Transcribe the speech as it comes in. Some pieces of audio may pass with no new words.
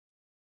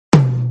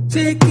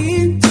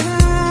taking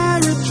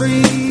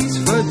territories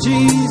for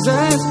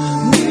Jesus,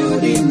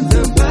 building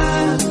the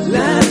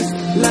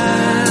balanced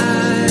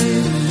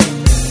life.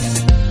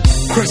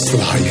 Christ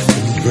life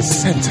in the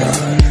center,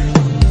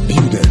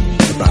 building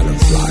the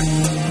balanced life.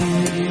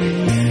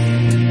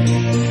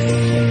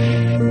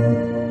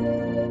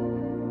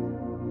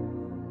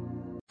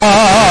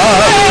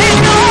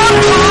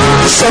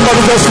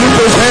 Somebody just lift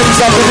those hands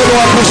and begin to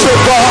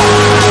appreciate God.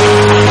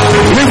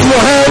 Lift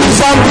your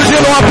hands and begin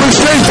to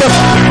appreciate Him.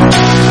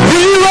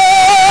 You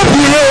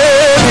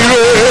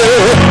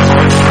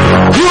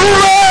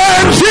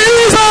reign,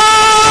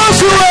 Jesus,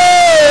 you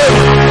reign.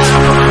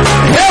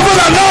 Heaven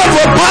and earth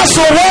will pass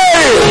away.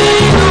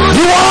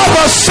 You are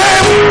the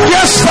same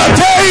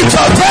yesterday,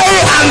 today,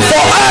 and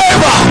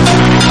forever.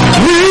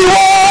 We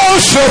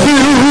worship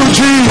you,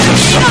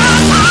 Jesus.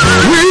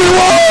 We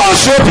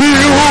worship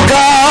you,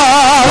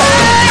 God.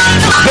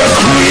 The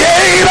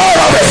creator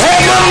of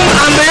heaven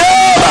and the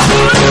earth,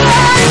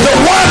 the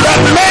one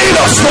that made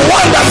us, the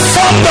one that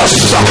formed us.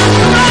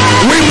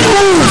 We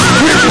move,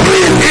 we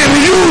breathe in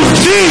you,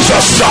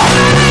 Jesus.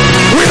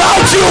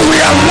 Without you, we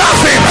are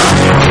nothing.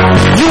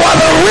 You are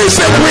the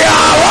reason we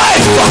are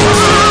alive.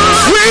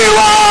 We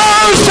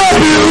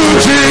worship you,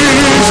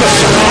 Jesus.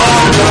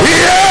 We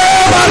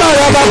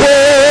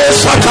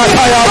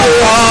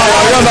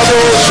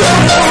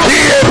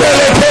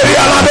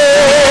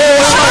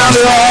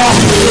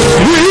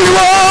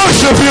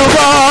worship you,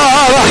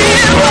 God.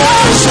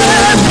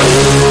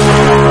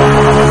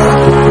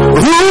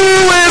 Who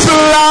is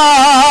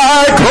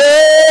like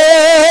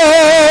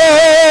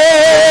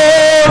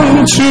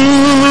unto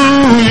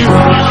you?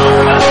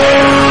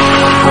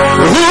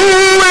 Who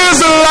is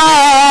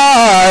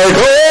like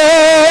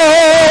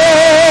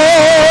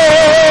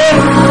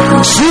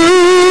unto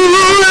you?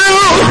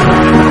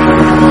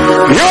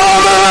 You're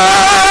the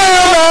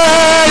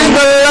Lamb,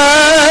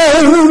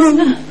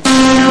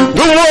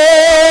 the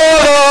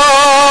Word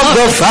of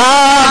the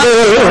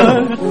Father.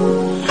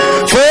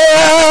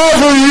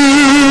 Forever you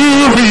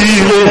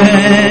remain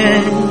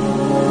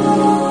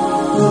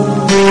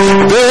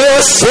the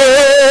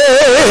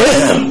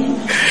same.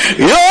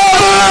 You're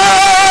the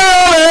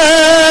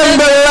Lamb,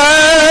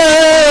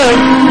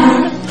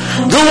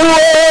 the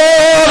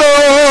Word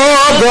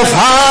of the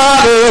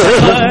Father.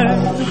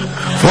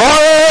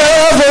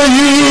 Forever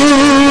you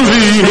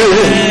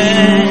remain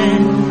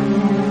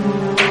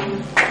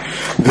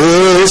the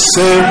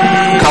same.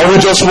 Can we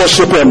just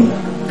worship Him?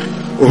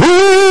 Who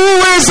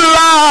is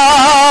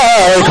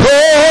like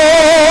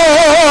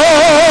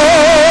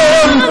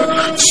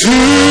unto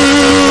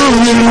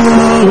you?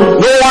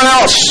 No one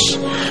else.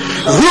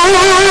 Who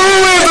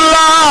is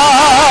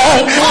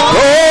like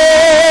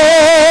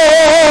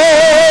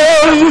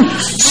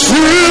unto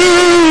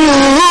you?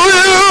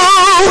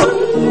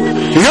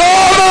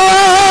 You're the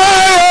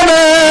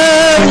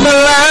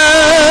Lamb,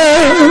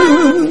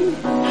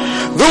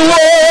 the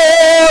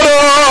Word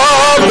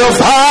of the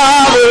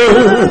Father.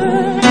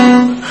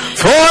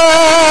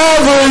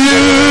 Forever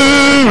you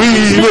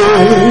remain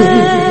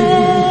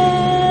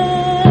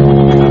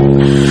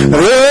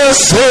the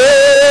same.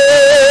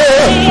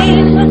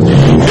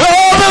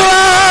 You're the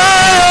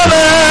Lamb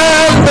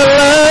and the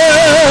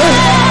Lamb,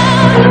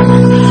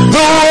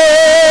 the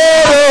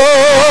Word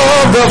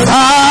of the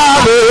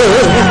Father.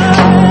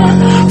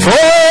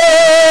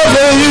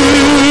 Forever you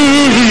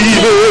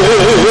remain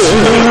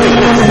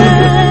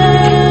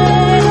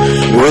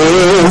the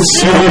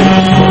same.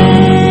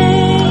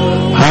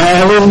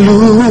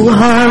 Hallelujah,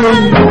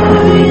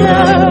 hallelujah,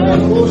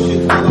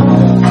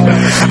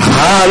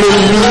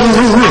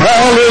 hallelujah,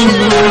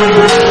 hallelujah,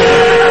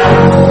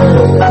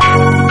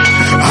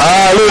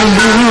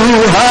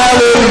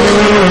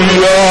 hallelujah,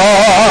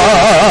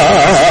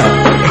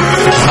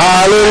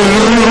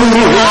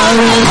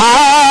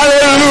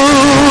 hallelujah,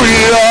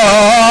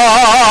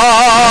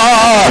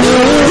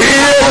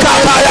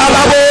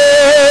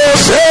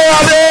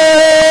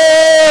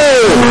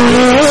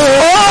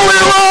 oh, we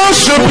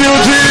worship you,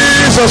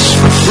 Jesus.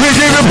 We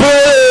give you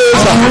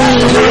praise.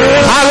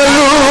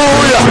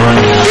 Hallelujah.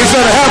 It's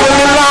a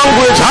heavenly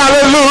language.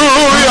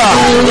 Hallelujah.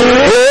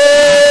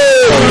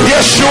 Hey,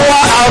 Yeshua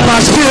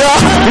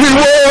Al-Mashiach, we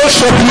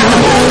worship you.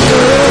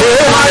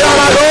 Hey,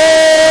 hallelujah.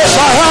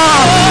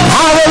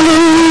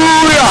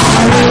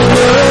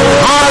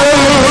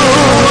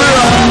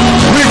 Hallelujah.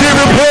 We give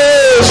you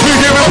praise. We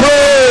give you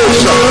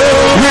praise.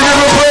 We give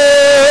you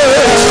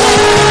praise.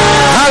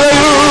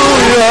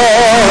 Hallelujah.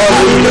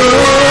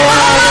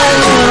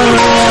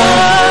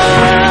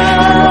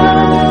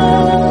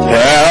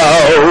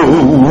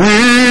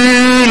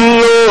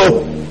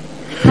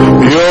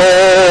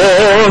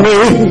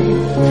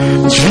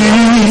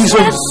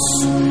 Jesus,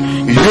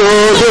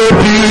 you're the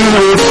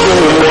beautiful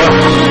one.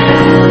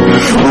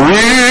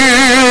 We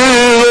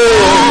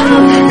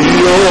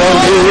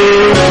love your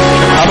name.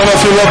 How many of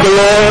you love the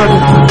Lord?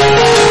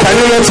 Can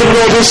you let him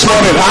know this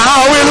morning?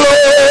 How we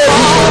love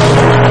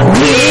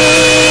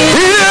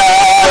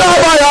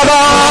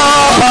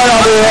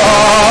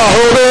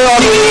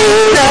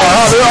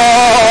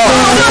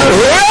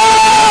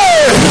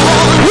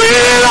we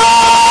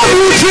love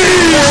you, Jesus.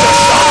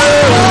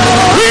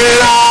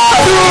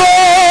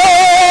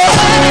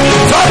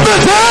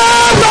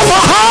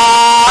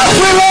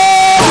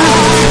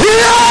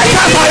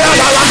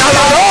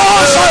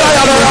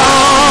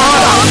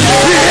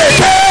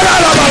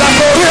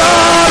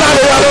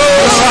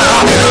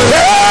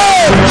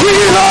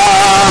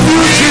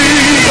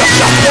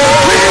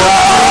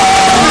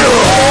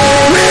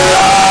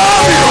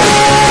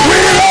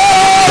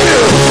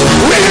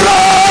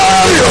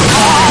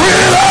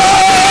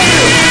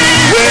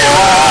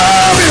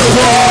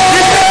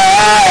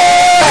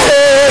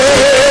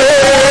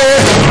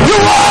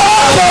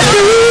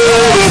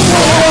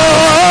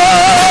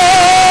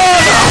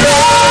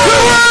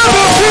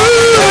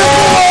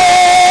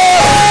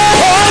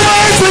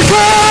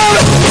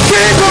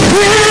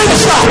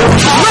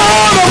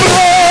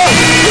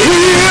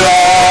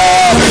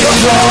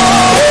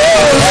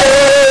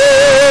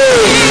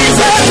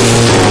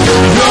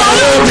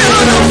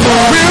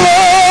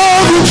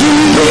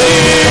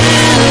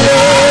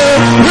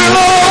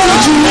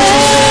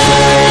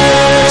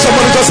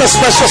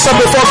 express yourself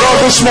before God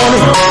this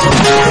morning.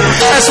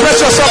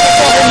 Express yourself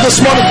before Him this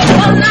morning.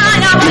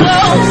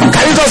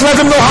 Can you just let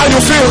Him know how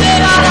you feel?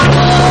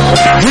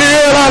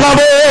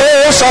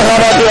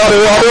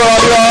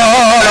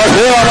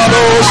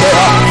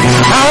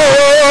 I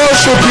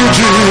worship you,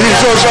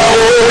 Jesus. I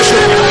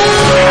worship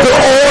the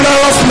owner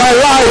of my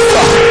life,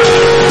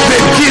 the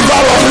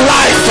giver of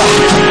life,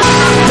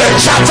 the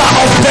charter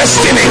of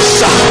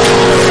destinies,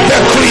 the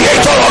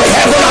creator of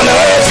heaven and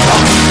earth,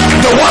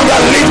 the one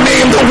that lead me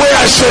in the way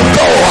I should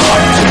go,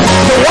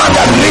 the one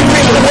that lead me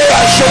in the way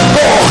I should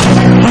go,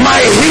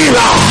 my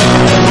healer,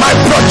 my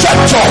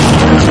protector,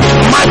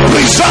 my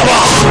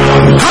preserver.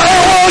 I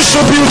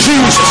worship you,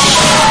 Jesus.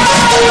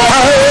 I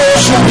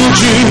worship you,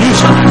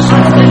 Jesus.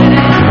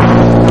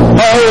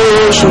 I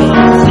worship.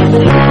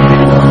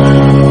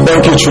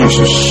 Thank you,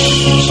 Jesus.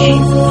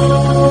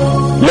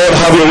 Lord,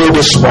 have your way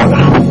this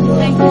morning.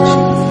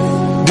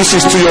 This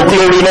is to your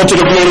glory, not to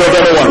the glory of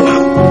anyone.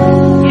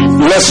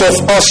 Less of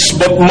us,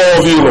 but more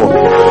of you, Lord.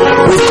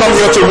 We've come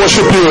here to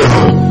worship you.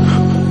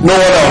 No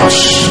one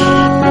else.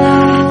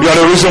 You are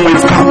the reason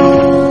we've come.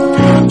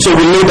 So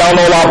we lay down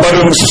all our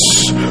burdens.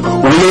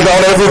 We lay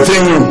down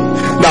everything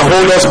that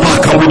holds us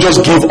back, and we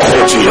just give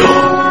all to you.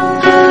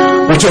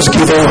 We just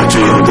give all to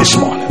you this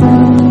morning.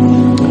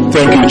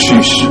 Thank you,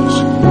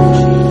 Jesus.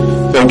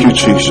 Thank you,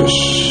 Jesus.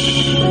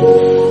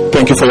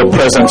 Thank you for your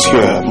presence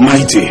here.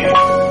 Mighty.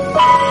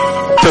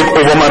 Take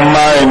over my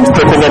mind,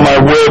 take over my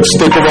words,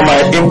 take over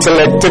my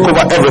intellect, take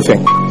over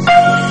everything.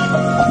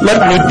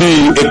 Let me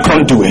be a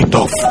conduit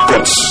of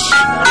God's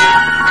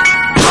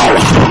power.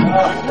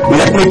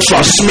 Let me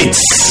transmit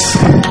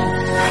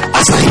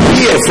as I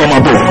hear from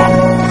above.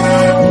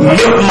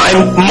 Make my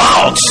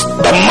mouth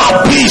the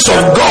mouthpiece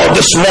of God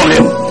this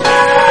morning.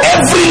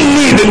 Every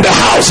need in the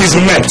house is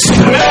met.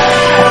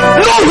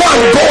 No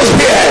one goes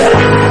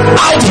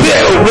out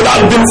here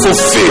without being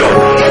fulfilled.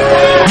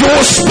 You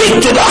will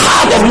speak to the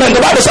heart of men.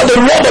 The Bible said the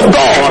word of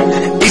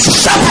God is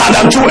sharper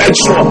than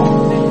two-edged sword,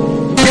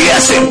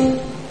 piercing.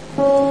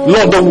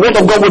 Lord, the word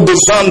of God will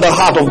discern the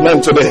heart of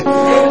men today,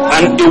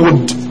 and it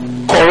would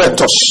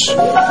correct us.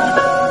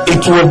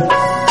 It will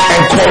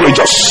encourage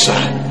us.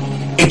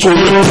 It will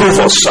reprove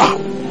us.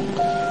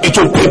 It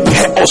will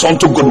prepare us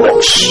unto good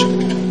works.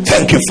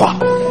 Thank you,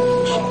 Father.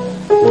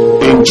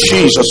 In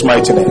Jesus'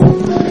 mighty name.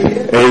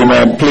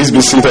 Amen. Please be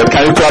seated.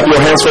 Can you clap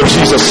your hands for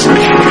Jesus?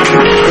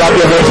 Clap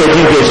your hands for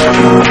Jesus.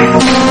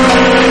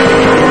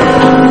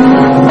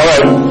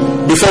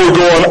 Alright. Before we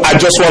go on, I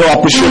just want to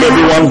appreciate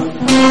everyone.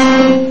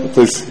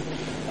 Please.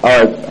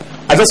 Alright.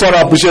 I just want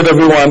to appreciate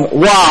everyone.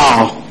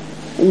 Wow.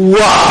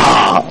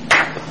 Wow.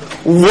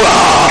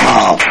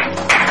 Wow.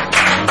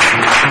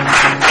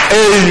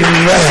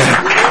 Amen.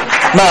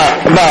 Now,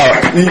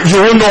 you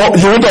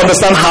won't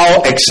understand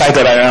how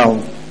excited I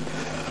am.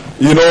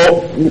 You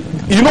know,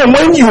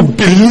 when you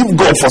believe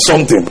God for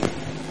something,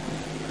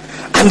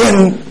 and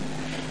then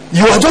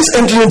you are just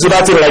entering into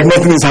that thing like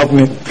nothing is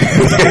happening.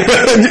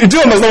 Do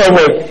you understand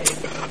my word?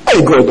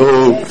 Hey God,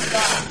 oh.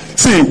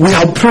 See, we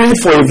have prayed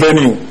for a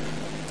venue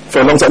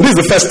for a long time. This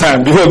is the first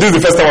time. Behold, this is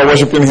the first time I'm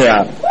worshiping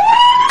here.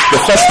 The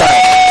first time.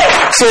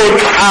 So,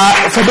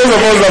 for those of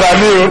us that are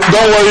new,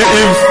 don't worry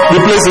if the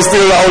place is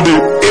still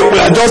rowdy. We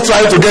are just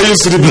trying to get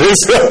used to the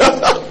place.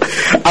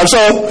 I'm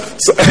sure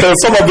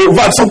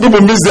some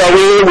people miss their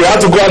way. We had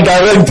to go and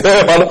direct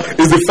them.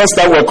 It's the first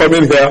time we're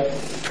coming here.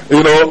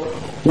 You know,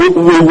 we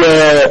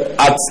were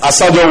at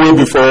Asajo Way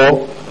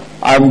before,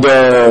 and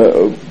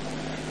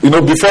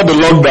before the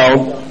lockdown,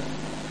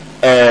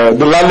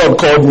 the landlord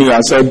called me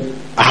and said,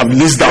 "I have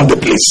leased down the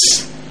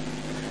place.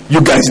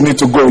 You guys need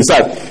to go."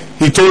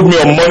 He told me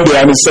on Monday,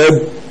 and he said,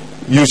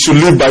 "You should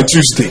leave by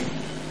Tuesday."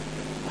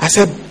 I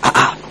said,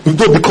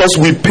 because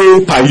we pay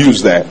per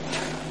use there.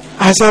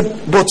 I said,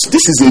 "But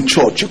this is a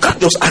church. You can't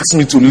just ask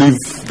me to leave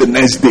the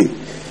next day."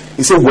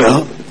 He said,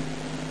 "Well,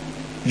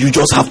 you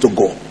just have to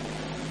go."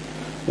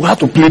 We have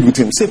to plead with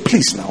him. Say,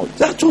 "Please now,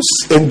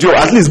 just endure.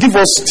 At least give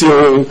us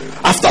till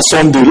after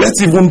Sunday.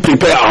 Let's even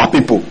prepare our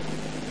people."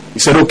 He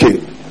said,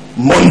 "Okay,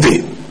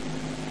 Monday,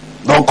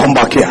 don't come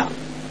back here."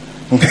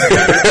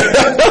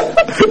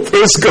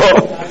 Praise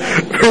God.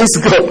 Praise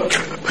God.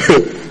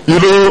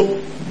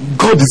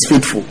 God is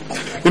faithful.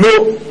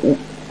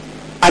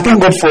 I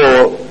thank God for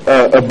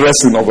a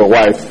blessing of a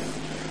wife.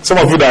 Some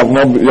of you that have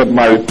not yet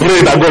married,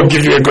 pray that God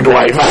give you a good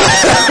wife.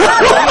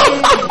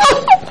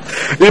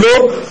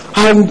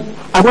 And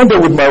I went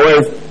there with my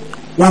wife.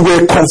 We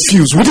were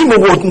confused. We didn't know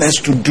what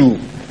next to do.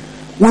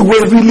 We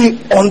were really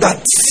under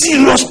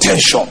serious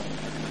tension.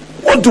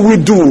 What do we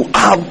do?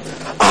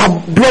 Our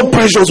blood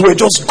pressures were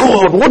just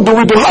gone. What do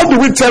we do? How do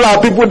we tell our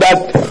people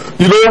that,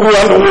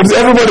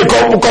 everybody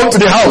come to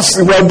the house?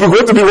 We're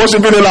going to be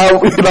worshiping in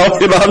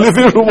our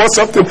living room or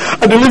something.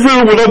 And the living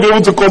room will not be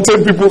able to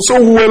contain people.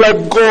 So we were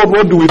like, God,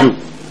 what do we do?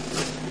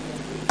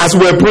 As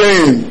we were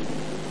praying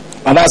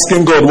and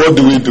asking God, what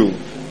do we do?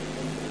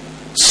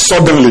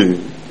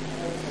 Suddenly,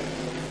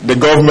 the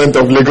government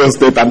of Lagos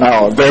State and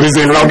now there is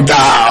a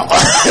lockdown.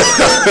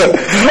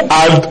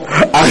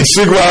 and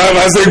shake my hand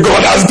and say,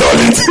 God has done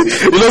it.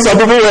 You know, some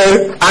people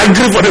were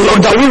angry for the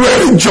lockdown. We were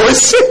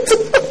rejoicing.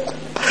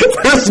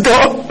 Praise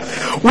God.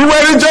 We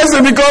were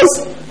rejoicing because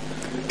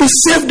He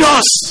saved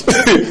us.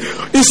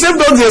 He saved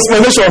us the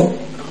explanation.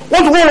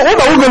 What are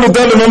we going to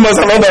tell the members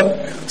and all that?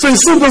 So He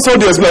saved us all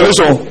the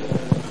explanation.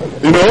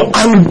 You know,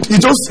 and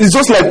it's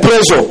just like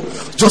pressure.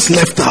 Just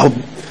left out.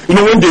 You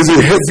know, when there's a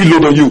heavy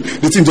load on you,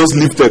 the thing just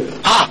lifted.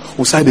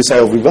 We sighed the sigh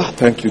of river.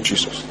 Thank you,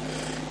 Jesus.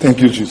 Thank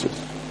you, Jesus.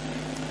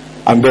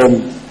 And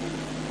then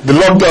the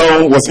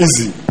lockdown was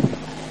easy.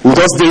 We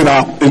just stay in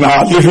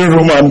our living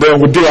room and then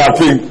we do our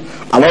thing.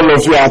 And all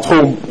of you are at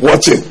home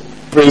watching.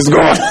 Praise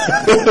God.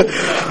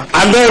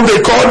 And then they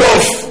called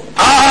off.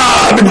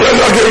 The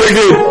pressure came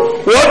again.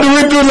 What do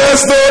we do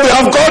next day? They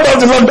have called off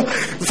the lockdown.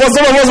 For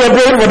some of us, we're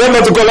praying for them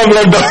not to call off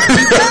lockdown.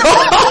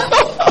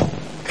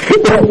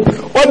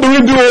 What do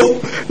we do?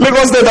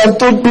 Lagos State have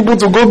told people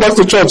to go back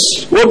to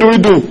church. What do we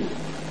do?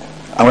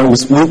 And when all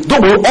this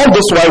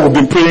while we've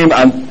been praying,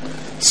 and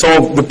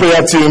some of the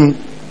prayer team,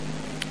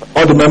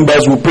 all the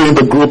members will pray in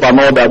the group and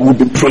all that, we've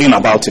been praying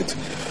about it.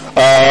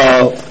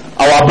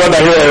 Our brother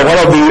here, one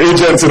of the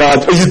agents,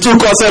 he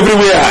took us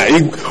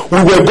everywhere. We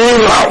were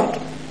going around.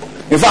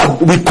 In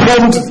fact, we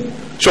combed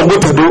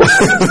Shogotado,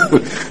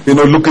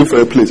 looking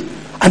for a place.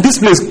 And this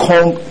place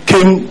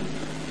came,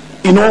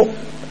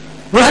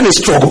 we had a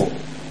struggle.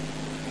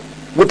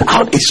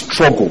 Without a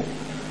struggle.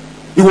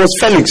 It was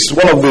Felix,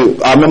 one of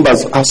our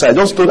members outside,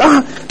 just told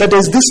that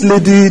there's this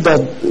lady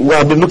that we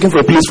have been looking for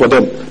a place for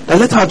them. That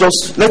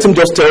let him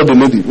just tell the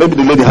lady. Maybe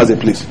the lady has a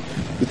place.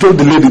 He told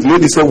the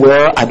lady said,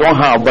 well, I don't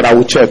have, but I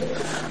will check.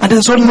 And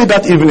then suddenly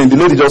that evening, the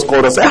lady just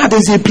called us,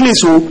 there's a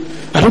place,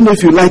 I don't know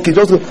if you like it.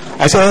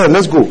 I said,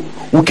 let's go.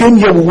 We came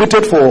here, we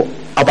waited for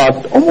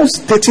about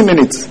almost 30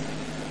 minutes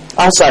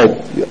outside.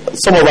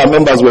 Some of our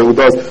members were with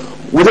us.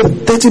 We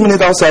waited 30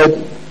 minutes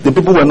outside. The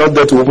people were not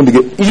there to open the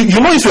gate. You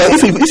know, if you're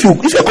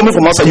coming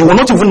from outside, you will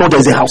not even know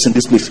there's a house in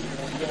this place.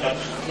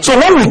 So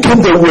when we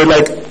came there, we were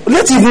like,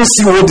 let's even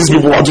see what these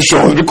people want to show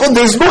us, because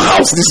there's no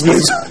house in this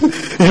place.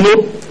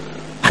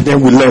 And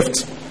then we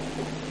left.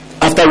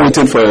 After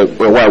waiting for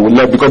a while, we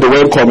left because they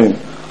weren't coming.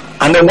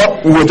 And then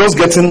we were just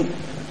getting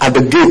at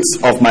the gates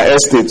of my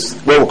estate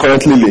where we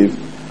currently live,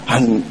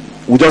 and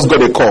we just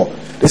got a call.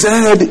 They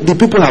said, the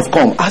people have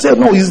come. I said,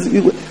 no.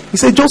 He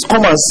said, just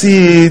come and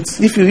see it.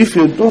 If you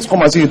just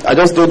come and see it. I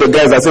just told the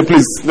guys, I said,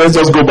 please, let's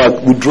just go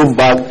back. We drove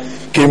back,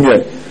 came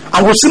here.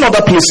 And we've seen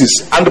other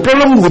places. And the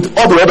problem with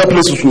all the other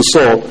places we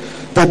saw,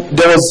 that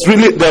there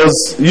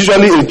was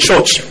usually a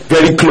church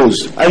very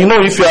close. And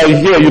if you are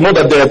here, you know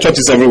that there are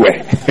churches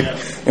everywhere.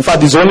 In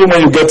fact, it's only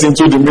when you get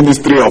into the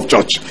ministry of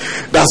church,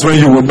 that's when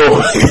you will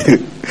know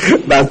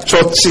that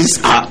churches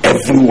are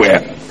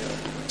everywhere.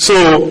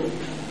 So,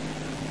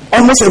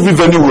 almost every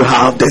venue we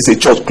have, there's a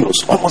church close.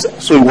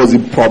 So it was a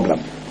problem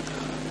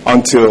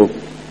until,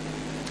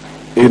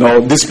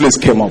 this place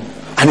came up.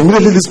 And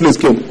immediately this place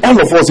came. All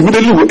of us,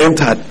 immediately we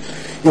entered.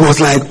 It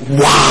was like,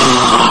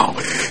 wow,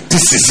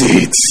 this is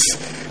it.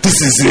 This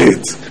is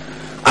it.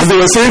 As they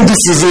were saying this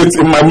is it,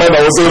 in my mind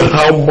I was saying,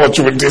 how much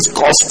will this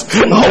cost? I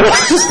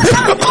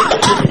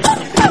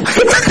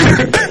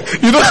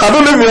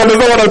don't know if you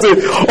understand what I'm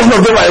saying. All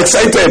of them are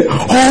excited.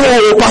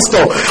 Oh,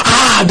 pastor,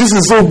 this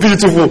is so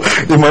beautiful.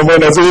 In my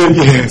mind I say,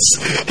 yes,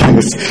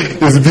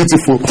 it's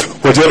beautiful.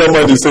 But the other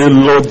mind is saying,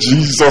 Lord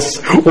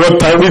Jesus,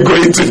 what are we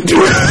going to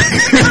do?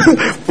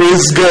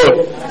 Praise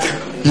God.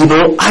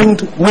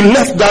 And we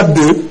left that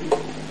day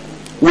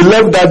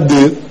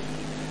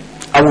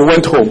and we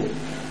went home.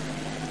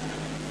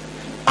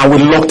 And we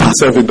locked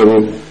ourselves in the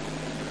room.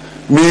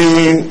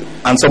 Me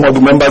and some of the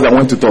members that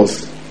went with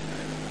us,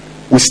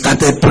 we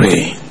started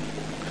praying.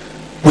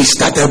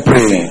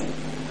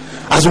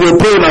 As we were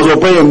praying,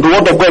 the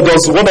word of God,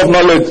 the word of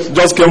knowledge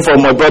just came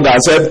from my brother. I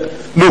said,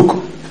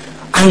 look,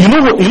 and you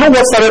know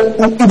what started?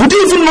 We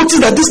didn't even notice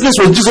that this place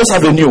was Jesus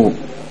Avenue.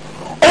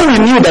 All we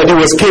knew that it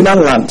was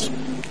Canaan land.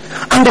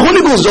 And the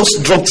Holy Ghost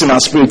just dropped in our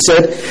spirit,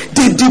 said,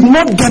 they did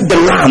not get the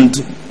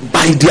land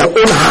by their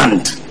own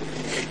hand.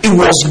 It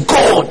was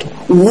God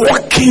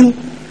working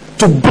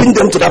to bring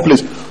them to that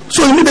place.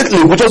 So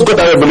immediately we just got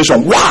that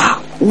revelation. Wow.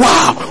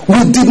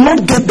 We did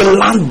not get the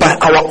land by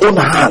our own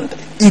hand.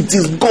 It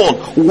is God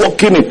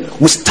working it.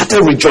 We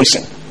started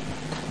rejoicing.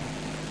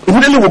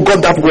 Immediately we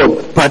got that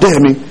word. Brother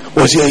Emi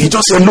was here. He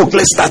just said, look,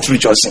 let's start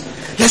rejoicing.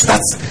 Let's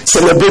start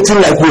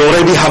celebrating like we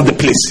already have the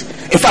place.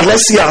 In fact,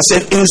 let's see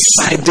ourselves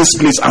inside this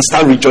place and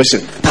start rejoicing.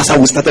 That's how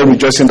we started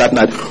rejoicing that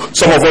night.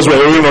 Some of us were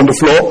rolling on the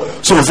floor.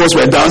 Some of us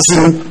were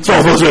dancing.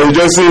 Some of us were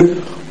rejoicing.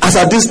 As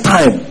at this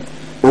time,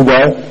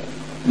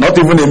 not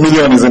even $1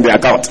 million is in the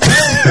account.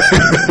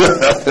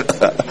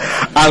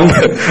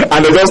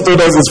 and they just told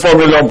us it's $4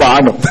 million per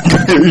annum.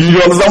 You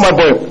understand my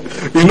point?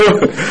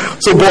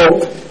 So,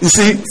 but you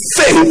see,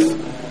 faith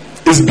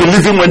is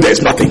believing when there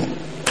is nothing.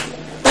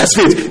 That's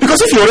faith.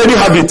 Because if you already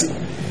have it,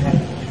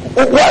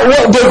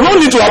 there's no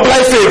need to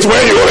apply faith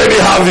when you already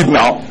have it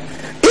now.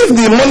 if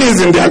the money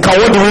is in the account,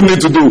 what do we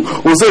need to do?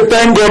 We'll say,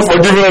 thank God for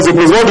giving us a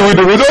place. What do?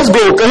 We just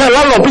go, can I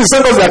landlord, please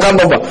send us the account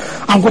number.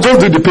 And we'll just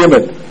do the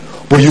payment.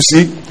 But you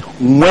see,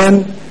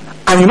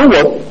 and you know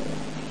what?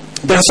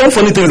 There are some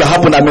funny things that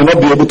happen I may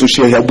not be able to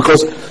share here,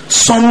 because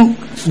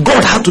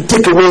God had to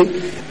take away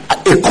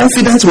a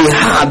confidence we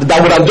had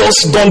that would have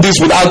just done this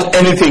without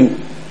anything,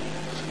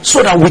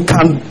 so that we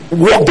can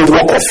walk the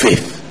walk of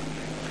faith.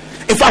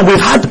 In fact, we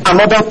had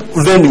another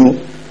venue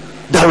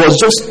that was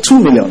just 2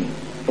 million.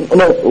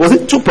 No, was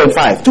it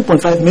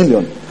 2.5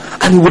 million?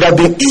 And it would have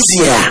been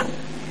easier.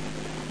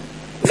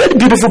 Very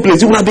beautiful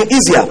place. It would have been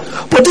easier.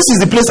 But this is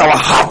the place our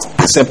heart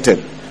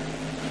accepted.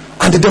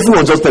 And the devil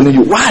was just telling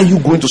you, why are you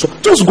going to?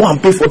 Just go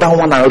and pay for that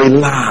one and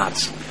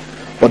relax.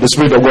 But the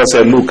Spirit of God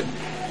said, look,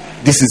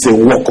 this is a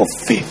walk of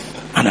faith.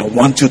 And I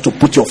want you to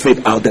put your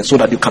faith out there so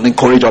that you can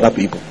encourage other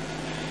people.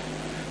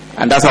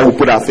 And that's how we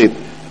put our faith.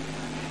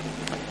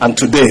 And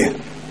today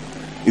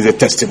is a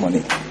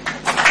testimony.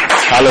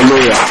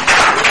 Hallelujah.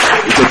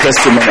 It's a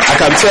testimony. I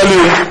can tell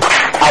you,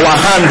 our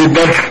hand did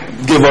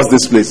not give us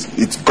this place.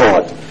 It's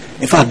God.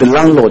 In fact, the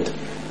landlord,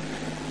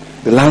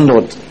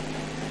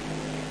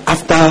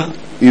 after,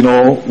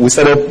 we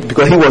started,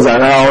 because he was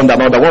around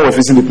and all that, when we were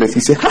facing the place, he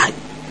said, hi,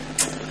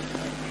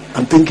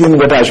 I'm thinking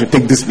whether I should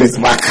take this place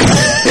back.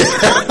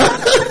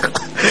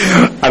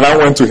 And I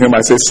went to him,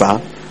 I said,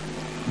 sir,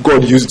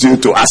 God used you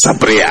to answer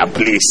prayer,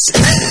 please.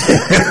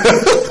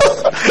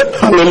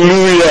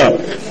 Hallelujah.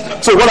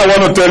 So what I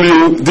want to tell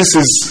you, this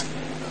is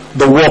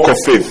the walk of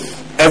faith.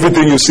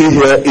 Everything you see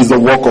here is the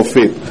walk of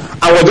faith.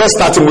 And we're just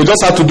starting. We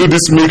just have to do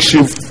this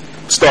makeshift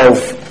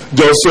stuff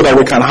just so that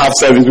we can have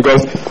service.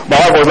 Because my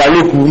wife was like,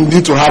 look, we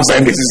need to have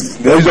service.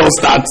 Let's just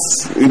start,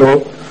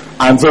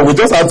 And so we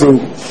just have to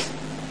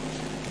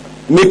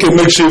make a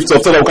makeshift so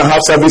that we can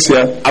have service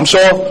here. I'm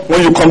sure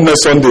when you come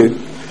next Sunday,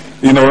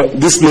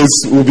 this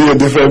place will be a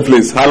different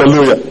place.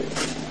 Hallelujah.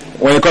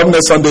 When you come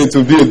next Sunday, it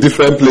will be a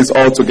different place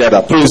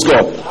altogether. Praise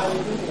God.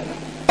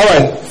 All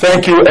right.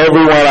 Thank you,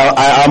 everyone.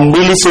 I'm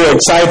really so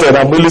excited.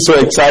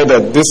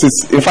 This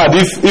is, in fact,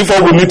 if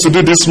all we need to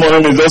do this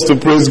morning is just to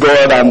praise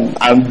God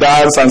and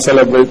dance and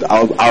celebrate,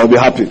 I'll be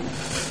happy.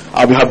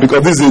 I'll be happy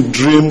because this is a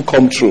dream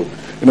come true.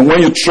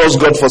 When you trust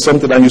God for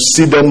something and you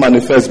see them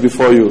manifest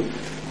before you,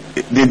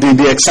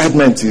 the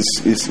excitement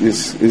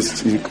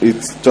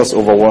it's just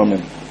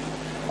overwhelming.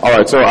 All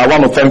right, so I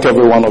want to thank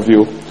every one of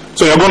you.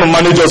 So you're going to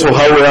manage us for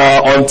how we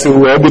are until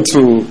we're able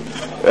to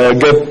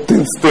get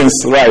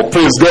things right.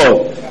 Praise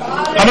God.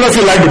 How many of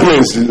you like the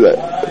place?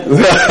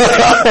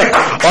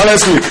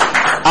 Honestly,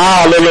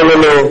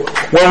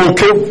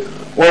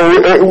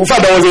 in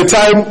fact, there was a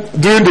time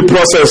during the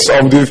process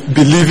of the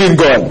believing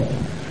God,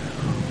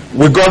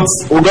 we got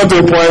to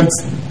a point.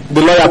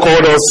 The lawyer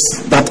called us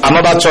that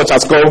another church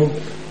has come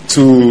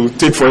to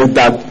take for it,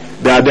 that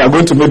they are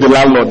going to make the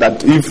landlord,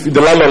 that if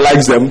the landlord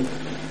likes them,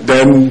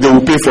 then they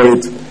will pay for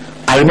it.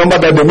 I remember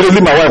that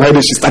immediately my wife heard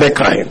it, she started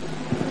crying.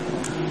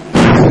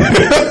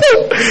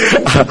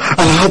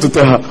 And I had to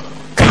tell her,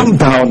 calm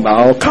down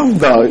now, calm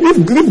down.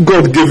 If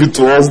God gave it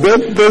to us,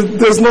 then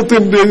there's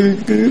nothing,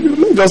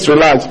 just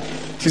relax.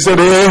 She said,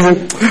 okay,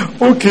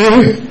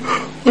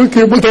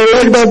 but I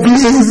like that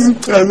place.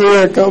 I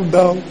said, calm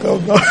down.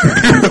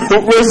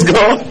 Praise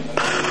God.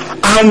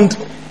 And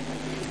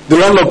the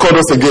landlord called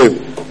us again.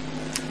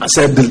 I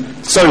said,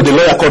 the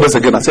lawyer called us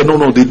again. I said, no,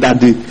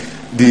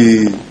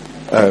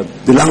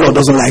 the landlord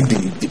doesn't like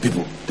the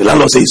people. The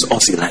landlord says it's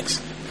us he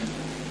likes.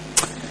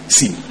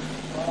 See,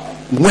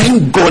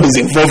 when God is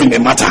involved in a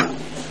matter,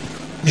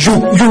 you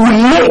will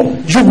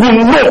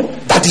know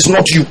that is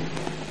not you.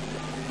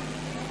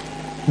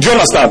 Do you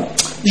understand?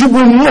 You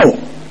will know.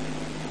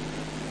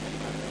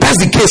 That's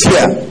the case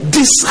here.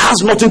 This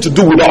has nothing to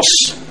do with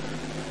us.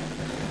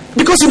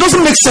 Because it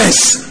doesn't make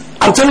sense.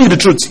 I'm telling you the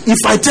truth. If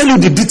I tell you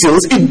the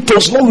details, it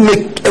does not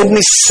make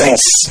any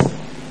sense.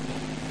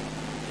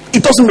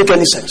 It doesn't make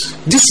any sense.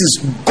 This is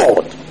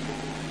God.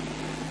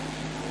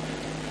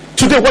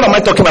 Today, what am I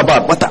talking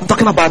about? What I'm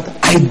talking about,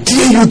 I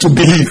dare you to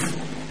believe.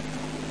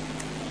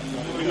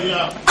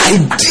 I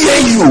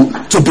dare you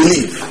to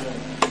believe.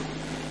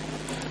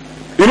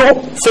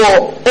 For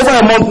over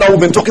a month now, we've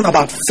been talking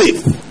about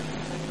faith.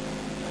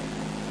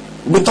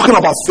 We've been talking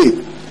about faith.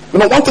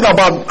 One thing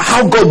about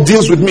how God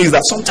deals with me is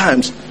that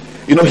sometimes,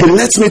 He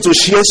lets me to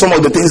share some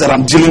of the things that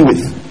I'm dealing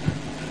with.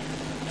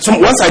 So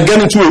once I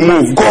get into a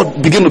move,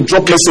 God begin to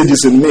drop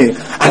messages in me,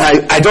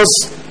 and I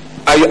just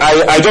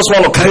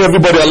want to carry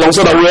everybody along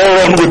so that we all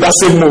run with that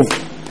same move.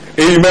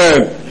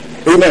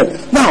 Amen.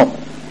 Now,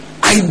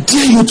 I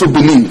dare you to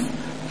believe.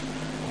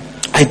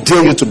 I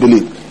dare you to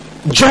believe.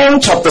 John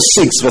chapter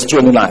 6 verse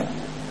 29.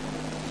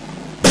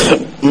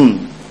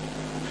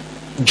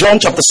 John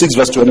chapter 6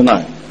 verse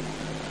 29.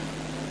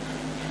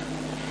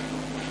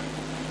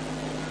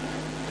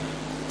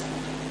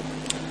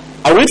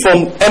 I read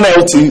from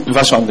NLT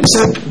version. It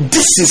said,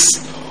 this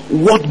is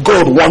what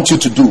God wants you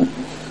to do.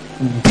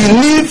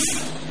 Believe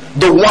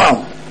the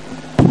one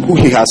who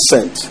He has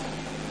sent.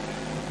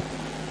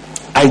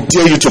 I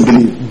dare you to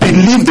believe.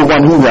 Believe the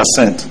one who He has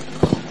sent.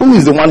 Who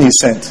is the one He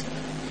sent?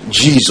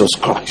 Jesus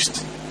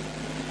Christ.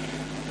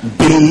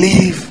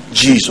 Believe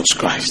Jesus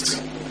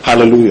Christ.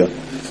 Hallelujah.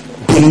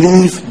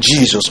 Believe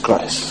Jesus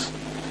Christ.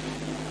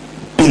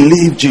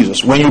 Believe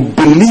Jesus. When you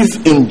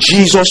believe in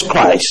Jesus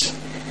Christ,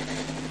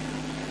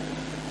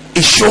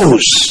 it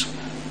shows.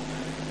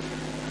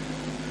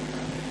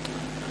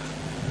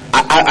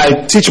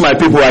 I teach my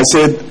people, I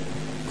said,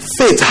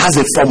 faith has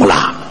a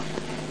formula.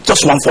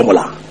 Just one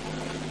formula.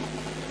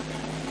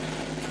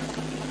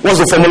 What's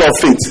the formula of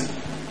faith?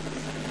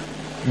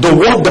 The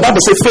word, the Bible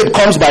says faith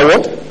comes by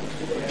what?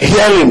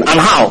 Hearing. And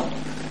how?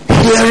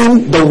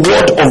 Hearing the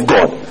word of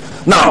God.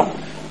 Now,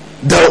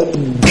 the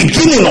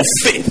beginning of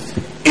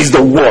faith is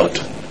the word.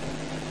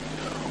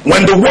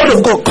 When the word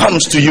of God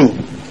comes to you,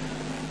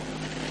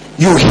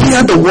 you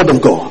hear the word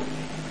of God,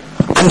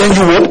 and then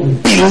you will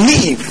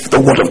believe the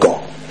word of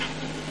God.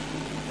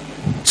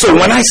 So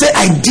when I say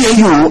I dare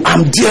you,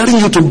 I'm daring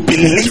you to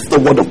believe the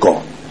word of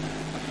God.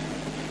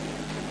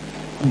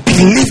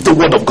 Believe the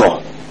word of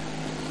God.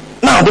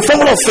 Now the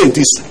formula of faith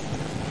is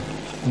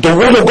the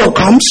word of God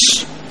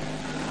comes,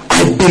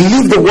 I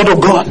believe the word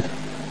of God,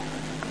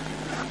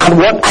 and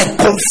what? I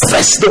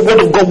confess the word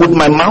of God with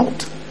my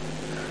mouth.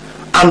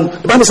 And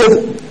the Bible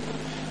said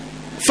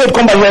faith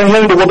comes by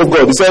hearing the word of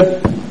God. He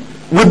said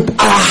with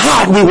our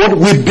heart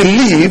we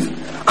believe,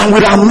 and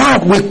with our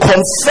mouth we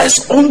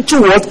confess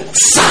unto what?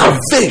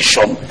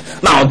 Salvation.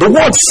 Now the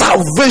word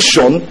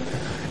salvation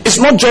is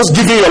not just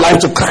giving your life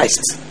to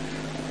Christ.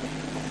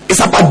 It's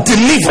about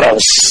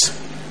deliverance.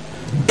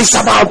 It's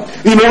about,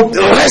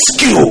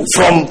 rescue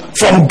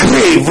from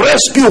grave,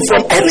 rescue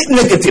from any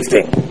negative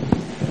thing.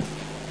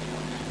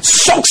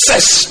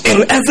 Success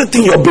in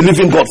everything you're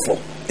believing God for.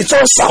 It's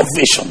all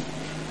salvation.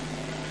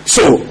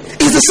 So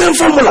it's the same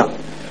formula.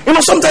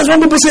 Sometimes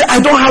when people say I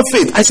don't have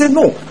faith, I say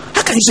no.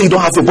 How can you say you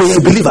don't have faith but you're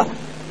a believer?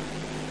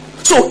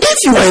 So if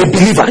you are a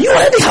believer, you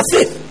already have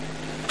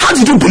faith. How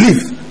did you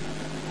believe?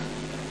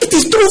 It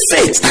is through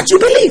faith that you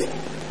believe.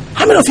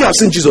 How many of you have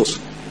seen Jesus?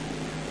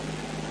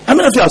 How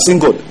many of you have seen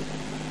God?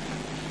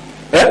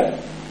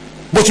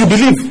 But you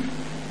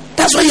believe.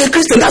 That's why you're a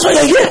Christian. That's why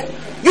you're here.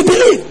 You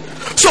believe.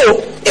 So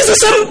it's the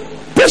same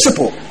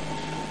principle.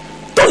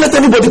 Don't let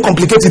anybody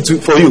complicate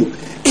it for you.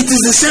 It is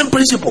the same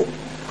principle.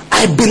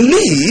 I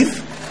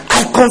believe,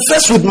 I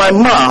confess with my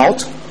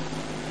mouth,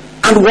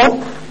 and what?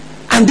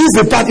 And this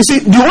is the part. You see,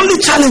 the only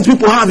challenge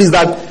people have is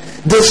that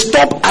they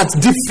stop at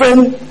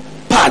different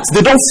parts.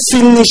 They don't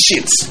finish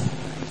it.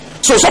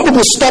 So some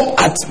people stop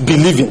at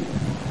believing.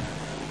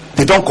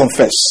 They don't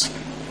confess.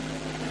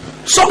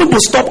 Some people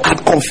stop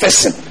at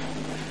confessing.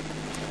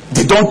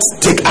 They don't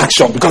take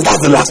action, because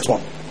that's the last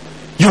one.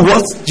 You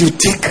what? You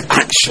take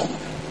action.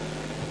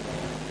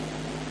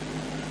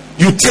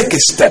 You take a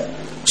step.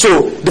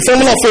 So the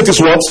formula of faith is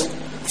what?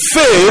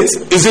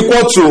 Faith is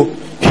equal to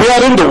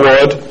hearing the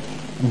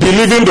word,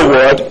 believing the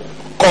word,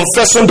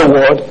 confessing the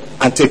word,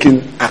 and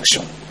taking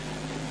action.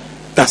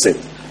 That's it.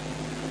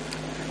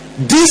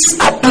 This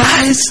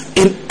applies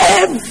in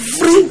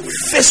every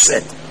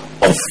facet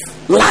of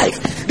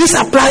life. This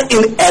applies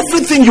in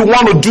everything you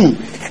want to do.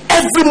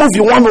 Every move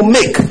you want to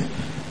make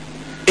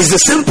is the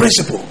same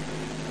principle.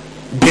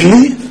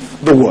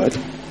 Believe the word,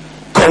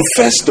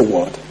 confess the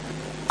word,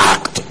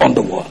 act on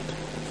the word.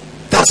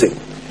 That's it.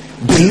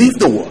 Believe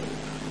the word,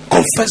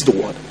 confess the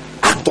word,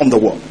 act on the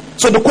word.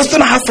 So the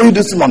question I have for you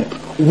this morning: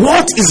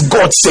 what is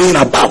God saying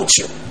about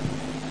you?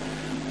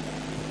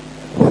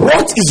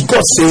 What is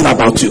God saying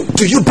about you?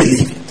 Do you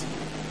believe it?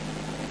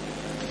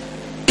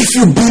 If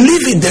you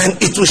believe it, then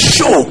it will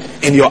show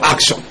in your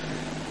action.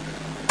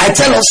 I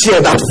tell us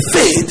here that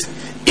faith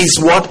is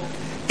what?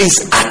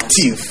 Is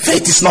active.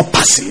 Faith is not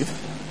passive.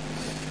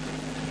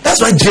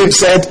 That's why James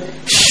said,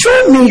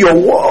 show me your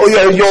work.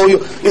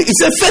 He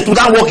said faith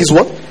without work is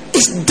what?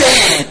 It's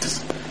dead.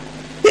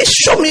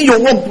 Show me your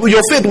work,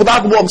 your faith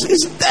without works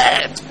is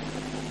dead.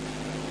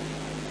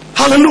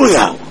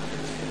 Hallelujah.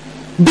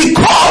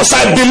 Because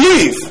I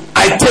believe,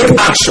 I take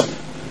action.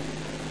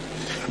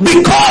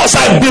 Because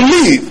I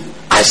believe,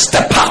 I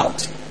step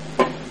out.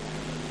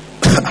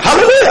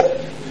 Hallelujah.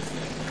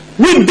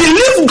 We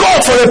believe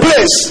God for a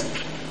place.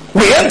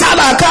 We entered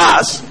our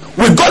cars.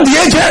 We got the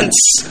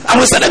agents. And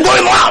we started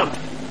going around.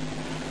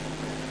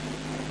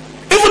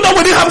 Even though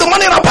we didn't have the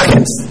money in our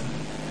pockets.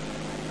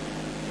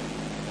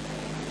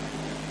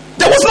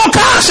 There was no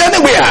cash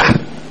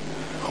anywhere.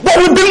 But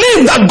we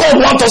believe that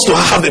God wants us to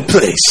have a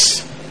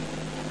place.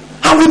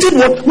 And we did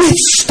what? We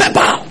step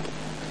out.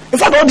 In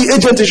fact, all the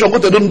agents in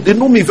Sokoto, they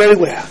know me very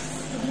well.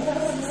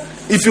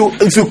 If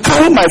you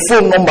carry my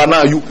phone number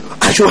now,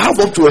 I should have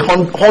up to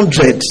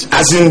 100.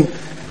 As in,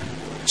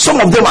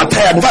 some of them are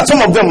tired. In fact,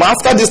 some of them,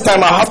 after this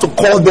time, I have to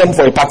call them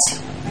for a party.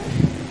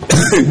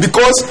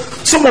 Because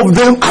some of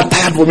them are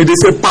tired for me. They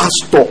say,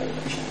 Pastor,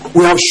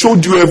 we have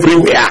showed you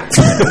everywhere.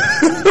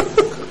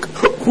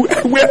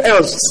 Where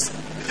else?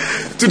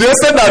 To the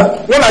extent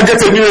that when I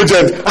get a new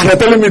agent and they're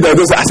telling me that,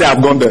 I say,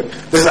 I've gone there.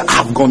 They say,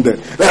 I've gone there.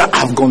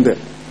 I've gone there.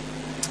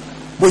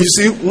 But you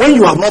see, when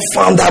you have not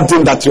found that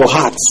thing that your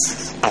heart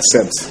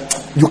accepts,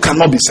 you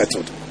cannot be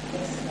settled.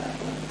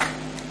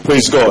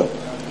 Praise God.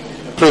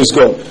 Praise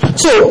God.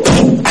 So,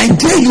 I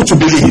dare you to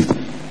believe.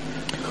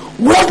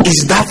 What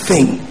is that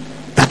thing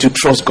that you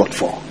trust God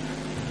for?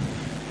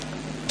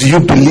 Do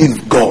you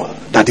believe God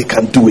that He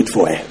can do it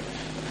for you?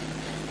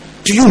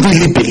 Do you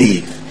really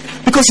believe?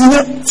 Because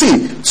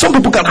see, some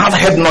people can have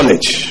head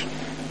knowledge.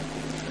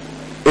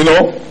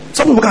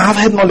 Some people can have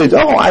head knowledge.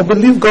 Oh, I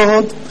believe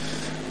God.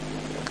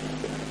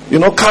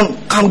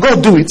 Can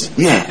God do it?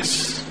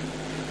 Yes.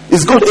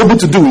 Is God able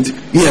to do it?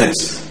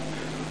 Yes.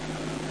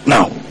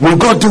 Now, will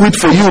God do it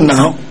for you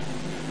now?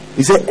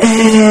 He said,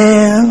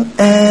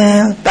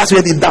 that's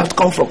where the doubt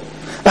comes from.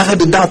 That's where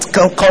the doubt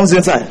comes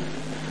inside.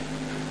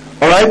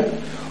 Alright?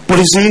 But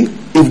you see,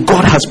 if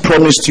God has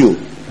promised you,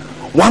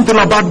 one thing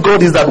about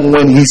God is that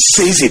when He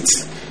says it,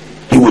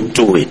 He will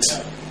do it.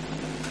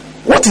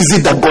 What is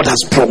it that God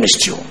has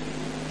promised you?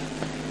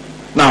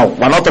 Now,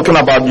 we're not talking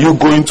about you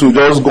going to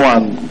just go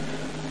and,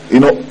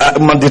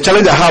 the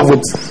challenge I have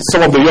with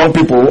some of the young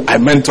people I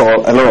mentor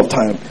a lot of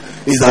time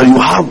is that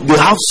they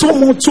have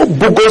so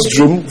bogus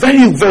dreams,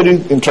 very, very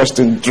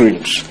interesting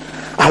dreams.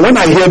 And when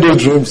I hear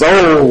those dreams,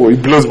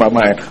 it blows my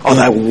mind. I was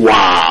like,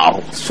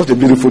 wow, such a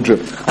beautiful dream.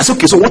 I said,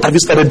 okay, so what have you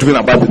started doing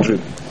about the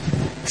dream?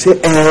 He said,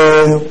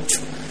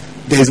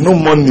 there is no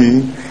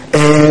money.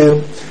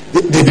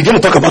 They begin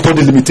to talk about all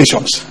the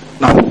limitations.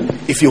 Now,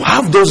 if you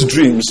have those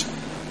dreams,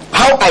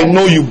 how I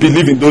know you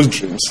believe in those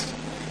dreams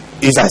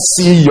is I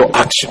see your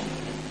action.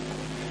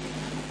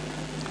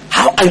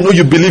 How I know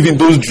you believe in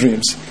those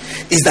dreams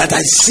is that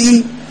I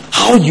see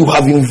how you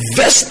have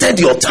invested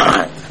your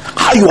time,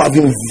 how you have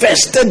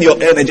invested your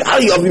energy, how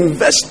you have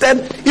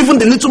invested even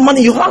the little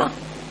money you have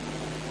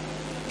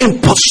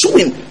in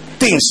pursuing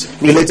things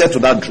related to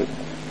that dream.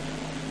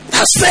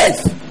 That's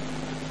faith.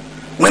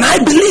 When I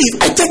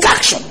believe, I take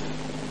action.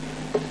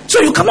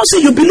 So you cannot say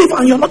you believe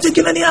and you're not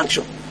taking any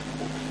action.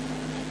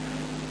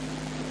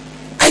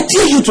 I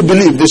dare you to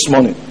believe this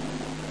morning.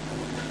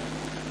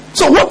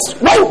 So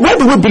why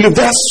do we believe?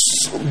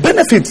 There's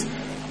benefit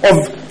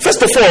of,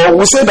 first of all,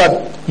 we say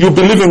that you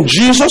believe in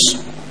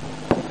Jesus,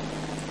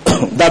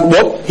 that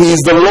what? He is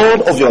the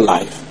Lord of your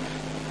life.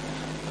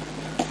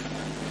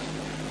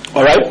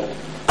 Alright?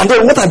 And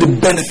then what are the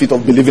benefits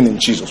of believing in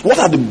Jesus? What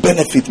are the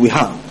benefits we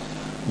have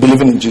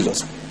believing in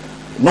Jesus?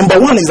 Number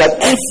one is that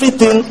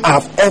everything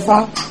I've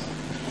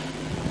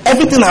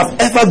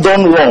ever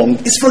done wrong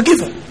is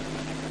forgiven.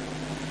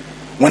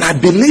 When I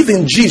believe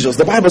in Jesus,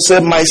 the Bible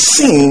said my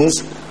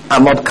sins are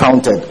not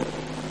counted.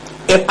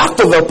 In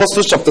Acts of the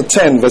Apostles chapter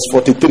 10 verse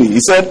 43, he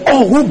said,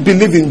 all who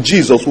believe in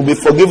Jesus will be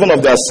forgiven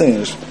of their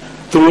sins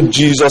through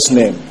Jesus'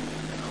 name.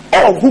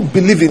 All who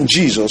believe in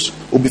Jesus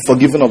will be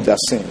forgiven of their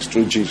sins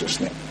through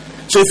Jesus' name.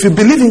 So if you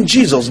believe in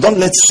Jesus, don't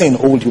let sin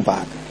hold you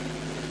back.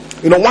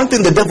 One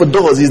thing the devil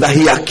does is that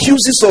he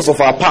accuses us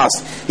of our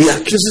past. He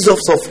accuses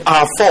us of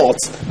our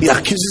faults. He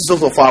accuses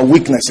us of our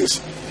weaknesses.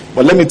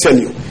 But let me tell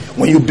you,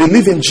 when you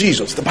believe in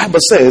Jesus, the Bible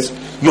says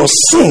your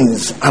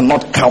sins are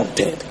not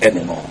counted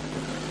anymore.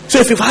 So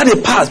if you've had a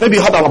past, maybe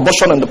you had an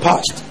abortion in the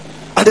past,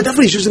 and the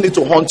devil is using it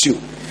to haunt you,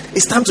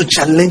 it's time to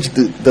challenge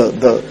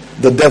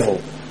the devil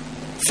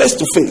face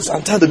to face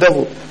and tell the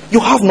devil, you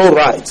have no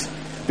right,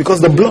 because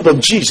the blood of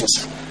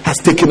Jesus has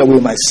taken away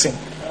my sin.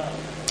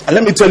 And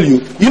let me tell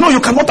you, you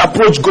cannot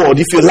approach God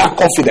if you lack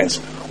confidence.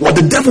 What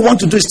the devil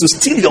wants to do is to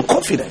steal your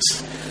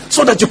confidence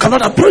so that you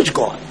cannot approach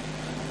God.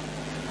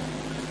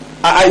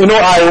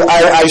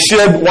 I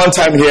shared one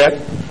time here.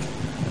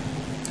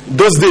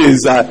 Those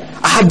days, I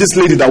had this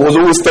lady that was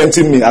always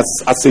tempting me as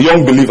a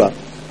young believer.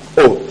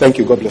 Oh, thank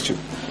you. God bless you.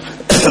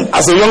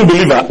 As a young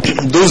believer,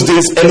 those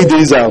days, early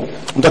days, I'm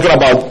talking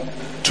about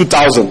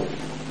 2000.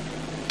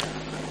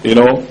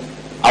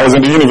 I was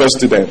in the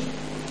university then.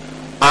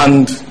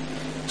 And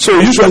so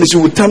usually she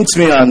would tempt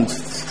me and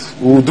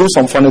we would do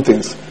some funny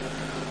things.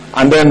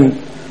 And then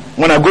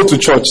when I go to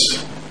church,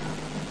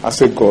 I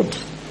say, God,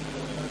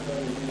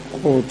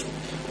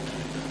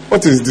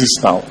 what is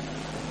this now?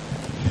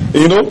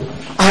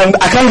 And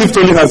I can't lift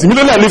holy hands.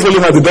 Immediately I lift holy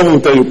hands, the devil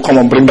will tell you, come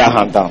on, bring that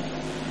hand down.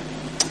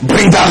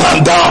 Bring that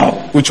hand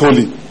down. Which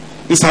holy?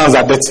 These hands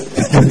are dirty.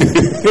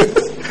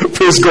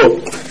 Praise God.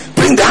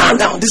 Bring that hand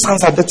down. These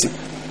hands are dirty.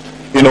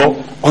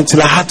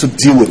 Until I had to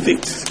deal with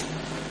it.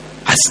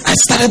 I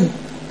started,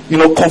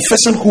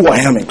 confessing who I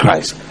am in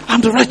Christ.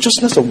 I'm the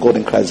righteousness of God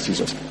in Christ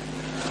Jesus.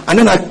 And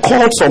then I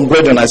called some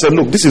brethren. I said,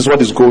 look, this is what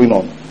is going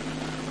on.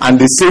 And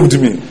they saved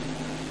me.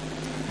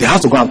 They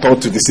had to go and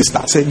talk to the sister.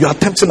 I said, you are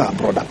tempting our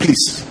brother.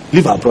 Please,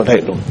 leave our brother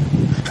alone.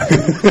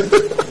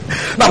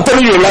 Now, I'm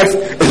telling you a life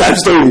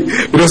story.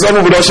 Because some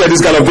people don't share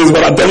this kind of things,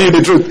 but I'm telling you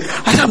the truth.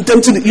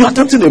 You are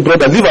tempting a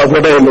brother. Leave our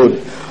brother alone.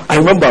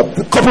 I remember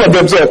a couple of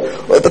them said,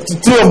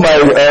 two of my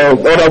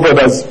other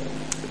brothers,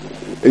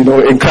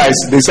 in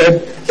Christ, they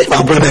said, leave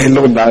our brother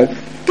alone now.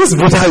 This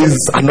brother is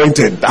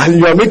anointed, and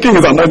you are making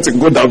his anointing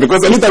go down,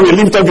 because anytime he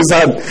lift up his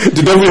hand,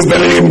 the devil is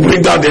telling him,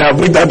 bring down the hand,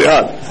 bring down the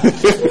hand.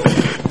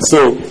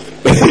 So,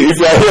 if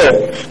you are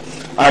here,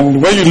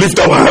 and when you lift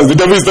up hands, the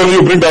devil is telling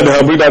you, bring down the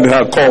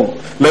hand, come,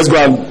 let's go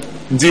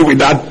and deal with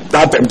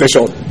that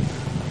temptation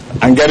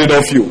and get it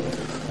off you,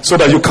 so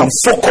that you can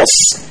focus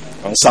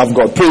and serve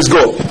God. Praise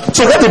God.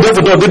 So what the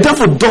devil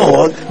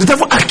does, the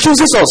devil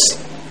accuses us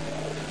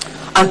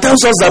and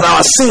tells us that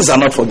our sins are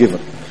not forgiven.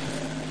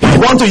 He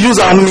wants to use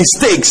our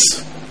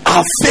mistakes,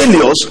 our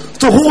failures,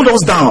 to hold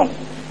us down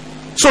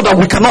so that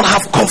we cannot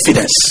have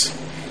confidence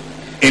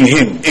in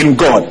Him, in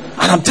God.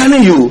 And I'm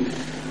telling you,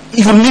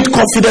 you need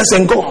confidence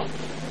in God.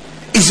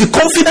 Is he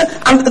confident?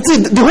 And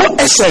the whole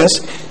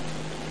essence,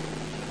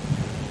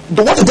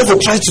 what the devil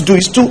tries to do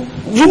is to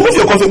remove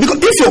your confidence.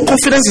 Because if your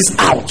confidence is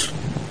out,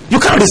 you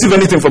can't receive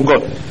anything from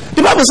God.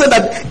 The Bible said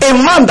that a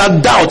man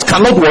that doubts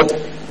cannot what?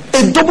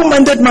 A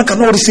double-minded man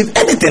cannot receive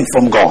anything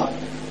from God.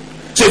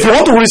 So if you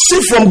want to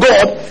receive from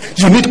God,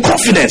 you need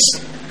confidence.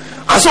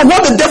 And so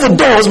what the devil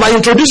does by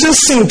introducing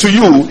sin to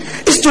you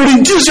is to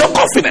reduce your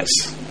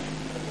confidence.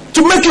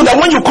 To make you that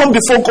when you come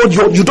before God,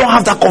 you don't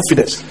have that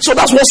confidence. So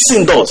that's what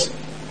sin does.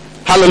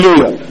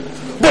 Hallelujah.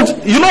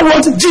 But you know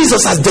what?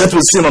 Jesus has dealt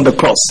with sin on the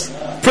cross.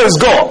 Praise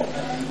God.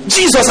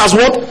 Jesus has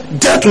what?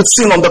 Dealt with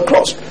sin on the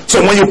cross.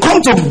 So when you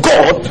come to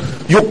God,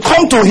 you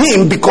come to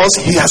Him because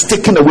He has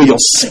taken away your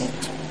sin.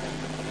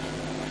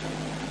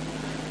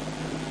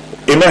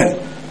 Amen.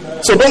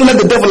 So don't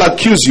let the devil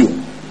accuse you.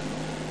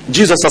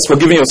 Jesus has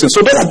forgiven your sins.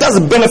 So that's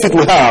the benefit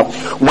we have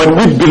when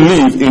we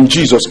believe in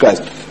Jesus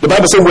Christ. The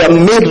Bible says we are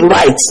made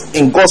right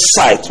in God's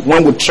sight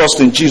when we trust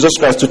in Jesus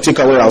Christ to take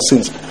away our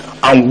sins.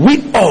 And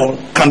we all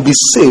can be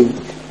saved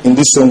in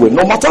this same way.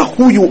 No matter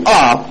who you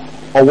are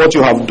or what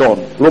you have done.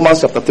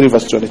 Romans chapter 3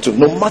 verse 22.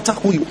 No matter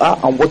who you are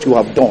and what you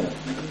have done.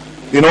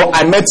 You know,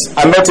 I met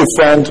a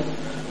friend,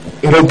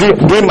 you know,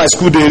 during my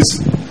school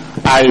days.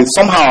 I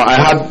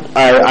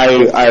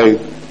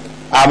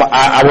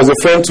was a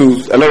friend to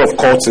a lot of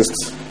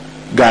cultists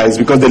guys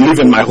because they live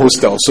in my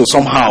hostel, so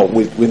somehow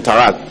we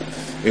interact,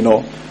 you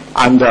know,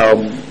 and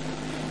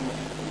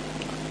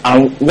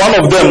one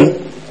of them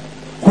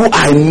who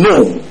I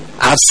know,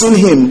 I've seen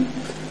him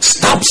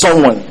stab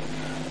someone,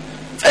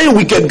 very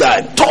wicked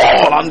guy,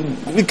 tall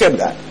and wicked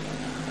guy.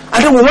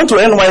 And then we went to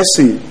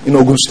NYC in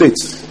Ogun State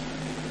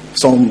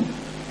some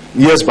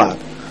years back,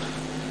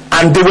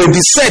 and there were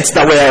the sets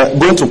that were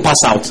going to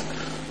pass out.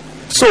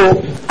 So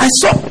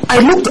I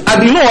looked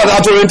at, you know,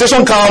 at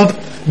orientation camp,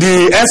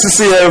 the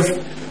NCCF,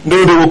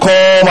 they will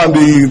come and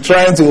be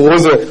trying to.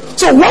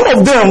 So one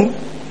of them,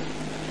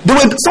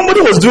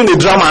 somebody was doing a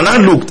drama, and I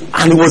looked,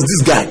 and it was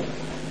this guy,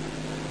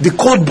 the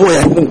cold boy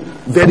I know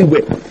very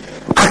well,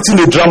 acting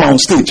a drama on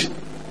stage.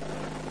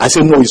 I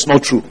said, no, it's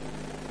not true.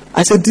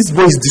 I said, this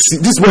boy has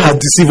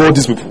deceived all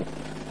these people.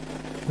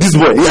 This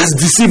boy, he has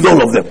deceived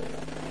all of them.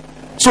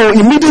 So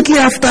immediately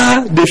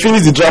after they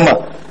finished the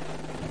drama,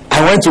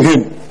 I went to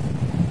him.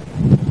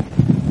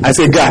 I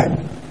said, guy,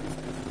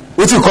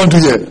 what you come to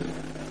here?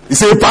 He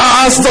said,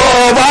 Pastor.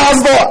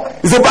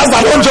 He said,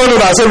 Pastor, don't join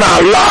us. I said,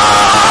 nah,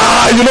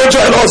 you don't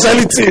join us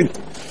anything.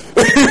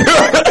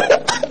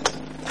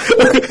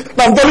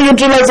 I'm telling you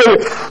truth.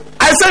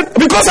 I said,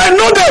 because I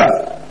know them.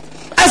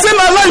 I said,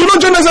 nah, you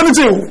don't join us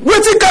anything.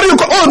 Wait till carry you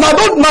come. Oh,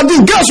 now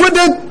these girls when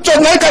they church,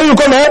 now carry you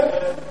come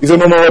here. He said,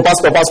 no,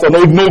 Pastor,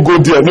 no go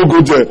there.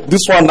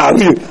 This one not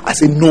real. I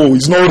said, no,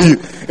 it's not real.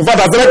 In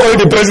fact, I said, calling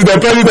the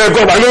president come.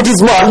 I know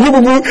this man.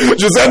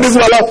 You send this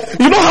man out.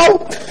 You know how?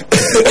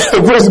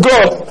 Praise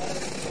God.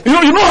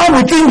 You know how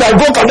we think that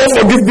God cannot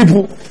forgive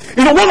people.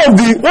 You know, one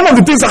of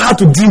the things I had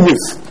to deal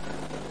with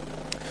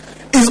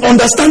is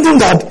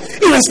understanding that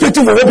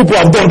irrespective of what people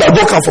have done, that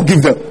God can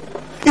forgive them.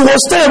 It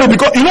was terrible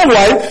because, you know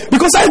why?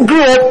 Because I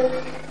grew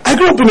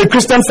up in a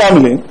Christian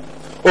family.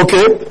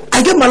 Okay,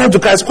 I gave my life to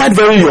Christ quite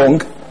very young.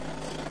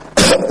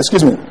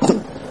 Excuse me.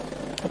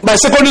 My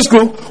secondary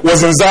school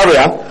was in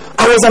Zaria.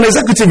 I was an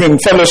executive in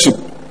fellowship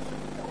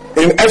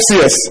in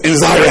FCS in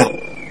Zaria.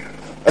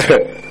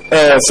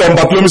 St.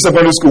 Bartholomew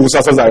Secondary School,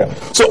 South Zaria.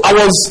 So I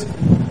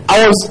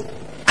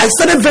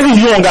started very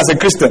young as a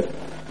Christian.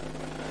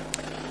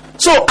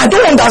 So I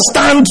don't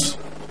understand.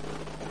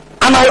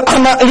 And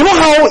you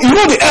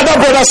know the elder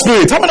brother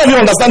spirit. How many of you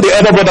understand the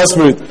elder brother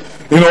spirit?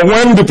 You know,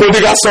 when the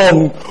prodigal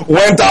son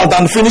went out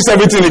and finished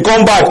everything, he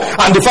come back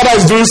and the father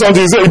is doing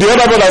something. The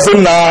other brother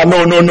said, nah,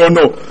 no.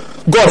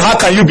 God, how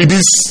can you be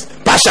this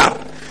partial?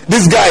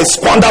 This guy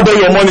squandered all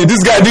your money.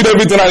 This guy did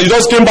everything and he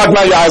just came back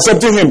now. You are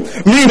accepting him.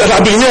 Me that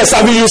have been here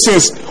serving you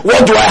since.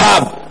 What do I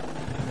have?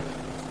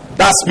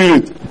 That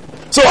spirit.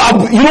 So,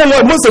 you know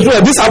what? Most of the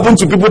time, this happened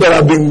to people that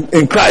have been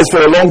in Christ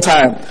for a long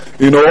time.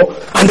 You know,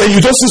 and then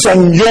you just see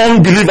some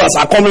young believers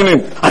are coming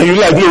in and you're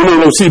like,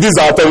 no, see, this is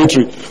our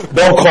territory.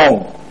 Don't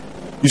come.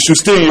 You should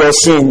stay in your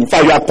sin. In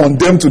fact, you are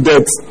condemned to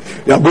death.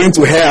 You are going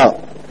to hell.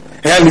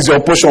 Hell is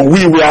your portion. We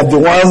are the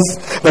ones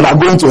that are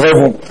going to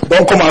heaven.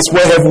 Don't come and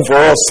spoil heaven for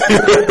us.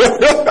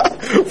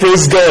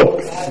 Praise God.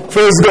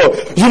 Praise God.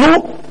 You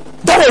know,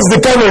 that was the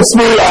kind of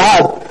spirit I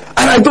had.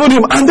 And I told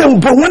him,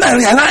 but when I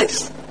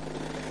realized,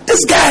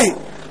 this guy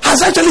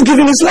has actually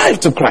given his life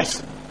to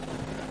Christ.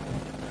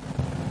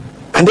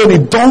 And then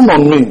it dawned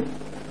on me,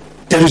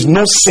 there is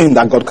no sin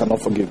that God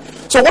cannot forgive.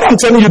 So what I'm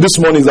telling you this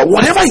morning is that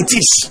whatever it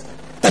is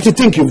that you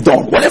think you've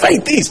done, whatever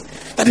it is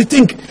that you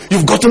think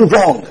you've gotten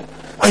wrong,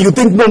 and you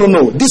think,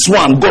 no, this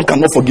one, God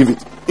cannot forgive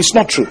it. It's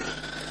not true.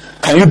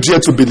 Can you dare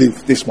to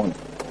believe this morning?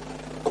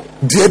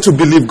 Dare to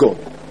believe God.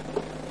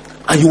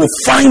 And you will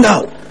find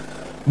out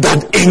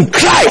that in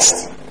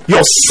Christ,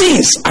 your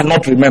sins are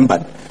not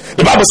remembered.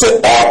 The Bible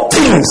says, all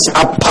things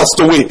are passed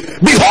away.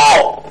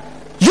 Behold,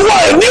 you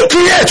are a new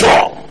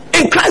creator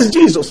in Christ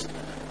Jesus.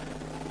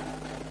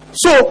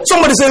 So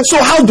somebody says,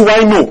 so how do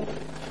I know?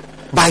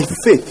 By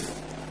faith.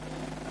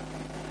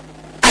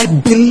 I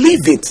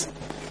believe it.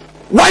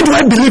 Why do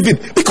I believe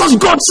it? Because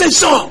God says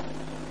so.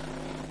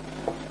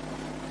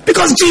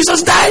 Because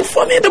Jesus died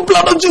for me. The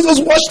blood of Jesus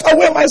washed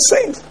away my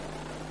sins.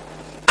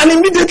 And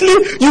immediately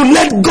you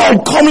let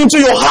God come into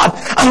your heart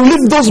and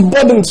leave those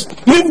burdens,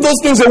 leave those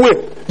things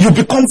away. You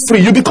become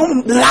free. You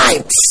become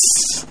light.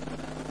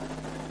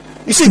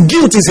 You see,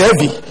 guilt is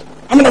heavy.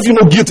 How many of you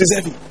know guilt is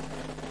heavy?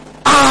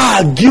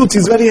 Guilt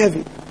is very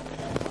heavy.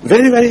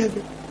 Very, very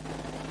heavy.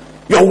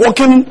 You are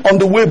walking on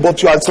the way,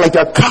 but it's like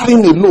you are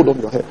carrying a load on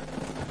your head.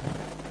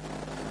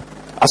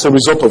 As a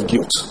result of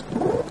guilt.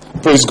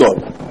 Praise God.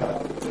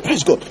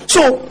 Praise God.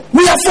 So,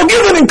 we are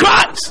forgiven in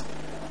Christ.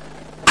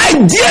 I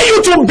dare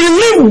you to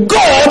believe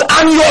God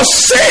and your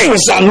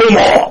sins are no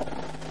more.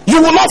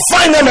 You will not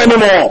find them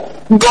anymore.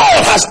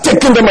 God has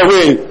taken them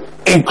away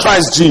in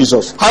Christ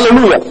Jesus.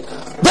 Hallelujah.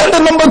 Then the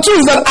number 2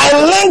 is that I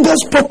learn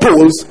God's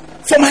purpose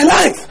for my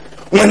life.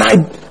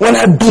 When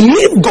I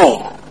believe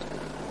God,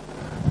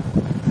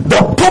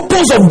 the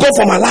purpose of God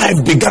for my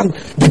life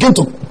begin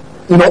to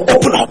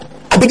open up.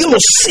 I begin to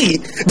see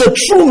the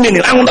true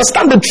meaning. I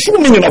understand the true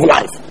meaning of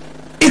life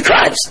in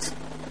Christ.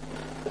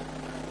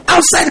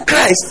 Outside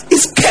Christ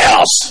is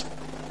chaos.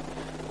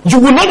 You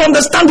will not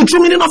understand the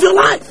true meaning of your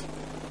life.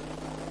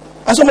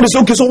 And somebody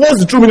says, okay, so what's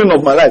the true meaning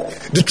of my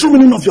life? The true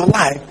meaning of your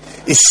life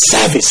is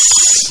service.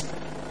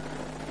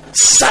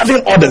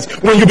 Serving others.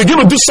 When you begin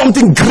to do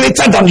something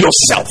greater than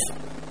yourself.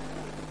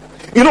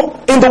 You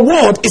know, in the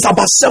world, it's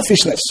about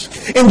selfishness.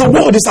 In the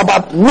world, it's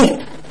about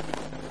me.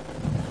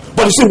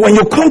 But you see, when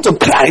you come to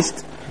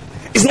Christ,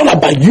 it's not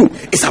about you,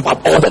 it's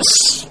about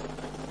others.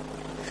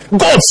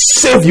 God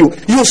save you.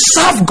 You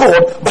serve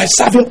God by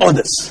serving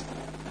others.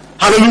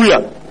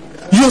 Hallelujah.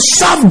 You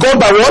serve God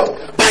by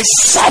what? By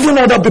serving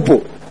other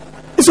people.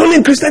 It's only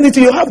in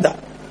Christianity you have that.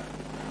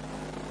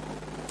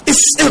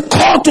 It's a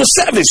call to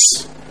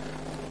service.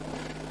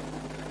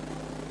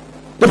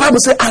 The Bible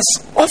says, as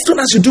often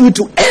as you do it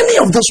to any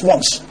of those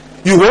ones,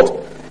 you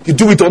what? You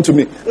do it unto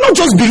me. Not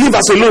just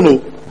believers alone. No.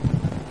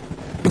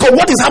 Because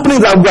what is happening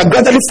is that we are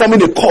gradually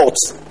forming a cult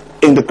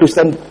in the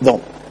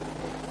Christendom.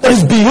 That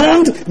is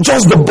beyond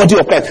just the body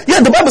of Christ.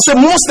 Yeah, the Bible says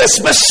most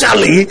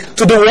especially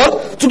to the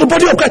what? To the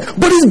body of Christ.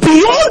 But it's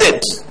beyond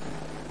it.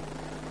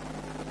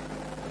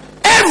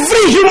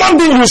 Every human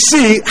being you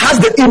see has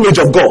the image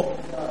of God.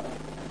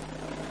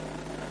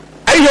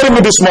 Are you hearing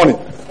me this morning?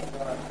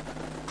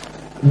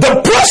 The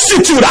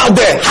prostitute out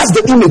there has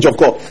the image of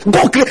God.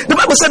 The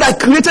Bible said, I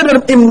created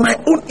them in my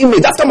own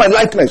image, after my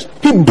likeness.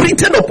 He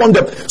breathed upon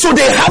them. So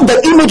they have the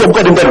image of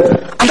God in them.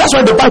 And that's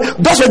why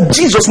that's why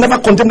Jesus never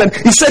condemned them.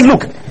 He said,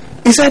 look,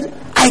 he said,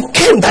 I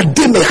came that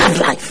they may have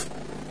life.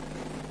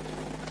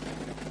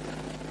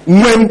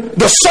 When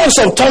the sons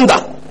of thunder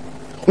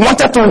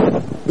wanted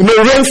to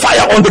rain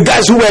fire on the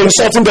guys who were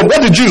insulting them, what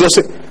did Jesus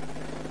say?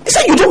 He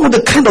said, you don't know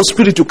the kind of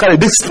spirit you carry.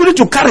 The spirit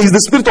you carry is the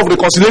spirit of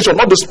reconciliation,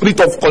 not the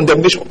spirit of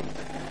condemnation.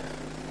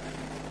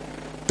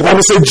 The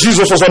Bible says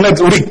Jesus was on earth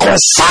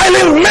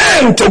reconciling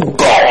men to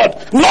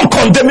God, not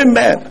condemning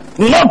men,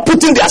 not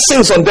putting their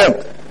sins on them.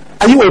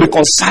 Are you a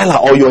reconciler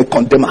or you're a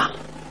condemner?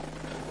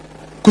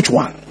 Which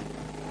one?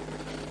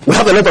 We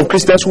have a lot of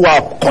Christians who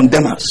are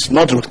condemners,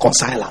 not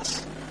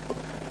reconcilers.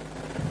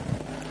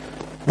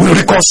 We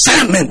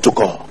reconcile men to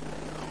God.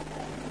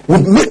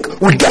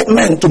 We get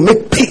men to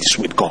make peace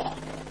with God.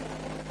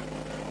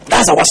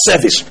 That's our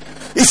service.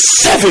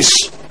 It's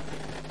service.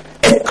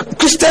 A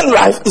Christian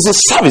life is a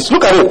service.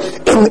 Look at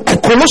it. In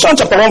Colossians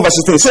chapter 1 verse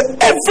 16, it says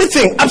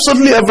everything,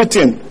 absolutely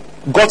everything,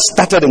 God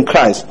started in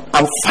Christ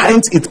and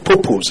finds its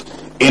purpose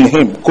in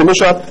Him.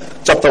 Colossians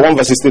chapter 1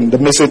 verse 16, the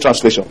Message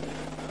translation.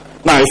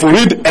 Now, if we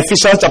read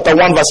Ephesians chapter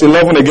 1 verse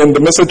 11 again, the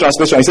Message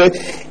translation, it says,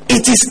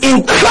 it is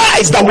in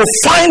Christ that we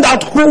find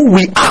out who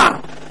we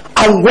are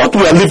and what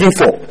we are living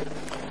for.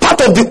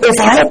 Part of the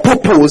overall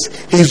purpose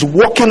He is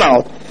working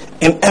out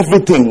in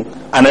everything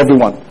and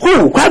everyone.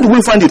 Where do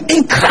we find it?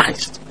 In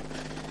Christ.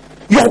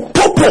 Your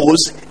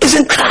purpose is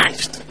in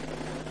Christ.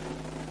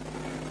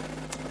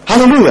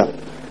 Hallelujah.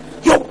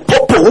 Your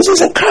purpose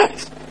is in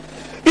Christ.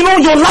 You know,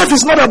 your life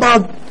is not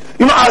about,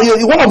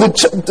 one of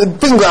the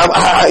things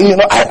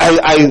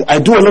I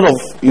do a lot of,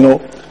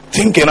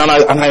 thinking, and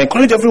I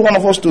encourage every one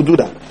of us to do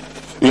that.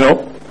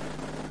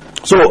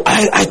 So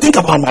I think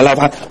about my life.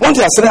 One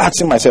day I started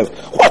asking myself,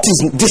 what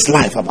is this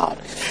life about?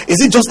 Is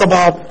it just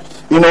about,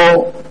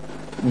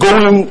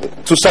 going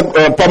to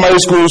primary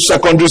school,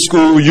 secondary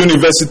school,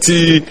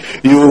 university,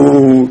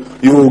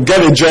 you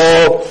get a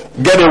job,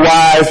 get a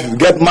wife,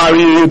 get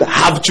married,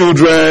 have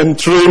children,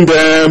 train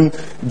them,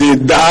 they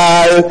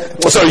die,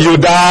 you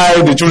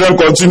die, the children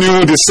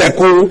continue, the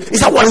circle. Is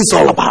that what it's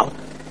all about?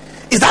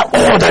 Is that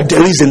all that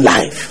there is in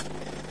life?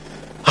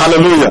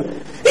 Hallelujah.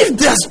 If If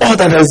there's all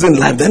that is in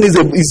life, then is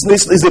a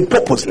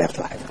purposeless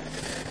life.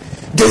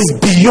 There's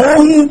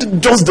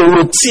beyond just the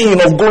routine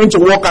of going to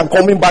work and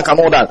coming back and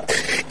all that.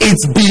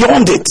 It's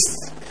beyond it.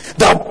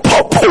 The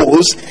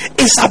purpose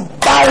is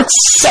about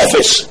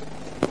service.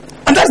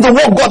 And that's the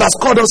work God has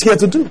called us here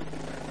to do.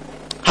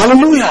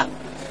 Hallelujah.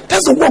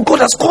 That's the work God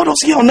has called us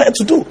here on earth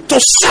to do. To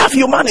serve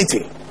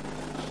humanity.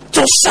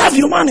 To serve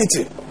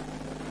humanity.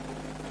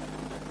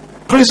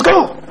 Praise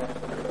God.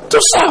 To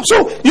serve.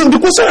 So the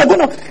question I'm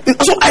gonna.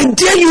 So I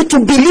dare you to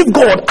believe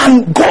God,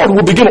 and God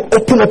will begin to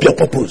open up your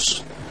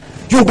purpose.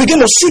 You begin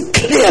to see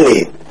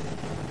clearly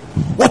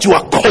what you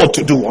are called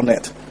to do on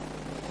earth.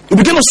 You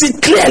begin to see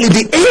clearly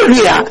the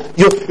area.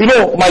 You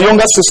know, my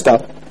younger sister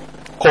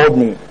called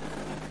me.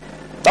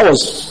 That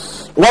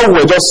was while we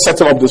were just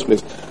setting up this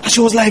place, and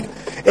she was like,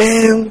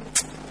 you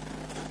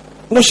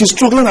know, she's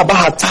struggling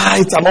about her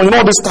tithe and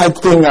all this tithe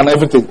thing and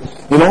everything.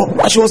 You know,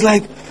 and she was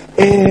like,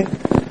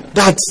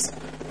 that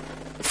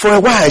for a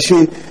while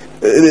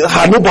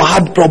her neighbor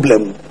had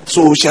problem,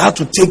 so she had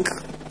to take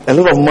a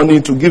lot of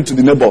money to give to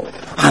the neighbor,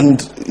 and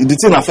the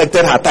thing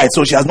affected her tithe,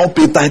 so she has not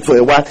paid tithe for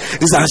a while.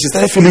 And she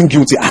started feeling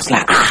guilty. I was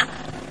like,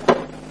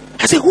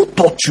 I said, who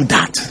taught you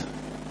that?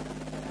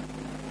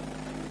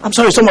 I'm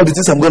sorry, some of the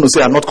things I'm going to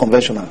say are not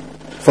conventional.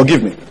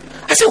 Forgive me.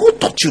 I said, who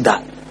taught you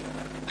that?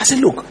 I said,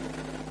 look,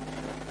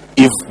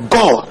 if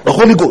God, the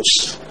Holy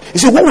Ghost, you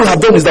see, what we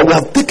have done is that we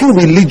have taken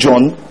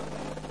religion,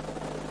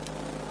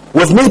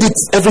 we've made it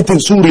everything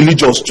too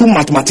religious, too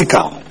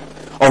mathematical.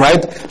 All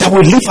right, that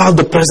will leave out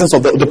the presence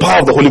of the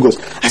power of the Holy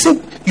Ghost. I said,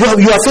 you are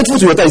faithful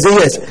to your tithe. He said,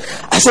 yes.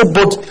 I said,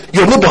 but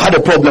your neighbor had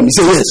a problem. He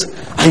said, yes.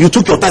 And you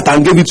took your tithe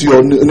and gave it to your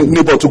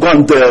neighbor to go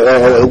and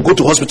go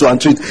to hospital and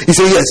treat. He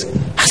said, yes.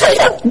 I said,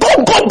 yeah,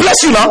 God bless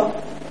you now.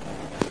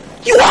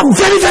 You are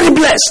very, very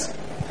blessed.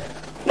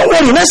 Don't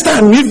worry, next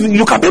time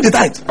you can pay the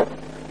tithe.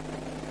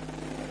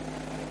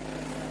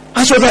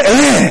 And she was like,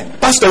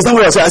 Pastor, is that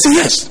what I said? I said,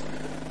 yes.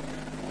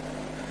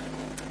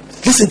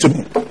 Listen to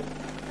me.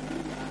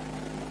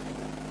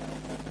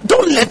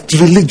 Don't let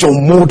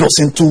religion mold us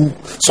into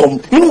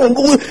some,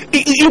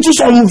 into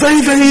some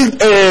very, very,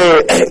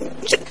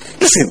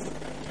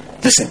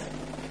 listen.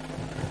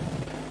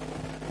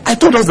 I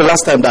told us the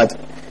last time that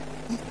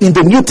in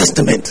the New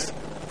Testament,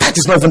 that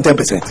is not even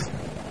 10%.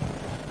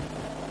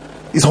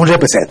 It's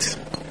 100%.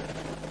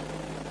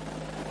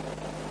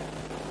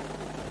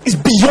 It's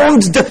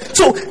beyond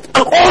so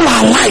all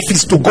our life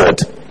is to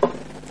God.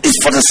 It's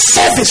for the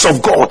service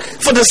of God,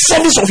 for the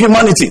service of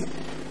humanity.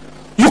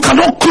 You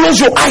cannot close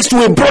your eyes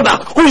to a brother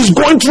who is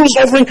going through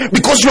suffering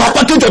because you have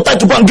packaged your tithe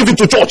to go and give it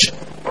to church.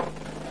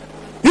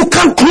 You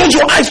can't close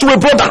your eyes to a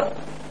brother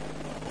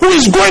who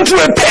is going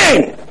through a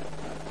pain.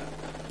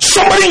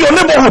 Somebody in your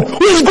neighborhood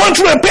who is going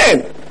through a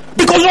pain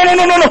because no,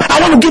 I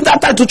want to give that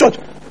tithe to church.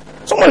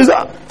 Somebody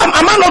says, am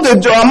I not a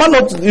church? Am I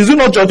not? Is it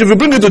not church? If you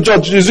bring it to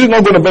church, is it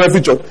not going to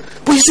benefit church?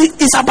 But you see,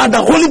 it's about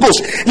the Holy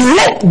Ghost.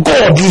 Let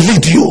God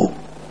lead you.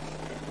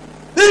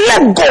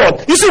 Let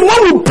God. You see,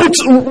 when we put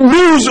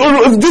rules,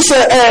 these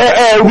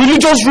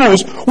religious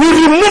rules, we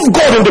remove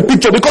God in the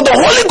picture because the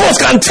Holy Ghost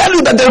can tell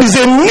you that there is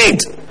a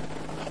need.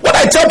 What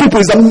I tell people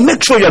is that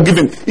make sure you are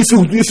giving. If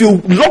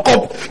you lock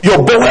up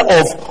your barrel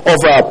of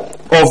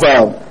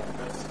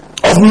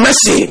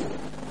mercy,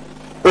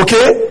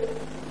 okay,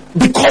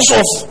 because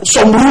of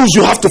some rules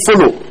you have to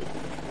follow,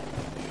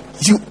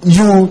 you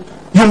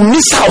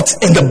miss out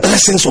in the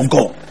blessings of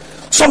God.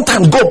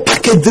 Sometimes God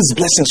package these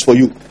blessings for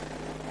you.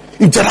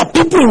 If there are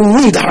people in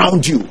need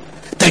around you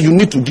that you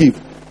need to give,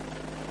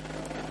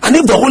 and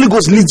if the Holy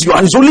Ghost leads you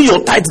and it's only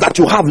your tithe that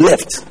you have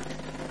left,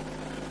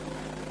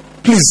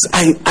 please,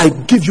 I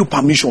give you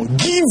permission.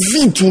 Give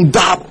it to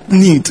that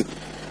need.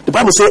 The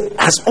Bible says,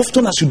 as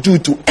often as you do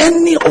it to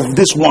any of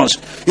these ones,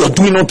 you are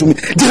doing unto me.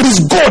 There is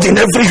God in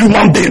every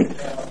human being.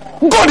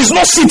 God is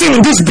not sitting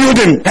in this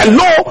building.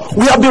 Hello,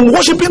 we have been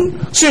worshiping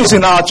since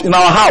in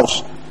our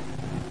house.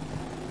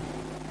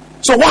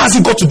 So what has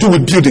it got to do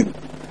with building?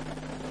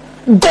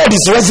 God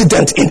is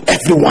resident in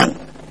everyone.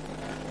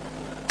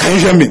 Can you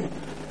hear me?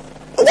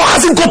 What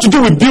has it got to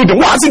do with building?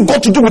 What has it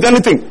got to do with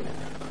anything?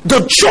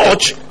 The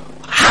church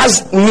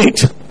has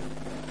need.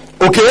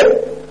 Okay?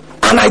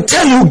 And I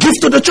tell you, give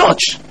to the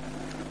church.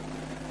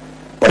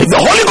 But if the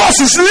Holy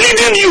Ghost is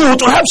leading you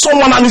to help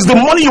someone and it's the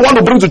money you want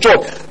to bring to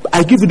church,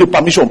 I give you the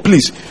permission,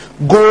 please,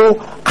 go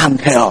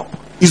and help.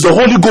 It's the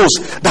Holy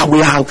Ghost that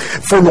we are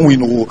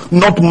following,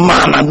 not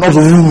man and not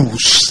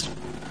rules.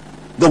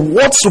 The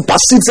word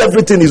supersedes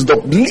everything is the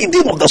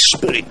leading of the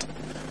Spirit.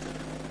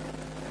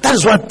 That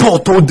is why Paul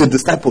told the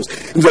disciples,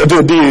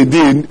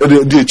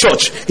 the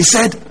church, he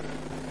said,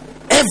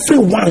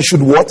 everyone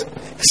should what?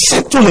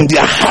 Settle in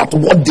their heart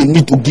what they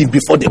need to give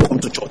before they come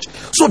to church.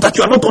 So that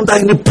you are not under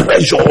any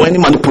pressure or any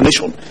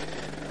manipulation.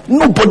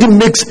 Nobody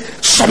makes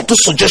subtle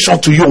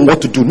suggestion to you on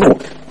what to do. No.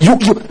 You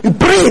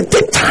pray,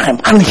 take time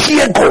and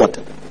hear God.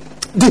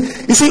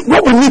 You see,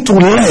 what we need to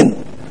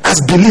learn as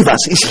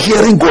believers is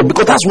hearing God,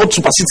 because that's what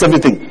supersedes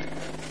everything.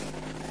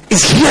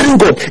 Is hearing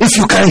God. If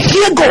you can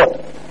hear God,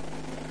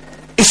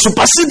 it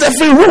supersedes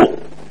every rule.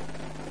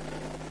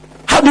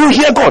 How do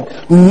you hear God?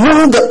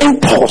 Know the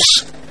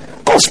impulse.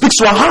 God speaks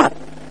to our heart.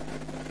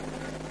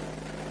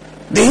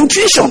 The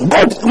intuition.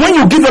 God, when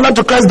you give your life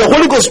to Christ, the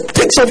Holy Ghost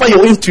takes over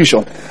your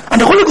intuition.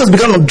 And the Holy Ghost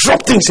began to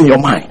drop things in your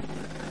mind.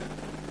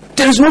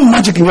 There is no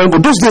magic in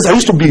God. Those days I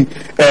used to be,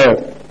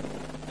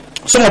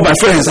 some of my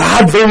friends, I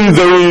had very,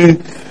 very,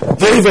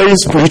 very, very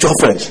spiritual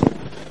friends.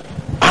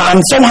 And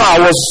somehow I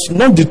was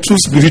not the true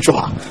spiritual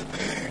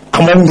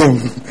among them.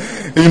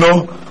 You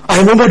know, I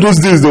remember those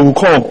days they would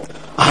come.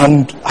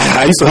 And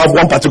I used to have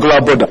one particular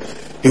brother.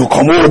 He would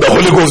come, oh, the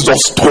Holy Ghost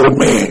just told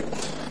me.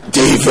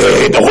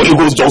 David, the Holy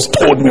Ghost just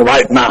told me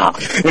right now,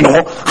 you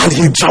know, and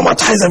he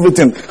dramatized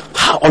everything.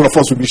 All of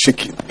us will be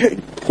shaking. Hey,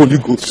 Holy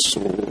Ghost,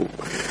 so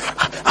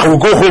I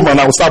will go home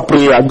and I will start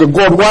praying. I go,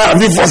 God, why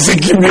have you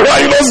forsaken me? Why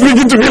are you not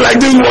speaking to me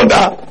like this,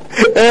 brother?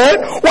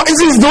 Why is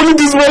this only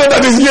this brother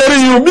that is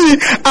hearing you? Me,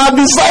 I've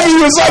been serving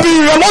you.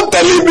 You're not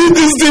telling me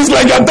these things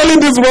like you're telling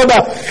this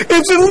brother.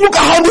 It's just, look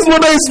at how this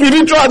brother is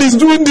spiritual and he's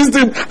doing this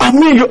thing. I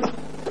mean, you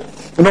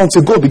know,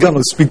 until God began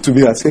to speak to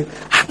me, I say,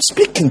 I'm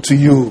speaking to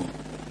you.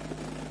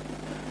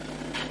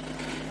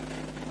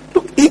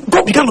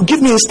 God began to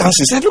give me instances.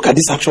 He said, look at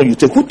this action you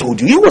take. Who told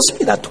you? It was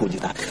me that told you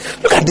that.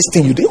 Look at this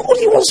thing you did. Oh,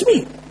 it was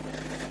me.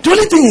 The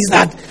only thing is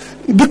that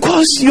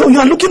because you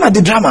are looking at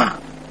the drama.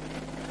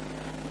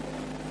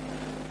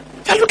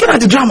 You are looking at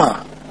the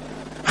drama.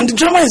 And the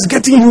drama is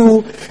getting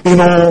you,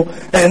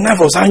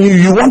 nervous. And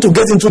you want to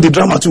get into the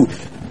drama too.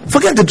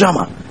 Forget the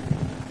drama.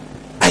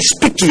 I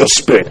speak to your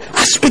spirit.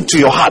 I speak to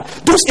your heart.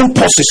 Those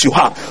impulses you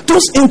have.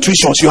 Those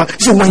intuitions you have.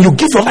 See, when you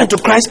give your life to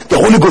Christ, the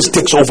Holy Ghost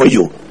takes over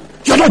you.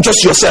 You're not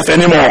just yourself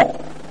anymore.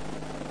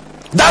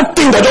 That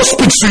thing that just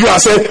speaks to you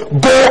and says,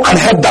 go and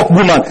help that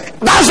woman.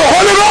 That's the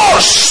Holy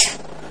Ghost.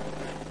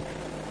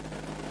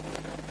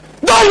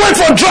 Don't wait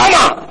for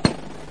drama.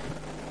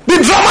 The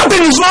drama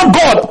thing is not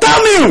God.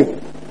 Tell me.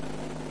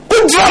 Who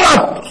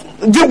drama?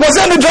 Was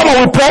there any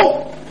drama with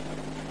Paul?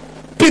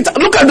 Peter,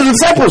 look at the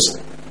disciples.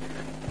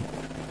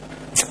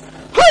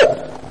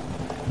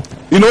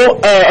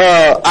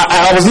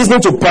 I was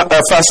listening to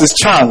Francis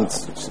Chan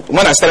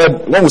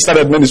when we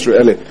started ministry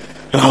early.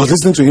 And I was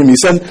listening to him. He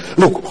said,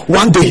 look,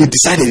 one day he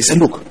said,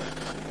 look,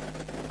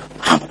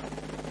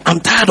 I'm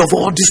tired of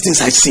all these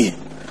things I see.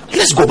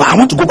 Let's go back. I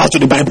want to go back to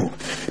the Bible.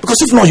 Because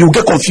if not, you'll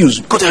get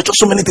confused. Because there are just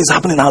so many things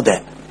happening out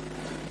there.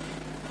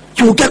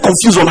 You will get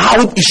confused on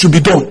how it should be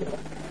done.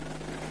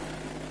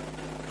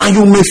 And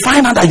you may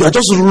find out that you are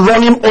just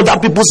running other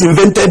people's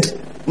invented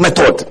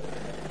method.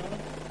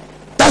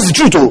 That's the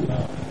truth, though.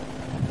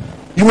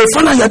 You may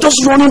find out you are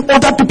just running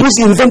other people's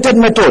invented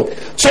method.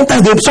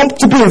 Sometimes some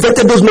people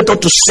invented those methods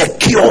to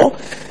secure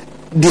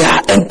their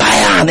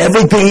empire and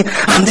everything,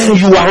 and then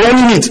you are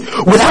running it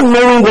without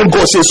knowing what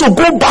God says. So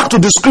go back to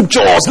the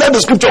scriptures. Let the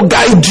scripture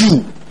guide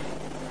you.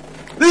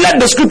 Let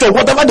the scripture,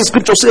 whatever the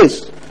scripture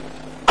says.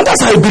 And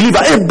that's how a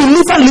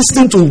believer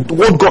listening to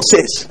what God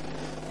says.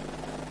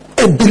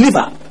 A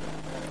believer.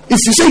 If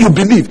you say you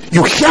believe,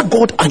 you hear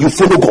God and you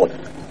follow God.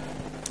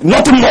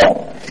 Nothing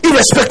more.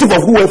 Irrespective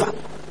of whoever.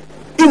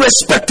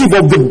 Irrespective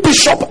of the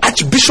bishop,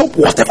 archbishop,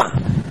 whatever.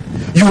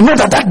 You know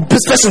that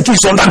person too is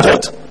under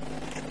God.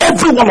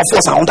 Every one of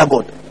us are under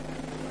God.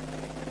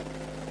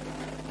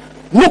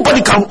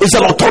 Nobody is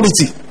an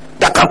authority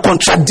that can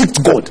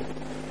contradict God.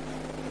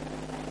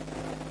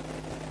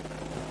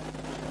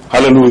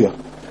 Hallelujah.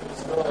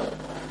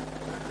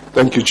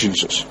 Thank you,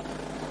 Jesus.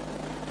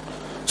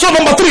 So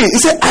number 3, he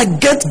said, I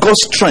get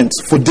God's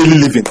strength for daily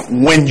living.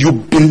 When you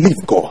believe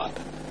God,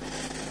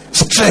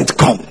 strength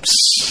comes.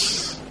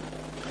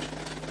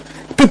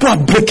 People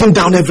are breaking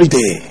down every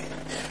day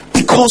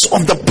because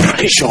of the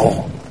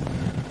pressure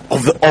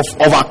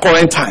of our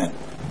current time.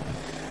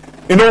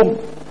 You know,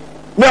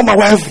 me and my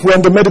wife were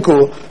in the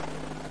medical.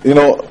 You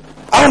know,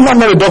 I'm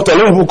not a doctor. A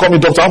lot of people call me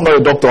doctor. I'm not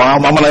a doctor.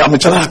 I'm a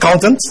chartered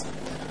accountant.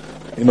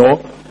 You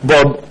know,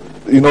 but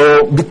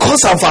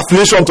because of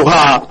affiliation to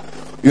her,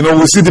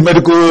 we see the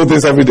medical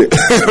things every day.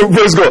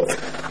 Praise God.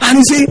 And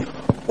you see,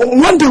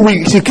 one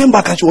day she came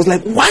back and she was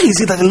like, why is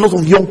it that a lot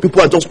of young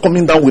people are just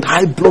coming down with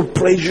high blood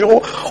pressure,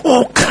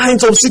 all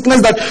kinds of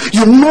sickness that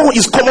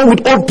is common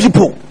with old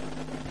people?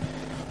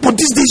 But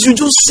these days you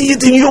just see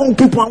it in young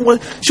people.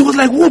 And she was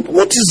like,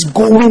 what is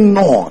going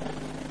on?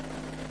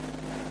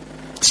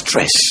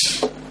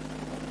 Stress.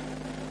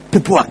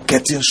 People are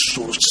getting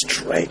so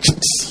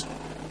stretched.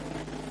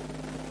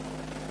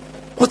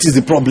 What is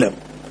the problem?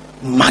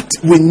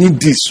 We need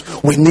this,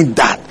 we need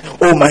that.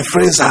 Oh, my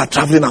friends are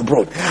traveling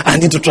abroad. I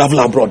need to travel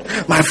abroad.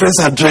 My friends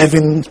are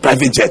driving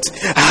private jet.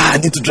 I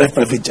need to drive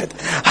private jet.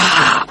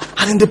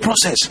 And in the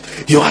process,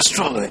 you are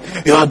struggling.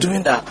 You are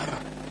doing that.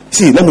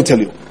 See, let me tell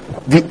you,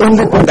 the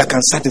only thing that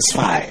can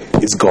satisfy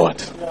is God.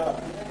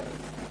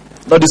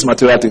 Not these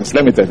material things.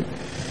 Let me tell you.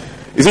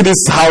 You see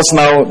this house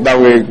now that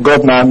we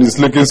got now is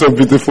looking so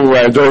beautiful.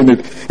 We're enjoying it.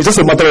 It's just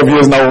a matter of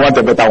years now. We want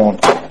a better one.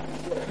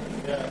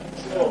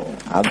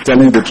 I'm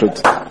telling you the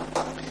truth.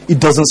 It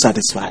doesn't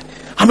satisfy.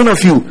 How many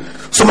of you,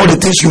 some of the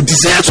things you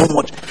desire so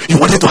much, you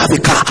wanted to have a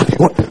car?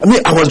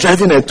 I was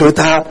driving a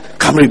Toyota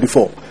Camry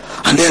before.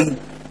 And then,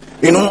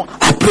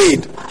 I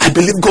prayed. I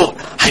believe God.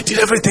 I did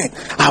everything.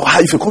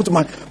 If you come to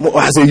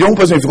as a young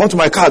person, if you come to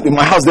my car in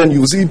my house, then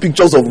you see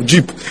pictures of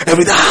Jeep.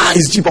 Every day,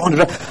 it's Jeep. I want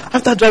to drive.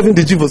 After driving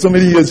the Jeep for so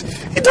many years,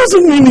 it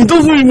doesn't mean.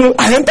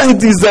 I enter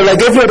it is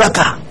like every other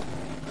car.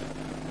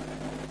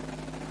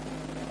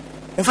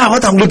 In fact,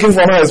 what I'm looking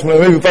for now is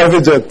maybe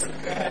private jet.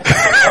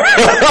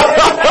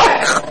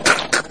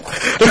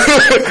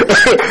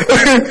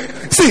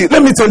 See,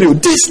 let me tell you,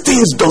 these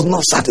things does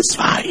not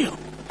satisfy you.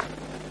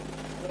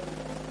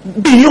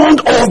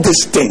 Beyond all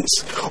these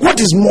things, what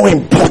is more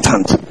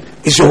important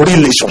is your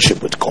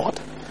relationship with God.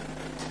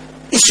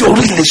 It's your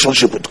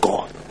relationship with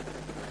God.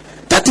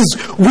 That is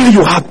where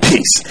you have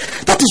peace.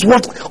 That is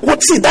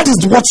that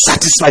is what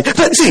satisfies.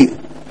 See,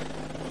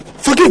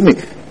 forgive me,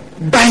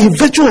 by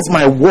virtue of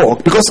my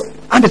work, because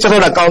I'm a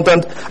chartered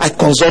accountant, I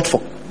consult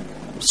for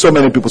so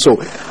many people. So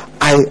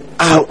I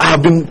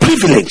have been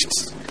privileged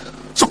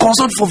to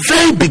consult for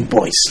very big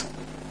boys.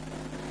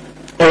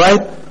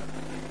 Alright?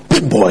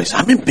 Big boys.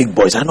 I mean big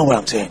boys. I know what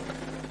I'm saying.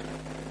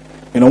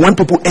 When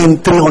people earn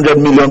 300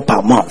 million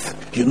per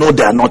month,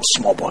 they are not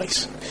small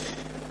boys.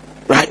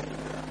 Right?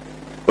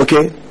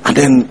 Okay? And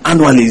then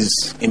annually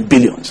is in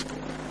billions.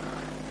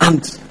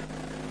 And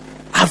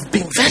I've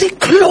been very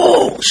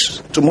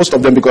close to most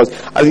of them, because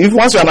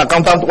once you're an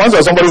accountant, once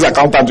you're somebody's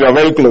accountant, you are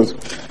very close.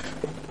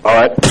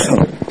 Alright?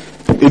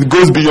 It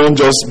goes beyond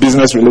just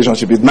business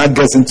relationship. It now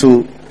gets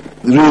into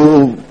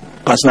real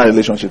personal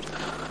relationships.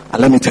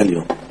 And let me tell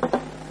you,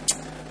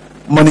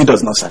 money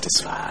does not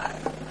satisfy.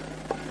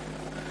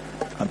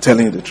 I'm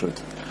telling you the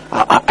truth.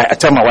 I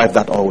tell my wife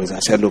that always. I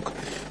say, look,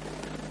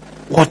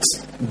 what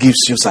gives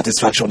you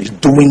satisfaction is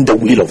doing the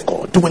will of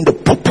God, doing the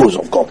purpose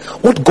of God,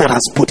 what God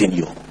has put in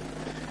you,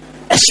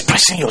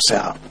 expressing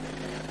yourself.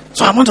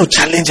 So I want to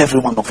challenge every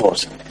one of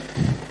us.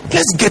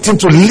 Let's get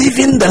into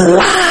living the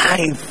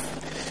life.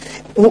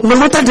 No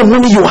matter the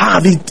money you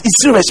have,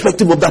 it's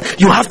irrespective of that.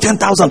 You have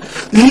 10,000.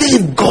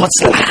 Live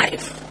God's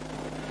life.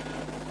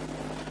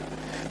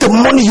 The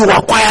money you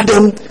acquire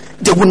them,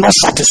 they will not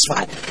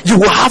satisfy. You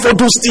will have all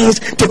those things,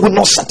 they will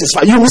not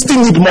satisfy. You will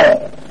still need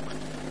more.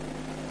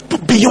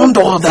 But beyond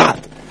all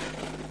that,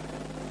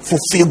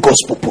 fulfill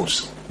God's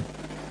purpose.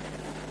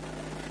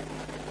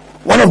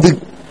 One of the,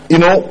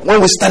 when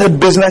we started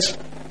business,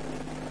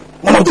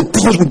 one of the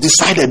things we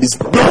decided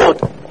is,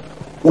 Lord,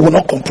 we will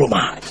not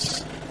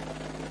compromise.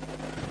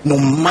 No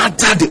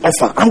matter the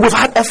offer. And we've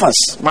had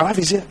offers. My wife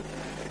is here.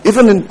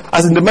 Even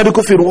as in the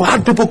medical field, we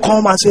had people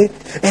come and say,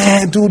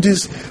 do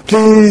this,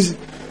 please.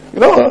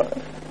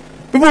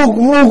 People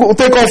who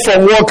take off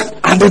from work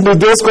and then they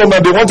just come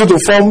and they want you to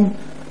form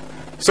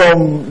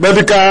some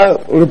medical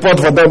report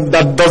for them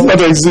that does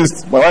not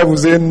exist. My wife will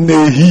say,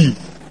 Nehi.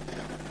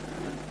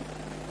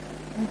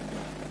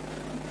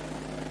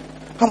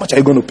 How much are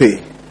you going to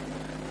pay?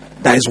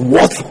 That is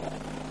worth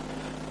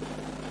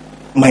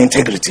my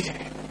integrity.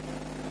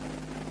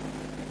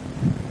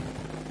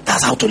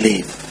 That's how to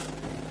live.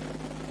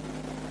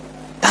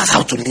 That's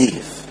how to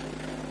live.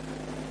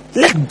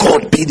 Let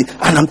God be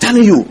and I'm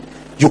telling you,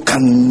 you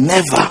can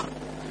never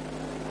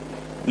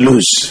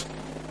lose.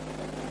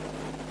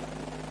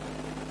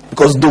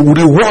 Because the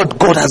reward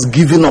God has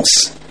given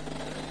us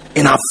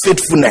in our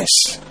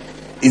faithfulness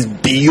is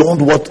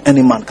beyond what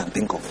any man can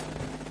think of.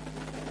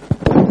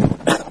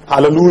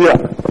 Hallelujah.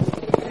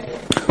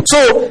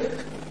 So,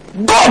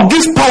 God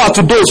gives power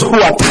to those who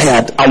are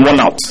tired and worn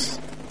out.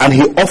 And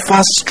he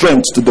offers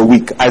strength to the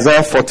weak.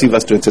 Isaiah 40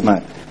 verse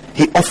 29.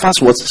 He offers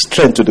what?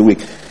 Strength to the weak.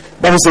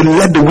 Bible says,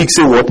 let the weak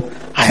say what?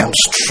 I am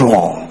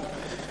strong.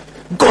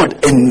 God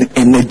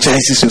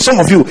energizes you. Some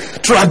of you,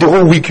 throughout the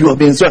whole week, you have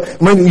been,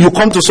 when you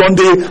come to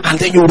Sunday, and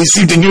then you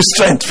receive the new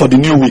strength for the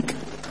new week.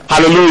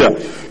 Hallelujah.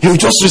 You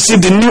just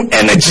received the new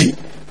energy.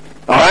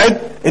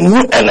 Alright? A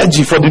new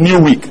energy for the new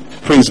week.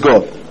 Praise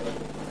God.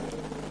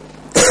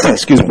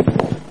 Excuse me.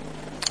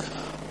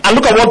 And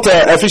look at what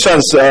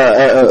Ephesians,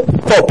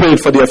 Paul prayed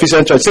for the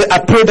Ephesian church. Say, I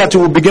pray that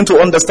you will begin to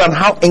understand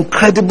how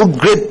incredible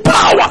great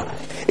power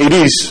it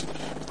is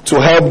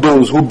to help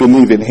those who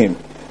believe in him.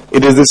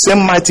 It is the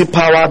same mighty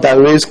power that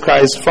raised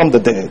Christ from the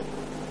dead.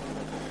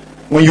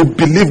 When you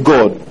believe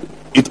God,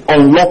 it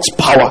unlocks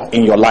power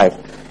in your life.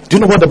 Do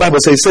you know what the Bible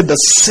says? It said the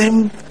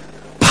same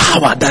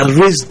power that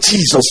raised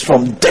Jesus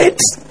from death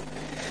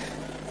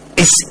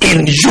is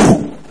in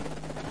you.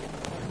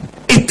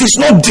 It is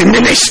not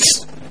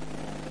diminished.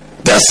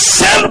 The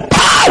same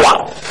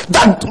power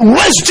that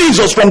raised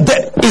Jesus from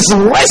death is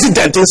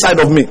resident inside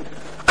of me.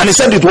 And he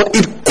said it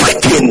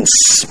quickens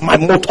my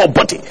mortal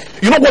body.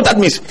 You know what that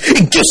means?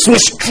 It gives me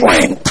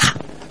strength.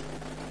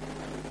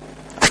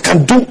 I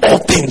can do all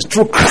things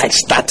through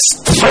Christ that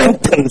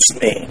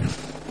strengthens me.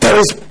 There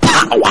is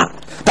power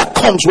that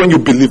comes when you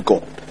believe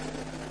God.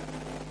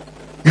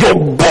 Your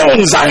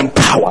bones are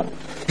empowered.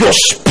 Your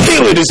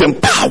spirit is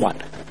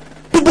empowered.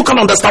 People can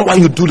understand how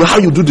you do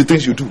the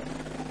things you do.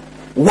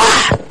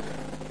 Why?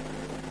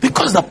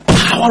 Because the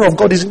power of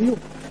God is in you.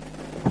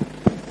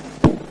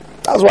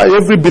 That's why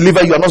every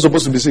believer, you are not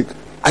supposed to be sick.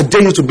 I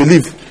dare you to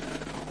believe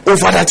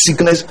over that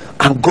sickness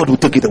and God will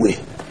take it away.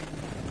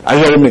 Are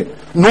you hearing me?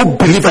 No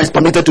believer is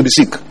permitted to be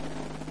sick.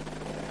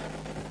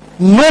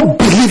 no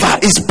believer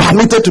is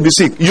permitted to be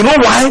sick. You know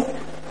why?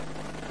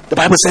 The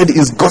Bible said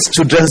it's God's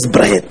children's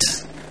bread.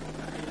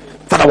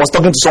 Father, I was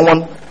talking to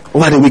someone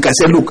over the week. I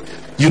said, look,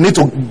 you need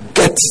to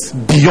get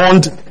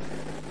beyond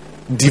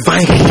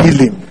divine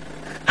healing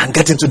and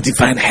get into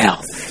divine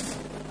health.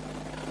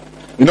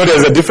 You know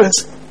there's a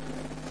difference?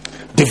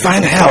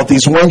 Divine health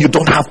is when you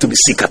don't have to be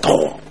sick at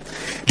all.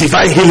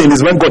 Divine healing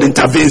is when God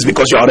intervenes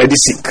because you're already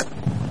sick.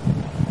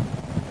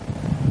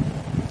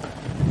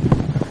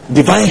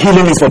 Divine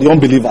healing is for the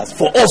unbelievers.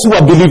 For us who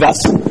are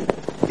believers,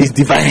 it's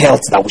divine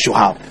health that we should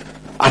have.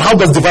 And how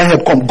does divine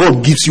health come?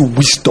 God gives you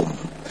wisdom.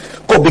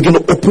 God begin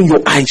to open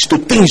your eyes to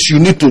things you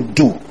need to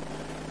do.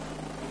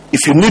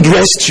 If you need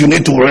rest, you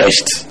need to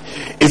rest.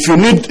 If you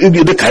need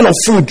the kind of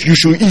food you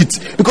should eat.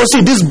 Because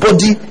see, this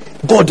body,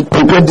 God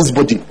prepared this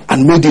body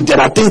and made it. There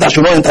are things that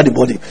should not enter the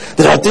body.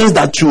 There are things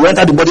that should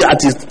enter the body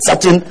at a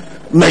certain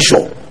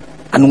measure.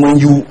 And when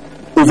you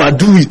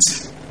overdo it,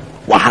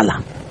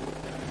 wahala.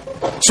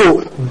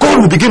 So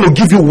God will begin to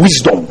give you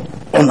wisdom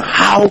on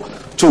how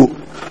to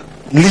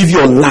live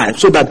your life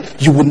so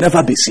that you will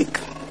never be sick.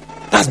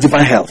 That's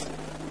divine health.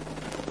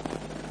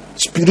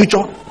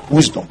 Spiritual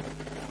wisdom.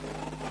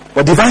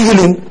 But divine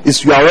healing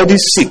is you are already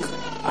sick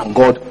and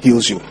God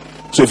heals you.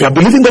 So if you are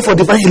believing God for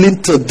divine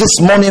healing till this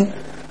morning,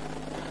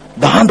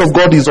 the hand of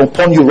God is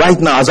upon you right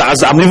now.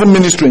 As I'm even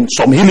ministering,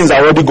 some healings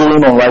are already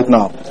going on right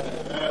now.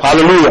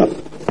 Hallelujah.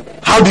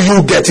 How do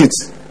you get it?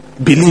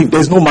 Believe.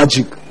 There's no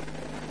magic.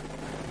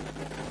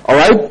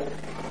 Alright?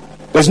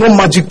 There's no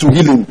magic to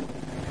healing.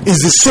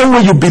 It's the same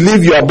way you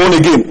believe you are born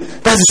again.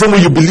 That's the same way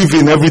you believe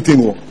in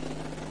everything.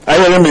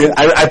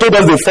 I told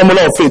us the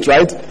formula of faith,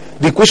 right?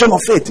 The equation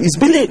of faith is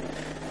believe.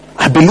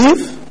 I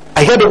believe,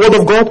 I hear the word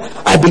of God,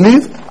 I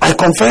believe, I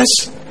confess,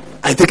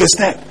 I take a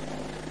step.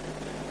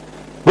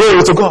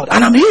 Glory to God,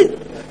 and I'm healed.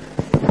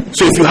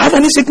 So if you have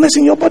any sickness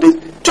in your body,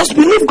 just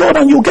believe God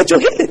and you'll get your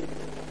healing.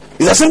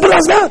 It's as simple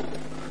as that.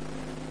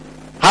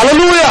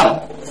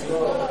 Hallelujah.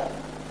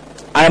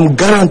 I am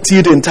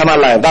guaranteed eternal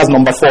life. That's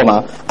number 4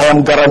 now. I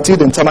am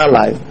guaranteed eternal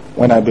life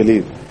when I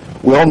believe.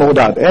 We all know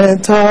that.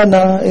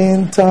 Eternal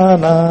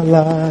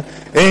life.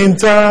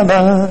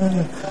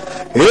 Eternal.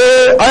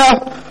 Yeah.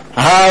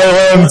 I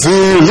want to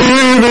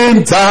live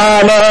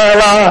eternal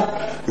life.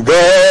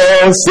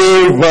 God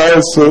save my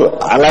soul.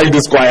 I like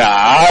this choir.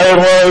 I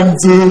want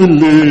to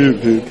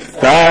live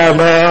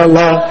eternal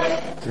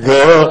life.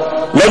 God.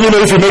 Let me know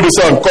if you know the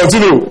song.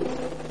 Continue.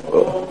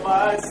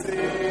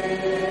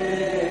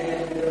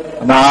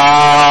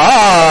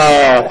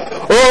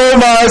 Oh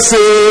my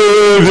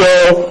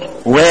Savior,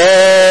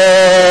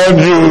 when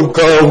you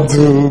come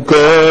to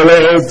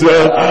collect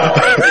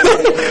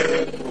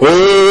oh,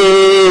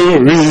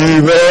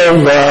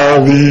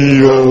 remember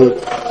me, oh,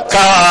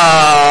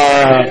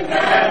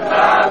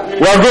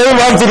 we're going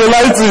back to the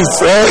 90s.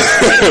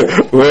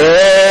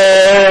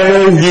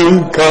 When you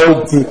come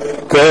to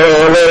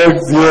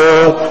collect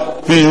your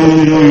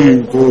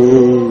people,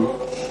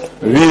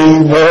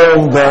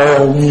 remember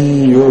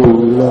me, oh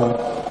Lord.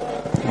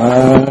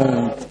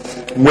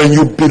 When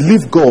you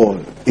believe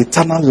God,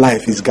 eternal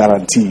life is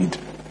guaranteed.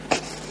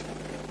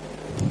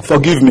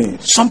 Forgive me.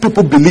 Some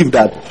people believe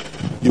that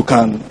you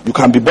can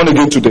be born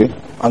again today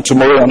and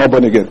tomorrow you're not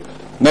born again.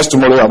 Next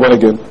tomorrow you're born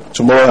again.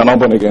 Tomorrow you're not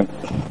born again.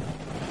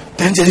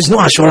 Then there is no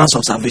assurance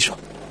of salvation.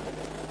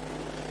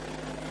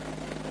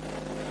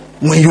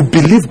 When you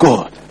believe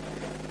God,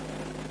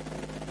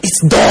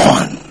 it's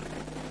done.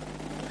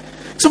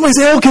 Somebody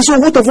say, okay, so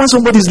what if when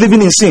somebody is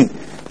living in sin?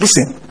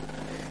 Listen,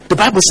 the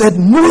Bible said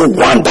no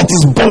one that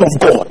is born of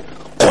God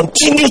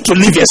continues to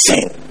live in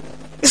sin.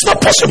 It's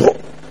not possible.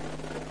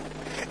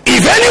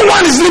 If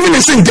anyone is living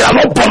in sin, they are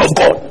not born of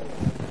God.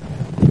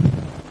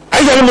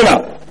 Are you hearing me now?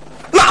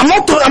 No,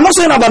 I'm not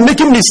saying about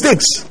making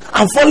mistakes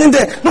and falling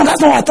there. No,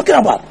 that's not what I'm talking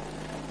about.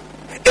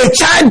 A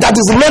child that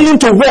is learning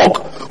to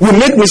walk will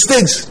make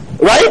mistakes,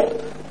 right?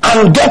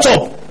 And get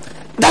up.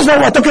 That's not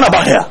what we're talking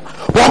about here.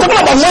 We're talking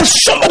about when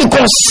somebody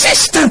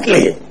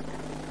consistently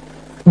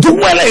do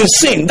well in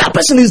sin. That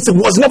person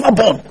was never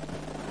born.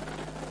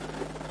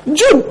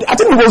 Jude, I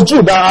think it was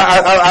Jude.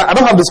 I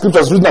don't have the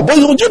scriptures written now, but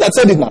it was Jude that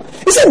said it now.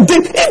 He said,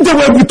 if they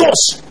were with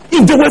us,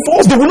 if they were for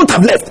us, they would not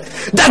have left.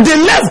 That they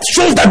left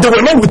shows that they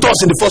were not with us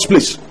in the first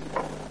place.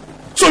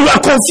 So you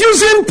are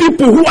confusing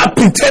people who are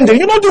pretending.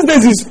 You know, these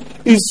days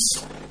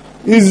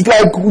is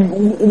like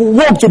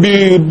work to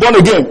be born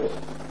again.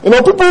 You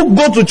know, people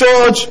go to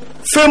church,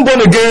 fame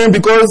born again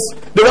because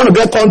they want to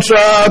get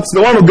contracts,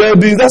 they want to get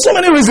this. There's so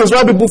many reasons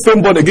why people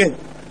fame born again.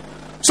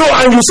 So,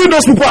 and you see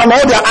those people and how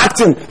they are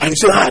acting, and you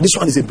say, this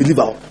one is a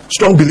believer,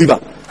 strong believer.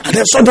 And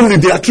then suddenly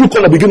their true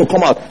color begin to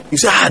come out. You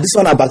say, this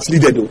one are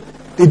backslided though.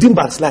 They didn't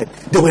backslide.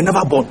 They were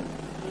never born.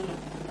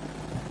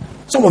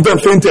 Some of them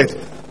fainted.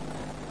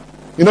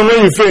 You know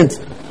when you faint,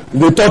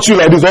 they touch you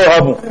like this, what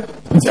happened?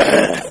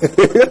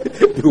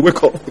 You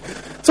wake up.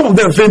 Some of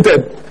them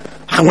fainted.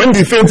 And when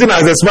the fainting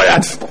has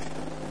expired,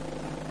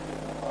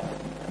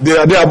 they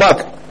are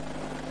back.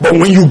 But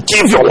when you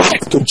give your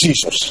life to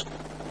Jesus,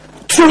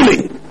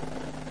 truly,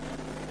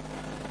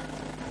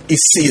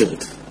 it's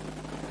sealed.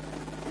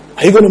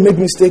 Are you going to make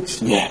mistakes?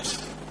 Yes.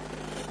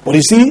 But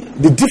you see,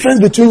 the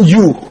difference between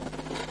you,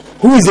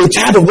 who is a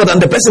child of God,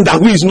 and the person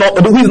who is not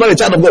a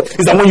child of God,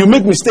 is that when you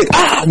make mistake,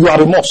 you are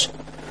remorse.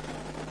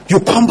 You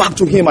come back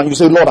to him and you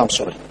say, Lord, I'm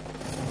sorry.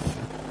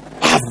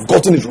 I have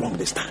gotten it wrong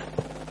this time.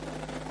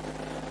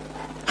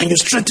 And you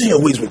strengthen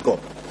your ways with God.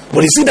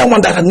 But you see that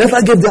one that had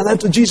never gave their life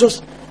to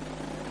Jesus?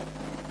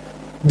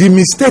 The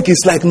mistake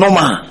is like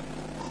normal.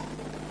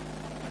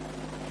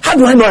 How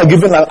do I know I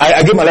gave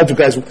my life to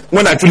Christ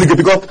when I truly gave?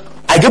 Because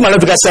I gave my life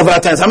to Christ several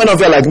times. How many of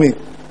you are like me?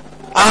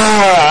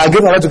 I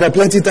gave my life to Christ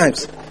plenty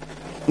times.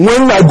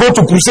 When I go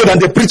to crusade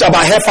and they preach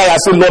about hellfire, I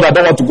say, Lord, I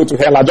don't want to go to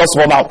hell. I just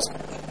run out.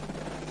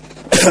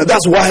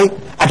 That's why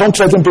I don't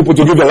threaten people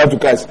to give their life to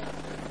Christ.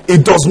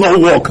 It does not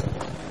work.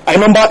 I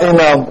remember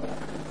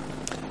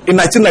in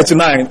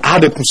 1999, I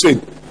had a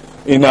crusade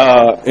in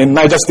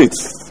Niger State,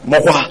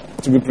 Mokwa,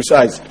 to be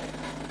precise.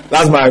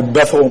 That's my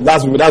birth home.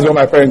 That's where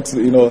my parents,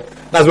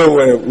 that's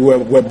where we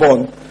were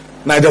born,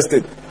 Niger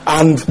State.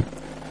 And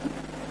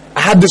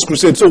I had this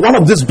crusade. So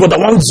one zealous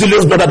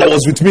brother that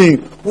was with me,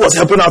 who was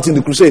helping out in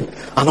the crusade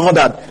and all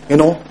that,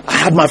 I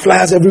had my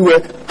flyers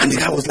everywhere. And the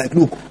guy was like,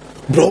 look,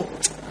 bro,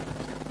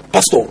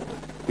 pastor,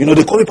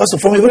 they call me pastor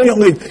from a very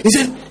young age. He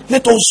said,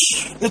 let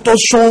us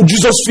show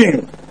Jesus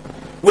film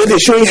where they're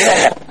showing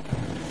hair.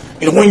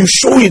 When you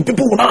show it,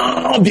 people will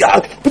now give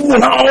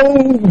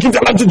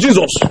their life to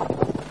Jesus.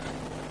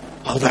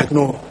 I was like,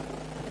 no.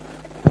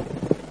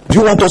 Do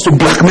you want us to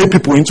blackmail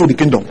people into the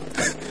kingdom?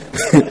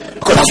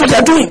 Because that's what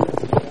they're doing.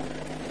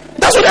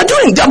 That's what they're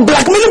doing. They're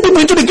blackmailing people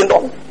into the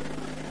kingdom.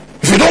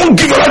 If you don't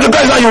give your life to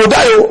Christ now, you will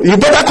die. You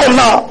better come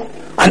now.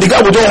 And the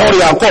guy will don't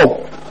hurry and come.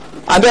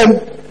 And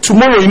then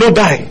tomorrow,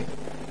 die.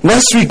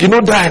 Next week,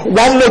 die. 1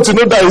 month,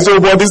 die. So,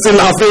 but this is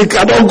laughing.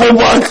 I don't go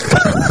back.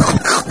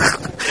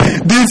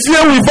 The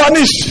fear will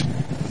vanish.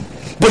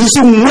 But you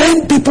see,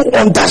 when people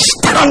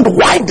understand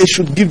why they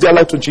should give their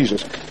life to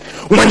Jesus,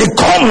 when it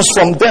comes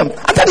from them,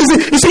 and that is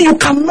it. You see,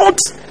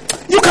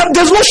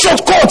 there's no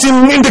shortcut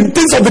in the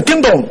things of the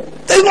kingdom.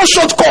 There's no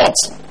shortcut.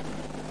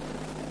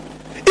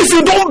 If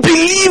you don't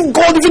believe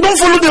God, if you don't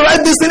follow the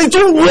right destiny, it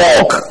won't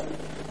work.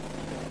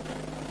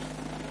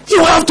 You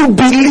have to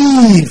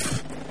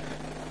believe.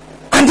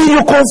 And then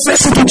you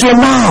confess it with your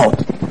mouth.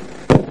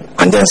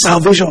 And then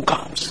salvation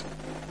comes.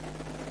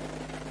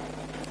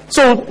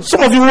 So,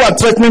 some of you who are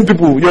threatening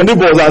people, your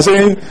neighbors are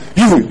saying,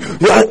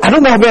 I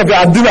don't know if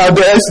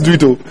I used to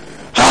do it.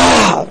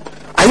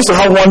 I used to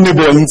have one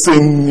neighbor in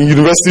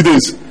university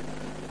days.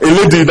 A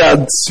lady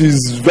that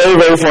she's very,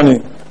 very funny.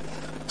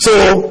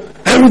 So,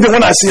 every day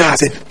when I see her, I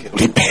say,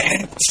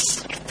 repent.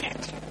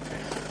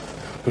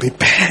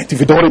 If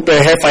you don't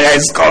repent, hellfire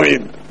is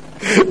coming.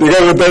 The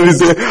guy will tell me,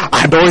 say,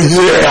 I don't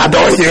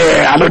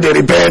hear. I know they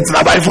repent,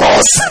 not by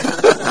force.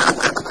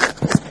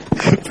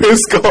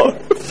 Praise God.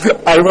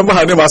 I remember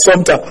her name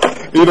Assumpta.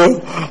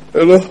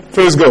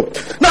 Praise God.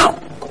 Now,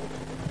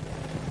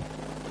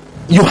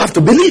 you have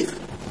to believe.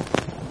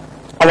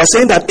 I was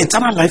saying that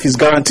eternal life is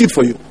guaranteed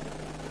for you.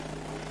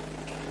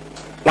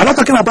 We're not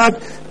talking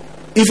about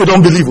if you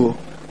don't believe or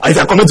if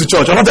you're coming to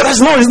church or not. That's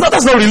not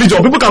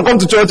religion. People can come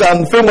to church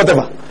and film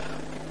whatever.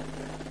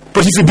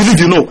 But if you believe,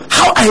 you know.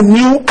 How I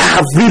knew I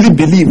have really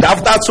believed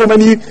after so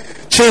many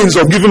chains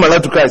of giving my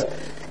life to Christ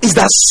is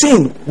that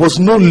sin was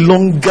no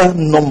longer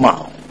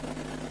normal.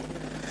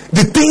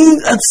 The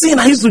sin,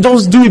 I used to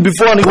just do it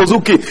before and it was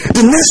okay.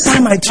 The next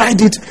time I tried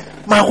it,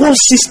 my whole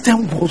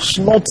system was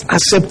not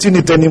accepting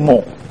it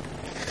anymore.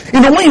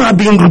 When you are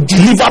being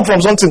delivered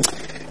from something,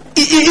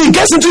 it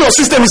gets into your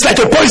system. It's like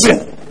a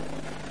poison.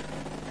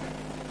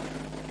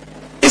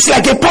 It's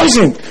like a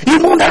poison. You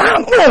know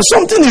that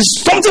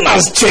something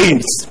has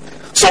changed.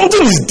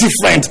 Something is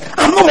different.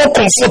 I'm no more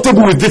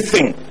comfortable with this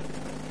thing.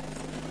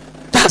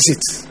 That's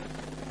it.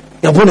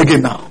 You're born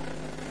again now.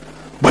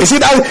 But you see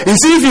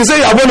if you say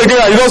you're born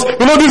again,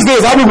 these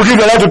days how people give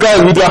their life to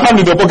Christ with your hand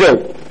in your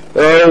pocket.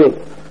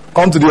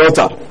 Come to the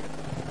altar.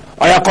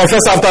 Or you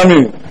confess after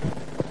me.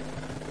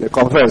 They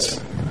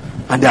confess.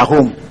 And they are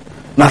home.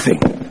 Nothing.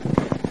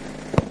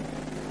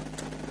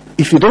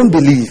 If you don't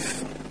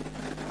believe,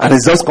 and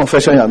it's just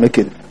confession you are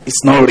making,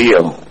 it's not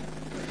real.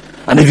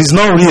 And if it's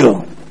not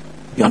real,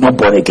 you are not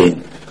born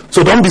again.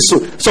 So don't be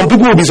some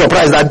people will be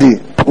surprised that day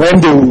when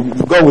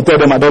God will tell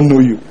them, I don't know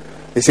you.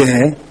 They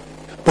say,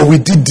 but we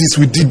did this,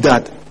 we did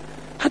that.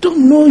 I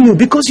don't know you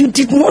because you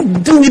did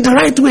not do it the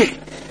right way.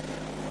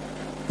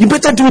 You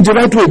better do it the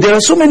right way. There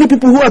are so many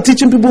people who are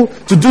teaching people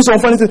to do some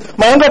funny things.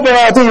 My younger brother,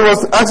 I think he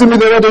was asking me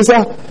the other day,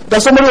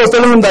 that somebody was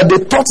telling him that they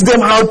taught them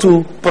how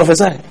to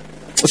prophesy.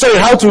 Sorry,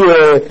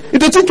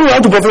 they teach you how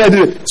to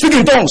prophesy, speak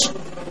in tongues.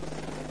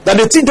 That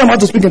they teach them how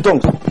to speak in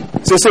tongues.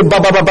 Say ba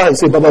ba ba ba,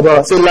 say ba ba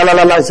ba, say la la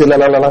la la, say la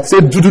la la la, say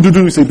do do do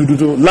do, say do do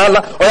do, la la.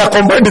 Oh yeah,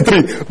 combine the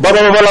three. Ba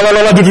ba ba ba la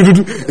la la do do do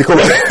do.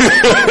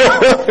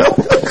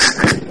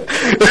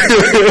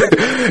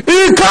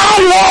 It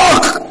can't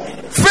work.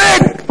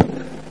 Fake.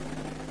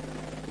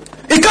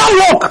 It can't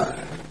work.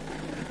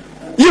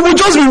 You will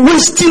just be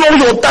wasting all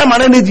your time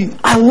and energy.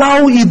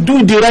 Allow it, do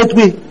it the right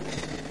way.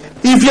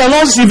 If you are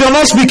not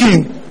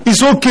speaking,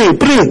 it's okay.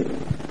 Pray.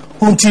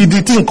 until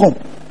the thing come.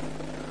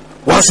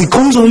 Once it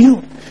comes on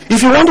you,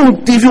 if you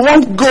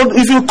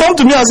come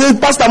to me and say,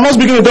 Pastor, I'm not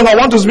speaking in tongue, I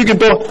want to speak in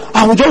tongue,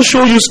 I will just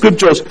show you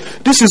scriptures.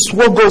 This is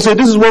what God said,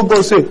 this is what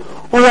God said.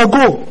 Or I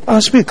go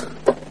and speak.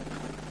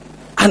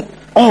 And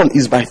all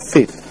is by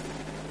faith.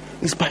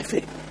 It's by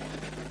faith.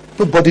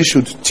 Nobody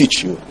should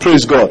teach you.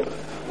 Praise God.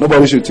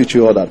 Nobody should teach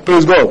you all that.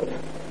 Praise God.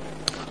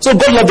 So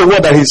God loved the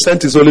word that He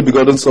sent His only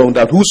begotten Son,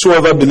 that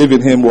whosoever believe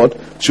in Him, what?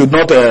 Should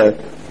not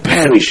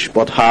perish,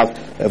 but have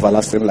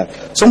everlasting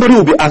life. Somebody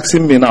will be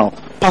asking me now,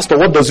 Pastor,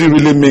 what does it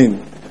really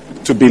mean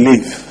to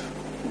believe?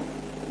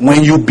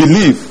 When you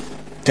believe,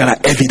 there are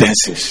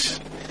evidences.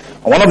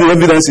 And one of the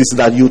evidences is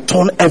that you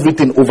turn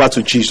everything over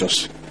to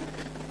Jesus.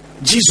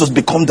 Jesus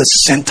becomes the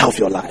center of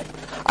your life.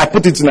 I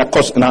put it in a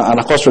course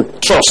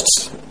with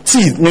trust.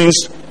 T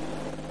means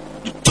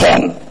you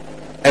turn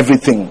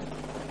everything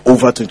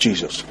over to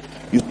Jesus.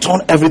 You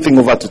turn everything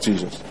over to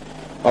Jesus.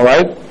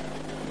 Alright?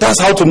 That's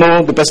how to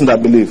know the person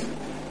that believes.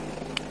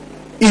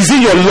 Is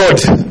he your Lord?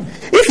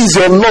 If he's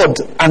your Lord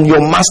and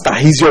your master,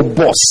 he's your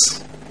boss.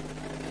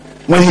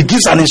 When he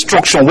gives an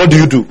instruction, what do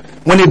you do?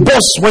 When your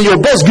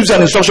boss gives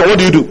an instruction, what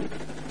do you do?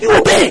 You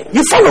obey,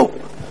 you follow.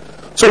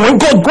 So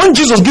when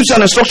Jesus gives you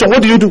an instruction,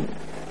 what do you do?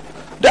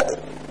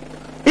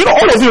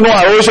 All of you know,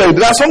 I always say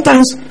that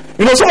sometimes,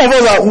 some of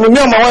us, me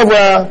and my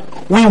wife,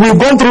 we've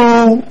gone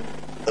through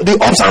the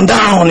ups and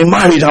downs in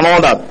marriage and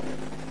all that.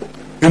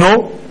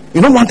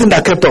 One thing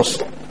that kept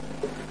us.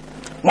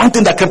 One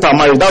thing that kept our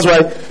marriage. That's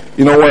why,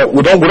 we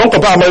don't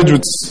compare our marriage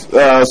with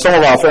some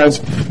of our friends,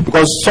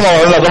 because some of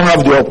us don't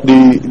have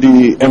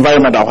the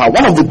environment that we have.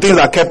 One of the things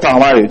that kept our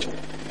marriage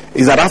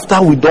is that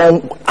after we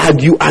don't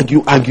argue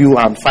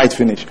and fight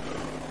finish,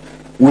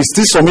 we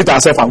still submit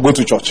ourselves and go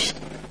to church.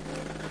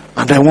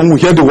 And then when we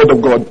hear the word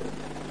of God,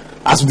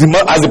 as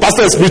the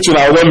pastor is preaching,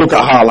 I will not look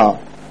at her now.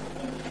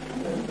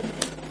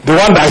 The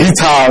one that hit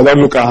her, I will not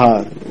look at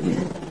her.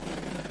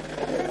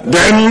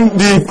 Then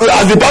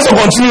as the pastor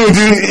continued,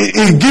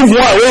 he give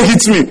one when he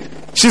hits me.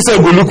 She said,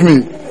 go look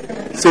me.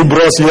 Say,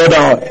 bros, you hear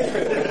that one?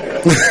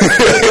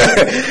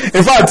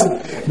 In fact,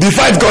 the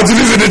fight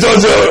continues in the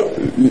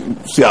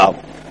church. Yeah.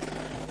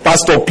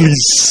 Pastor,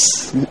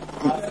 please.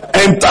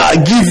 Enter,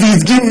 give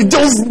it,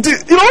 just,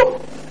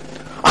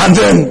 And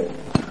then,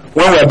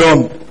 when we're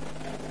done,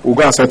 we'll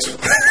go and settle.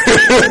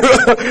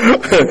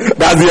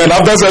 That's the end.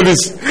 After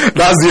service,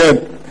 that's the end.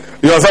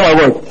 You understand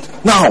my word?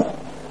 Now,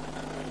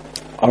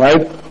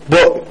 alright?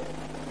 But,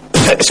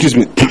 excuse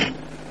me.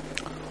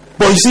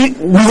 But you see,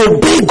 we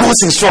obey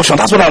God's instruction.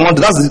 That's what I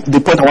wanted. That's the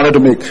point I wanted to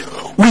make.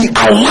 We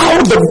allow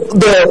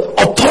the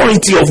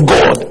authority of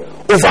God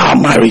over our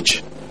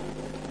marriage.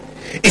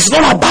 It's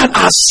not about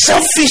our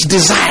selfish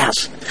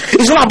desires.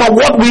 It's not about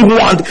what we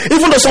want.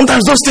 Even though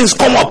sometimes those things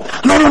come up.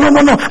 No.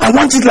 I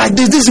want it like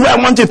this. This is where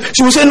I want it.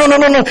 She will say, no.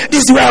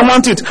 This is where I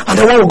want it. And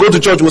then when we go to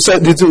church, we'll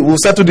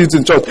settle this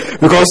in church.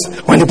 Because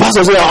when the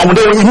pastor says, I'm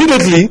there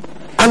immediately.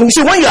 And you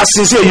see, when you are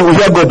sincere, you will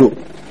hear God. Though.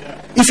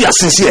 If you are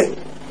sincere.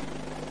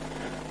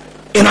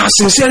 In our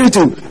sincerity,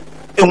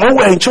 and when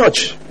we're in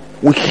church,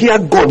 we hear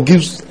God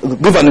give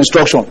an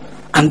instruction.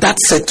 And that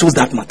settles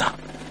that matter.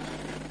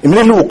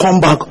 Immediately we'll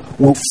come back,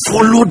 we'll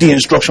follow the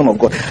instruction of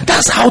God.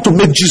 That's how to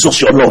make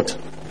Jesus your Lord.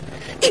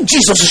 If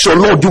Jesus is your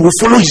Lord, you will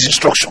follow His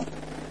instruction.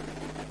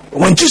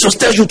 When Jesus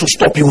tells you to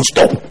stop, you will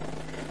stop.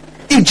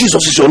 If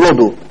Jesus is your Lord,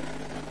 though.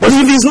 But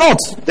if He's not,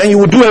 then you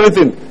will do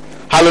everything.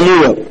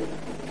 Hallelujah.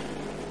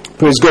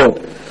 Praise God.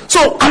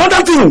 So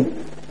another thing,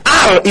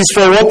 R is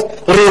for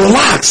what?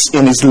 Relax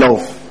in His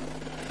love.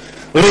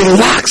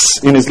 Relax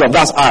in His love.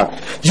 That's R.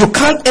 You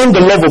can't earn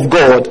the love of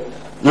God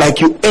like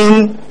you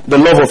earn the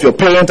love of your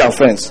parents and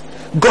friends.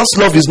 God's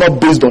love is not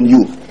based on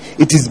you.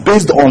 It is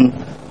based on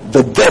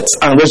the death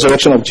and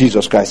resurrection of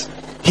Jesus Christ.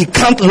 He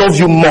can't love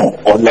you more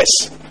or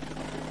less.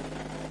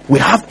 We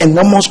have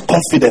enormous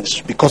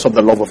confidence because of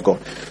the love of God.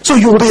 So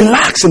you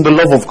relax in the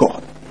love of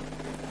God.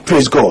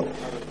 Praise God.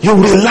 You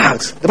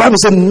relax. The Bible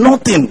says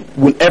nothing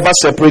will ever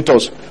separate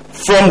us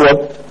from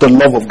what? The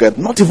love of God.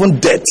 Not even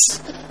death.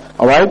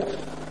 Alright?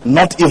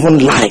 Not even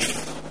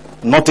life.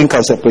 Nothing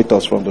can separate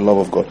us from the love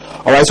of God.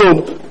 Alright, so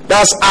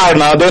that's R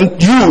now. Then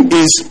U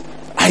is,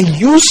 I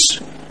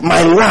use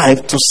my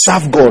life to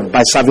serve God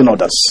by serving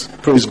others.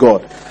 Praise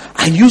God.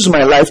 I use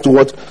my life to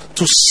what?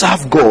 To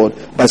serve God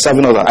by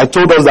serving others. I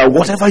told us that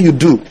whatever you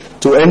do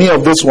to any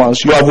of these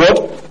ones, you have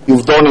what?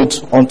 You've done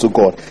it unto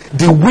God.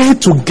 The way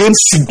to gain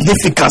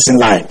significance in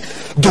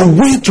life, the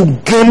way to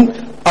gain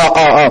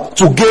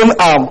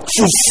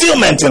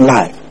fulfillment in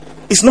life,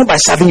 it's not by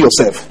serving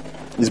yourself.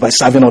 It's by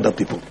serving other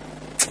people.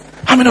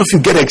 How many of you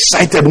get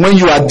excited when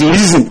you are the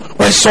reason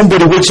why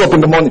somebody wakes up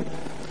in the morning?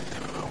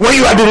 When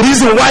you are the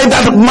reason why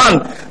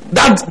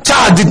that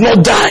child did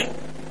not die?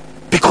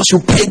 Because you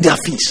paid their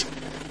fees.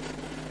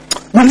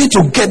 We need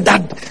to get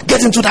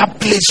into that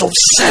place of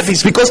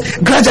service, because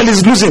gradually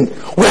it's losing.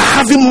 We're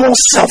having more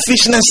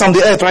selfishness on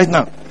the earth right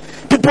now.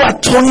 People are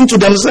turning to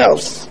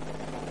themselves.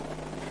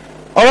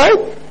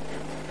 Alright?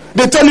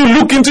 They tell you,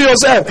 look into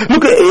yourself.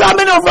 Look, how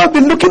many of us have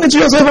been looking into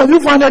yourself? Have you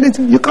found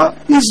anything? You can't.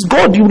 It's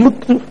God you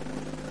look to.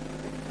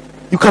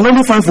 You can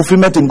only find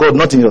fulfillment in God,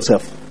 not in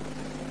yourself.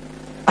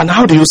 And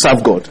how do you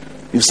serve God?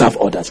 You serve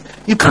others.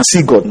 You can't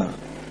see God now.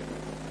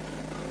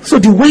 So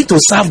the way to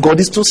serve God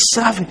is to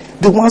serve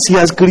the ones He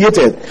has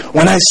created.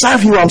 When I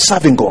serve you, I'm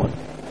serving God.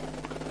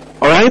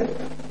 Alright?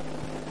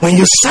 When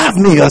you serve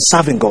me, you are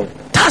serving God.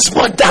 That's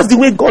the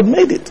way God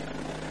made it.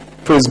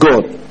 Praise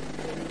God.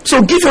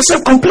 So give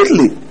yourself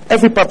completely,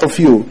 every part of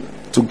you,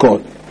 to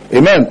God.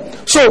 Amen.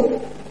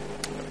 So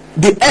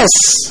the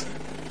S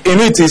in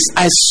it is,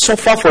 I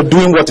suffer for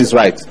doing what is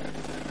right.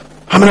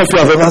 How many of you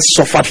have ever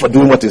suffered for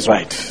doing what is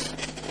right?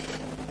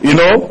 You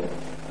know,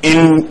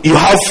 you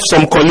have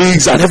some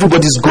colleagues and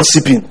everybody's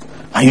gossiping,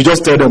 and you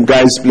just tell them,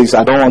 guys, please,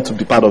 I don't want to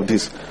be part of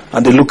this.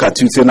 And they look at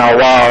you and say, now,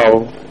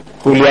 wow,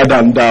 holier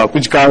than thou,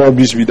 which kind of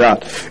rubbish be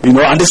that? You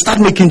know, and they start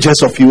making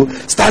jest of you.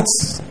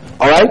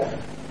 Alright?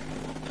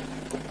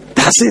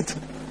 That's it.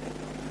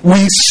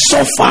 We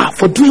suffer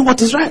for doing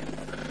what is right.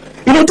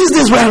 You know, these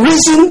days we are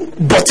raising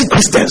body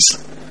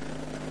Christians.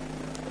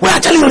 We're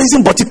actually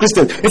raising body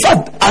Christians. In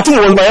fact, I think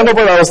it was my younger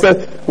brother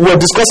we were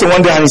discussing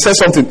one day, and he said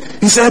something.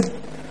 He said,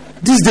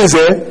 these days,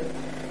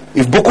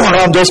 if Boko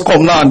Haram just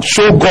come now and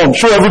show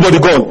everybody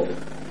gun,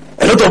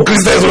 a lot of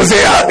Christians will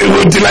say, it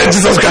will deny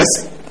Jesus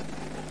Christ.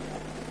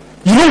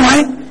 You know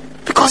why?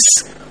 Because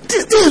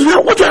these days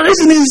what we are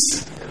raising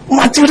is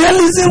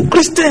materialism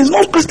Christians,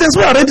 not Christians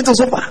who are ready to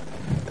suffer.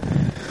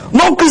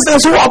 Not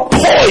Christians who are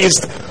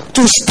poised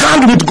to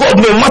stand with God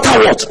no matter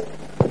what.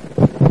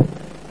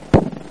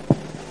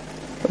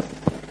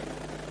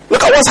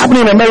 Look at what's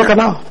happening in America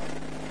now.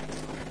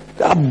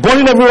 They are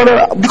burning everyone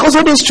around. Because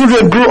all those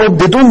children grow up,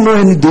 they don't know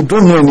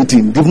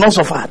anything. They've not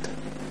suffered.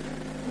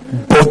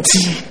 But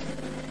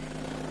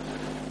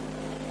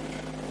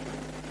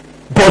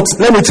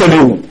let me tell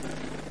you,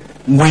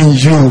 when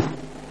you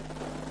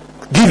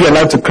give your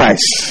life to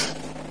Christ,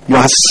 you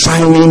are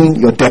signing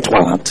your death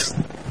warrant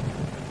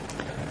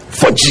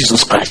for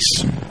Jesus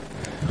Christ.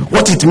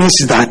 What it means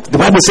is that the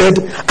Bible said,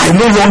 I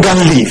no longer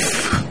live,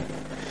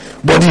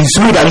 but it is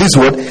me that lives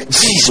what?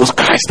 Jesus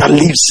Christ that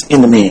lives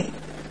in me.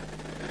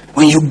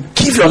 When you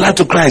give your life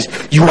to Christ,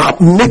 you are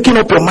making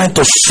up your mind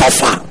to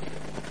suffer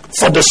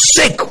for the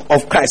sake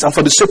of Christ and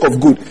for the sake of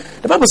good.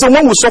 The Bible says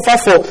when we suffer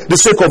for the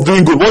sake of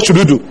doing good, what should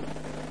we do?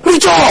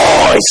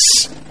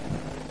 Rejoice!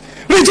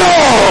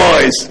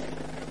 Rejoice!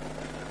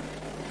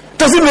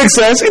 Does it make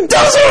sense? It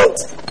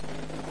doesn't.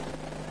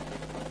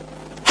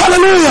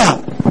 Hallelujah!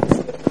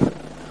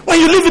 When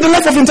you live in the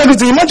life of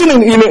integrity, imagine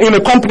in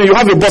a company you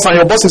have a boss and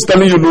your boss is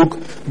telling you, look,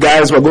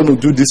 guys, we're going to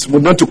do this, we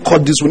need to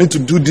cut this, we need to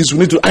do this,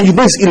 and you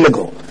know it's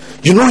illegal.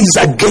 You know it's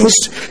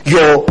against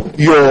your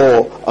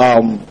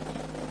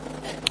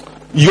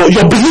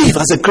belief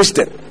as a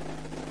Christian.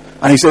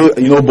 And you say,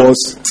 you know,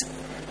 boss,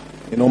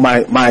 you know,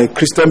 my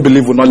Christian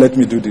belief will not let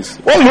me do this.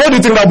 Well, what do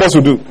you think that boss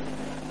will do?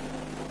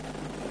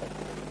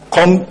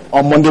 Come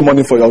on Monday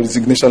morning for your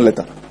resignation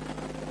letter.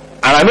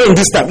 And I know in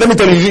this time, let me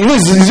tell you,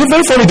 it's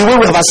very funny the way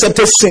we have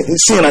accepted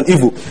sin and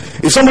evil.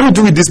 If somebody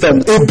do it this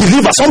time,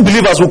 some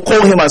believers will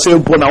call him and say,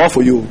 "Boy, I want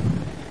for you.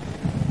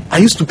 Are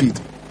you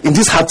stupid? In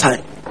this hard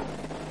time,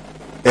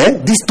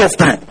 this tough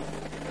time,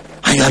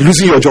 and you are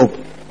losing your job.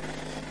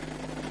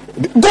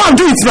 Go and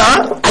do it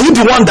now. Are you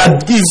the one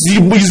that is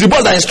the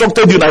boss that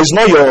instructed you? That is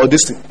not your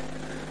this thing.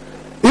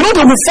 You know,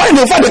 they will find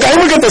they can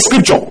even get a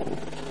scripture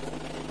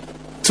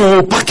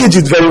to package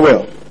it very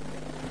well.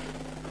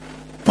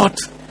 But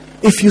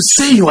if you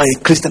say you are a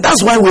Christian,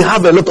 that's why we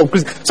have a lot of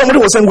Christians. Somebody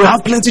was saying we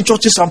have plenty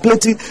churches and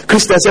plenty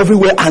Christians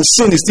everywhere, and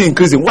sin is still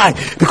increasing. Why?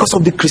 Because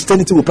of the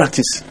Christianity we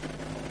practice.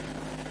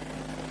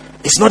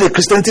 It's not a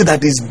Christianity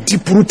that is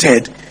deep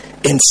rooted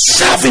in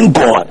serving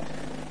God,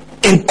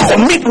 in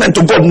commitment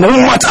to God, no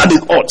matter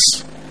the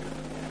odds.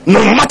 No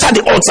matter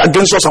the odds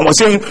against us, and we're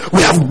saying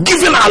we have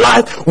given our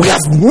life, we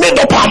have made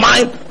up our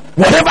mind,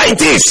 whatever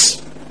it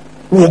is,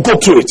 we will go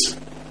through it.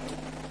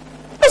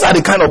 Those are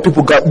the kind of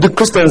people, the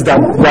Christians that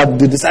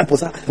the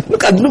disciples are.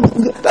 Look,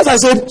 that's why I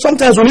said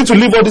sometimes we need to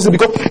leave all this,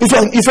 because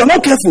if you're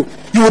not careful,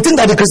 you will think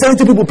that the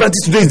Christianity people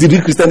practice today is the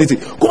real Christianity.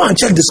 Go and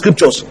check the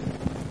scriptures.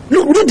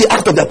 Read the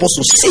Acts of the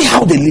Apostles. See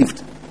how they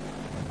lived.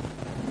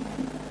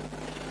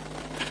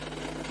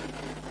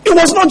 It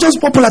was not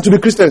just popular to be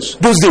Christians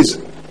those days.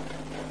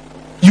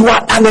 You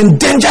are an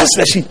endangered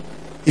species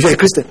if you're a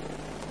Christian.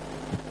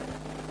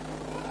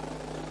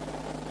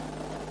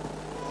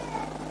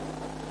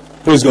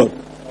 Praise God.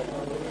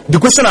 The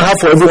question I have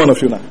for every one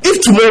of you now: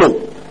 if tomorrow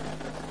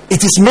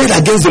it is made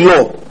against the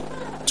law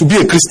to be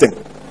a Christian,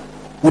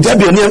 would there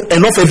be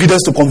enough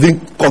evidence to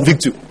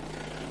convict you?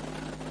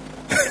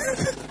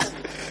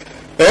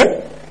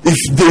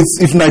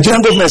 If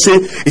Nigerian government say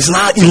it's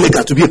now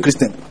illegal to be a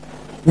Christian,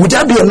 would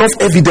there be enough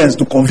evidence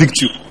to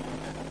convict you?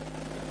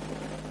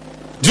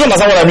 Do you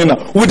understand what I mean now?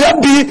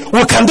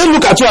 Can they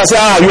look at you and say,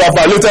 you have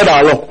violated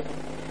our law?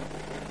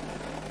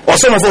 Or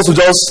some of us will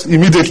just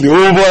immediately,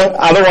 oh boy,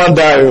 I don't want to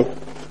die.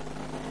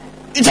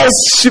 It just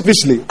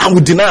sheepishly, and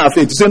we deny our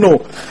faith. You say no.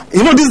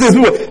 You know, these days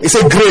people, it's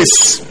a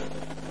grace.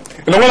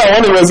 You know, when I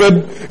wonder,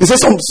 he said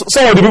some of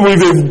the people, if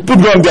they put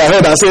gun on their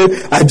head and say,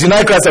 I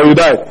deny Christ, I will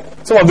die.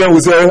 Some of them will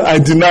say, I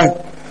deny.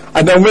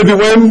 And then maybe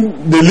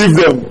when they leave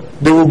them,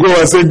 they will go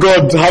and say,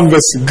 God, have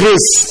mercy.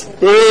 Grace.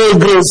 Oh,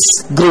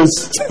 grace.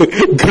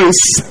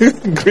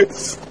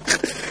 Grace.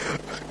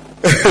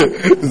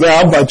 I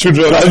have my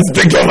children. I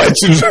take care of my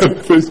children.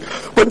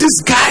 But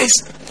these guys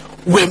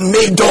were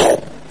made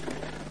up.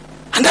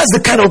 And that's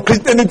the kind of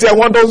Christianity I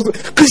want us,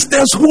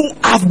 Christians who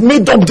have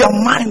made up their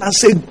mind and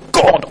say,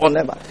 God or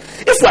never.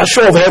 If we are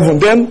sure of heaven,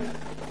 then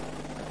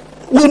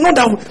we know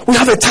that we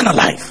have eternal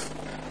life.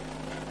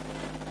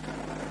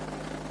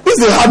 This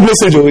is a hard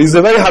message. It's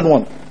a very hard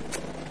one.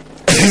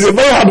 It's a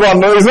very hard one.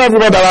 No, it's not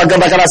everybody that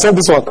can accept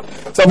this one.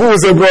 Some people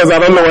say, bros, I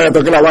don't know what you're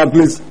talking about,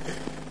 please.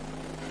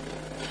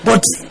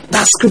 But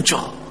that's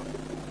scripture.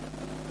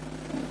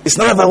 It's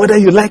not about whether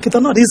you like it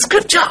or not. It's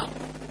scripture.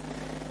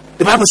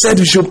 The Bible said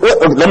you should.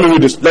 Let me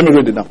read this. Let me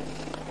read it now.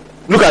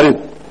 Look at it.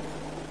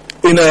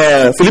 In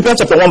Philippians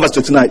chapter 1 verse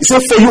 29. It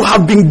says, for you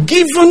have been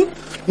given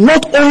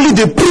not only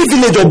the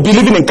privilege of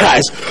believing in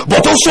Christ,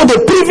 but also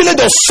the privilege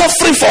of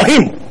suffering for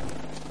Him.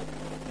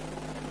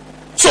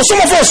 So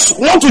some of us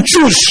want to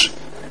choose.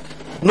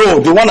 No,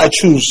 the one I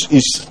choose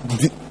is,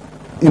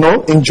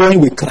 enjoying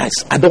with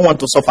Christ. I don't want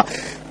to suffer.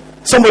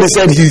 Somebody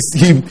said he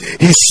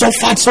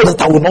suffered so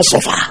that I will not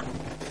suffer.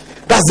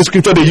 That's the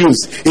scripture they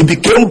use. He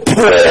became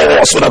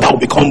poor so that I will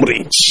become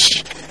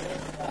rich.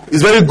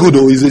 It's very good,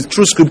 though. It's a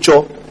true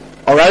scripture.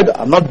 All right,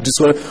 I'm not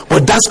disowning,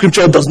 but that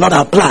scripture does not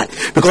apply,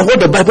 because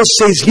what the Bible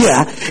says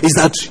here is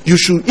that you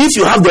should, if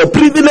you have the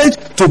privilege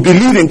to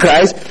believe in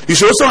Christ, you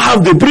should also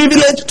have the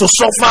privilege to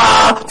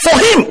suffer for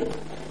Him.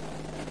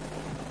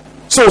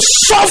 So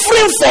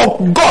suffering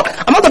for God.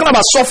 I'm not talking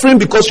about suffering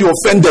because you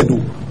offended.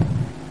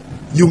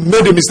 You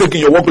made a mistake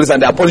in your workplace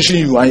and they are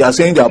punishing you, and you are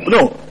saying that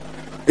no.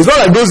 It's not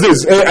like those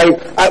days.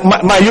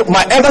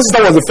 My elder sister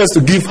was the first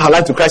to give her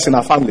life to Christ in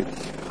her family,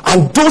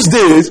 and those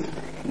days.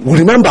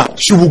 Remember,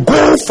 she will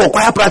go for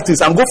choir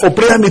practice and go for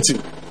prayer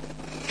meeting,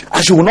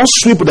 and she will not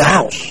sweep the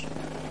house.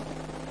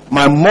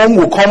 My mom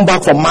will come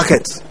back from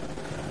market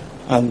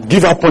and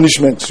give her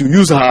punishment to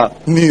use her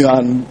knee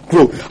and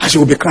grow, and she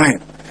will be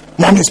crying.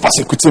 Mom is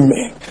persecuting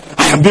me.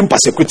 I am being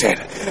persecuted.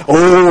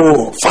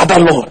 Oh, Father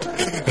Lord,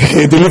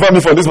 deliver me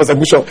from this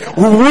persecution.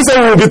 Who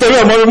said we will be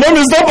telling her, Mom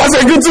is not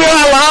persecuting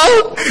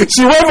her?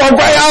 She went for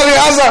choir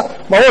rehearsal.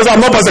 My mom said, I'm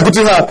not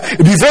persecuting her.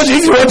 Before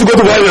if you want to go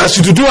to choir,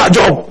 she should do her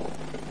job.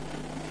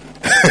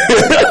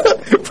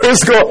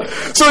 Praise God.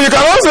 So you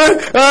can also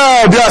say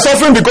they are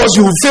suffering because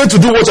you fail to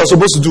do what you're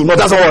supposed to do. No,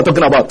 that's not what we're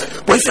talking about.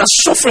 But if you're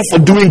suffering for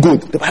doing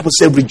good, the Bible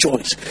says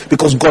rejoice,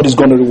 because God is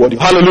going to reward you.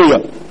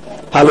 Hallelujah.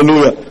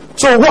 Hallelujah.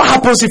 So what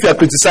happens if you are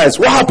criticized?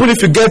 What happens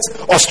if you get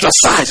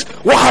ostracized?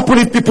 What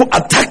happens if people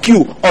attack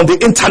you on the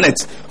internet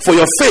for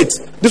your faith?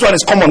 This one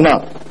is common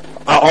now.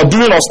 Or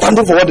doing or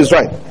standing for what is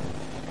right.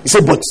 He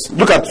said, but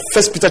look at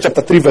 1 Peter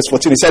chapter 3 verse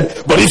 14. He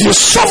said, but if you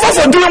suffer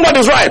for doing what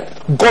is right,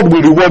 God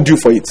will reward you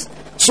for it.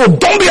 So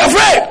don't be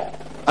afraid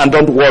and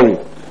don't worry.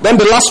 Then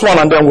the last one,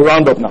 and then we'll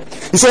round up now.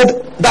 He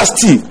said, that's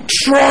T.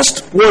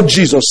 Trust what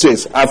Jesus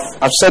says.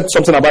 I've said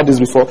something about this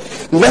before.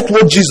 Let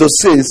what Jesus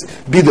says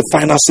be the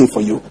final say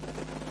for you.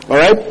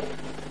 Alright?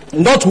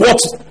 Not what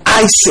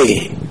I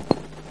say.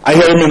 Are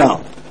you hearing me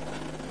now?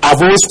 I've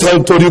always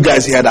told you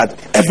guys here that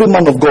every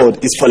man of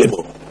God is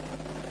fallible.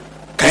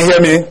 Can you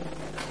hear me?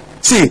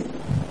 See,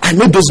 I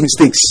made those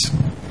mistakes.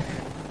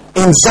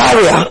 In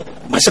Zaria,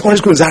 my secondary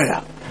school in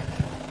Zaria,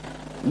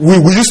 we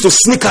used to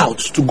sneak out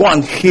to go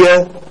and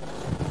hear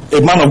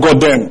a man of God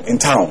then in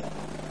town,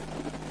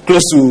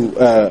 close to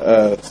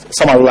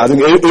Samaru, I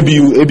think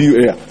ABU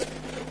area.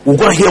 We'll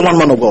go and hear one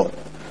man of God.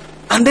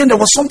 And then there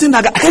was something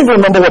that I can't even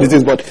remember what it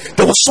is, but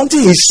there was something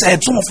he said.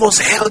 Some of us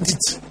held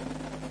it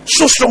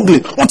so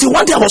strongly. Until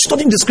one day I was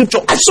studying the scripture,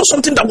 I saw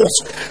something that was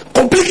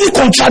completely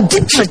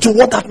contradictory to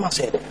what that man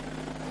said.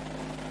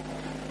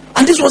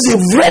 And this was a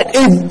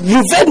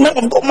revered man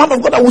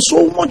of God that was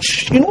so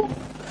much, And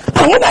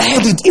when I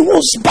heard it, it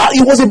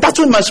was a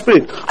battle in my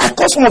spirit. I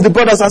called some of the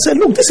brothers and said,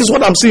 look, this is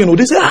what I'm seeing.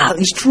 They said,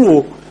 it's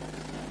true.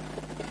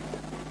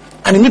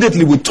 And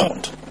immediately we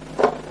turned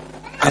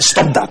and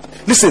stopped that.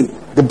 Listen,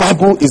 the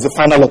Bible is the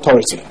final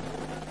authority.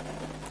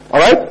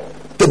 Alright?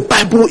 The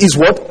Bible is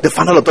what? The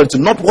final authority.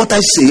 Not what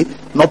I say,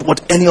 not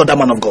what any other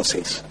man of God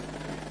says.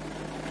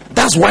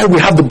 That's why we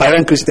have the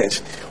Berean Christians.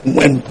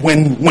 When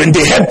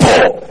they heard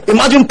Paul,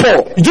 imagine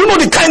Paul. Do you know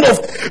the kind of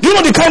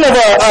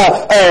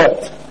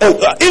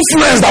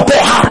influence that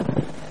Paul had?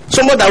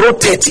 Someone that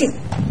wrote 13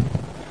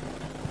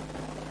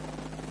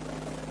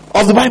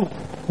 of the Bible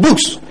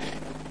books.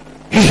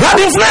 He had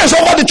influence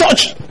over the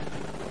church,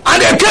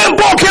 and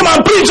Paul came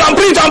and preached all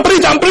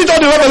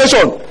the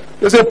revelation.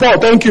 They say, Paul,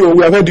 thank you,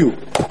 we have heard you.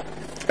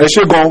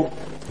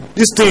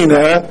 This thing,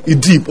 is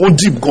deep,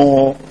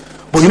 gone.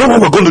 But you know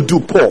what we're going to do,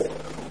 Paul?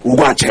 We'll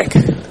go and check.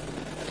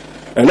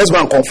 And let's go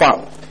and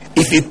confirm.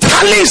 If it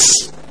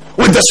tallies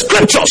with the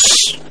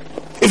scriptures,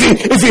 if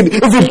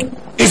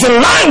it's in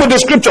line with the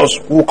scriptures,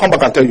 we'll come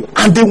back and tell you.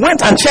 And they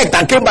went and checked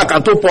and came back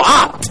and told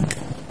Paul,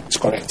 it's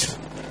correct.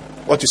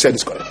 What you said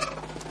is correct.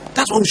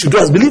 That's what we should do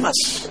as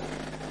believers.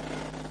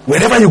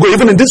 Wherever you go,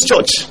 even in this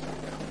church,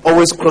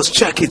 always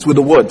cross-check it with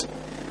the word.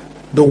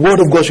 The word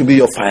of God should be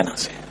your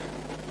financing.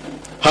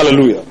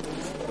 Hallelujah.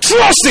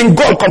 Trust in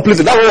God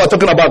completely. That's what we're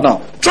talking about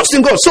now. Trust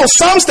in God. So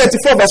Psalms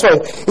 34 verse 5,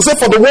 it said,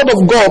 for the word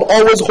of God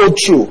always hold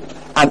true,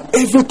 and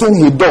everything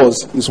he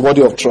does is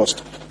worthy of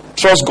trust.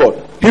 Trust God.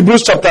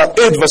 Hebrews chapter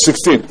 8 verse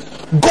 16.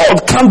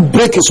 God can't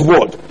break his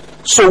word.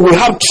 So we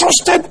have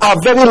trusted our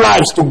very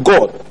lives to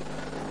God.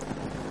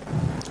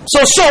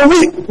 So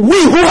we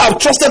who have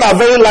trusted our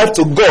very life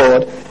to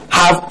God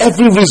have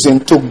every reason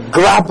to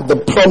grab the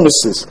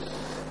promises,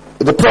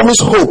 the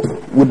promised hope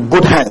with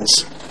both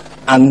hands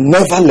and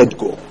never let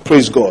go.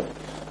 Praise God.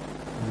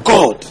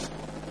 God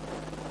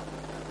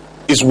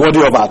is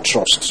worthy of our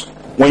trust.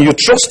 When you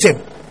trust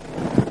him,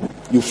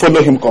 you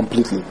follow him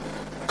completely.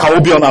 Can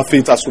we be on our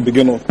feet as we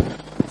begin to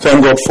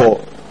thank God for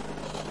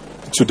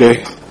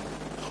today?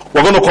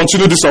 We're going to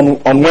continue this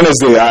on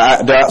Wednesday.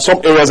 There are some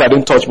areas I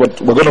didn't touch,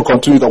 but we're going to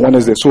continue it on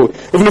Wednesday. So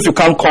even if you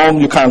can't come,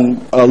 you can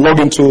log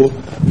into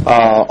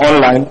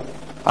online,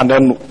 and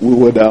then we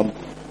would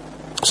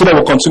so that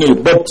we'll continue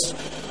it. But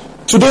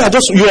today,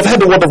 you have heard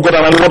the word of God,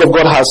 and the word of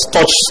God has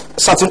touched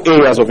certain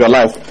areas of your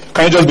life.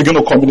 Can you just begin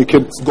to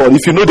communicate with God?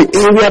 If you know the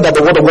area that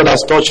the word of God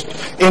has touched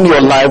in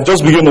your life,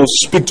 just begin to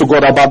speak to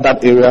God about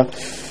that area.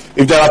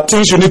 If there are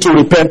things you need to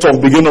repent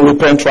of, begin to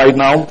repent right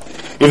now.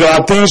 If there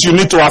are things you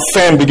need to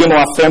affirm, begin to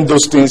affirm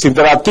those things. If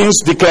there are things,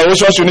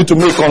 declarations you need to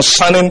make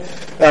concerning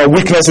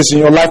weaknesses in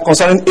your life,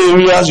 concerning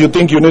areas you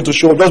think you need to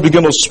show, just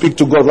begin to speak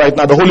to God right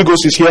now. The Holy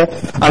Ghost is here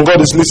and God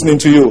is listening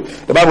to you.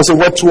 The Bible says,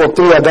 where two or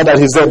three are gathered,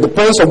 he's there. The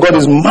presence of God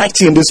is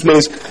mighty in this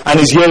place and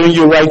he's hearing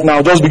you right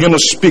now. Just begin to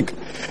speak.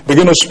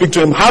 Begin to speak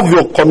to him. Have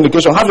your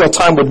communication. Have your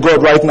time with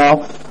God right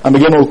now and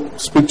begin to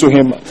speak to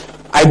him.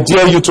 I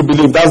dare you to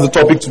believe. That's the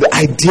topic today.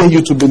 I dare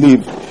you to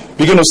believe.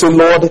 Begin to say,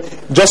 Lord,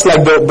 just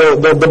like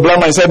the blind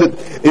man said,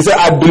 he said,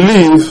 I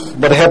believe,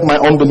 but help my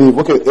unbelief.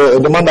 Okay,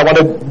 the man that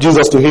wanted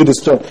Jesus to heal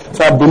his child.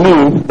 So I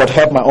believe, but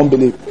help my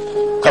unbelief.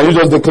 Can you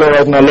just declare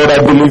right now, Lord,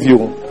 I believe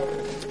you.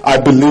 I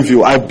believe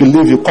you. I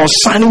believe you.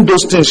 Concerning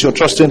those things you're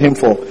trusting him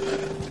for,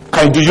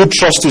 do you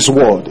trust his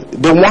word?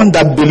 The one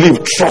that believes,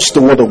 trust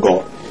the word of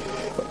God.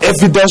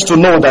 Evidence to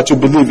know that you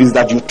believe is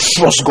that you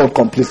trust God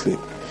completely.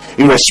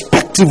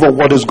 Irrespective of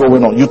what is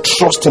going on, you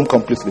trust him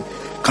completely.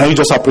 Can you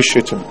just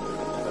appreciate him?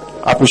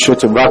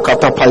 Appreciate him.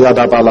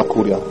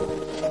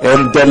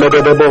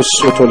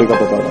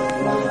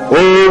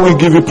 Oh, we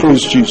give you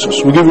praise,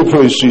 Jesus. We give you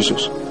praise,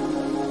 Jesus.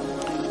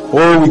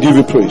 Oh, we give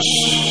you praise.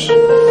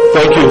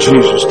 Thank you,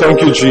 Jesus.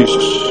 Thank you,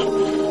 Jesus.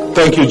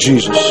 Thank you,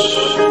 Jesus.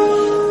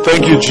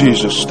 Thank you,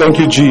 Jesus. Thank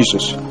you,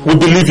 Jesus. We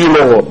believe you,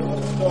 Lord.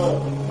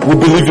 We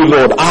believe you,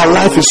 Lord. Our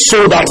life is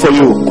sold out for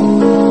you.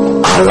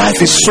 Our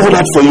life is sold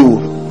out for you.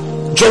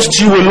 Just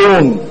you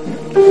alone.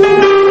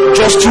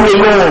 Just you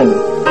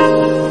alone.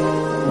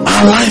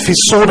 Our life is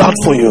sold out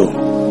for you.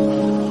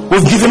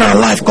 We've given our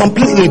life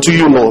completely to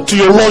you, Lord. To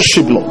your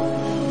Lordship, Lord.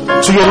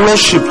 To your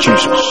Lordship,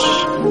 Jesus.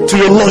 To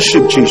your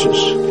Lordship,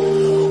 Jesus.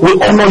 We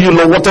honor you,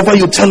 Lord. Whatever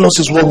you tell us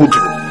is what we do.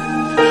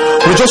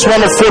 We just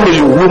want to follow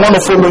you. We want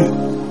to follow you.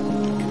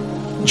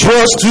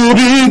 Just to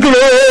be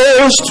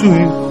close to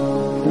you.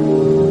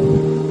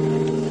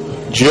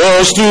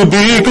 Just to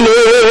be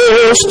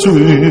close to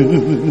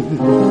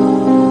you.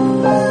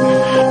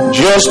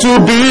 Just to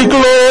be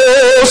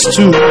close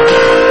to you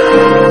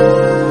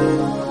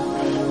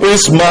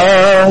is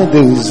my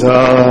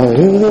desire.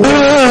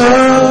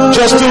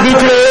 Just to be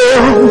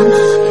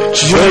close.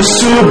 Just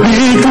to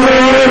be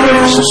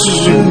close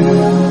to you.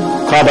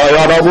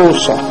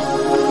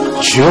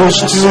 Just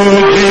to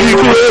be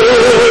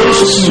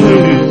close to you.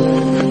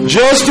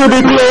 Just to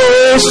be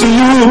close to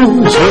you.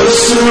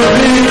 Just to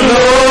be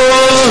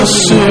close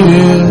to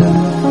you.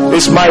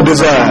 It's my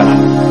desire.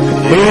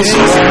 It's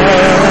my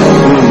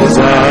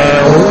desire.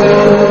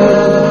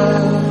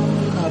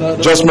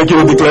 Just making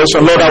a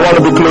declaration. Lord, I want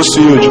to be close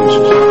to you, Jesus.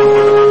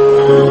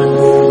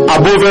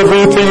 Above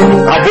everything,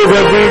 above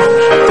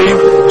everything,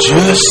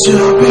 just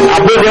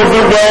above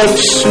every word,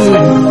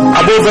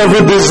 above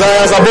every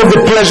desires, above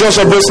the pleasures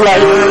of this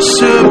life,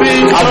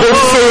 above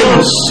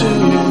things.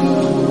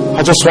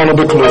 I just want to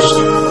be close to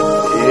you.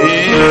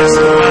 It's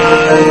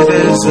my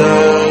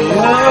desire.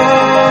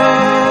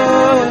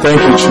 Thank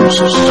you,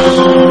 Jesus.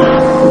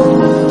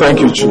 Thank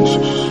you,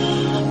 Jesus.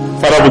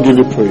 Father, we give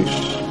you praise.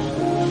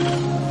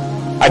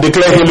 I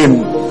declare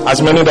healing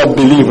as many that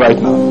believe right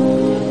now.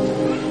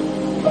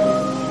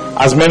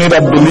 As many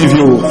that believe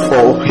you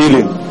for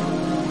healing.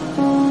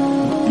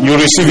 You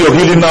receive your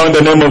healing now in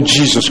the name of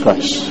Jesus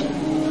Christ.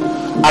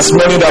 As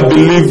many that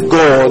believe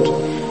God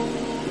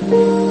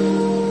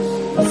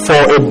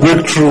for a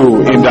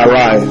breakthrough in their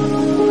life.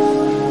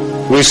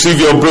 Receive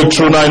your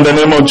breakthrough now in the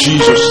name of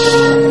Jesus.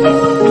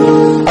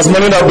 As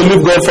many that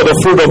believe God for the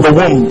fruit of the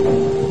womb.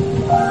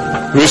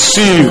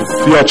 Receive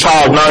your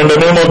child now in the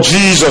name of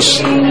Jesus.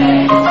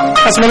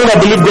 As many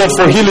that believe God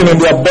for healing in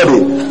their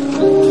body.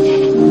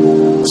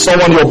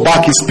 Someone, your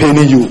back is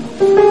paining you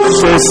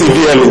so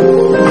severely.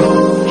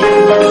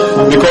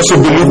 Because you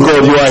believe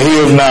God, you are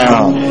healed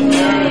now.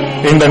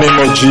 In the name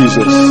of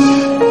Jesus.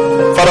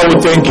 Father, we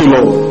thank you,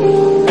 Lord.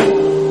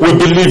 We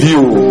believe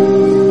you.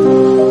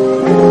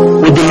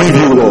 We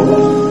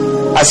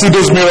I see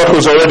those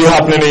miracles already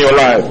happening in your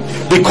life.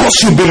 Because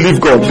you believe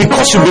God.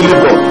 Because you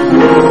believe God.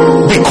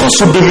 Because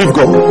you believe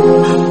God.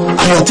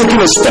 And you're taking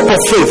a step of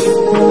faith.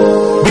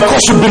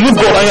 Because you believe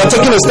God and you're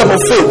taking a step of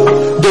faith.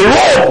 The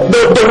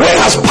way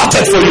has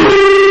parted for you.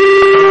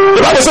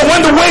 The Bible says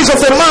when the ways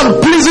of a man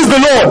pleases the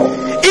Lord,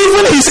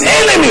 even his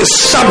enemies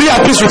shall be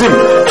at peace with him.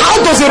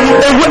 How does a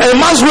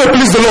man's way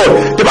please the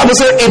Lord? The Bible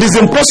says it is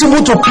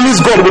impossible to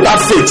please God without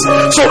faith.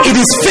 So it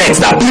is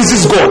faith that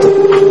pleases God.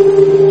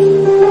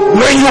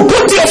 When you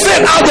put your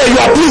faith out there, you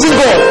are pleasing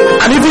God,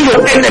 and even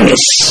your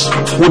enemies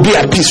will be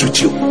at peace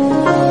with you.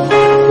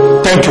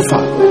 Thank you,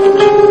 Father.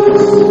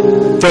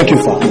 Thank you,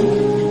 Father.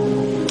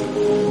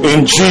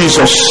 In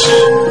Jesus'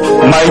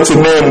 mighty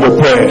name we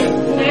pray.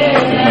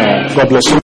 Amen. God bless you.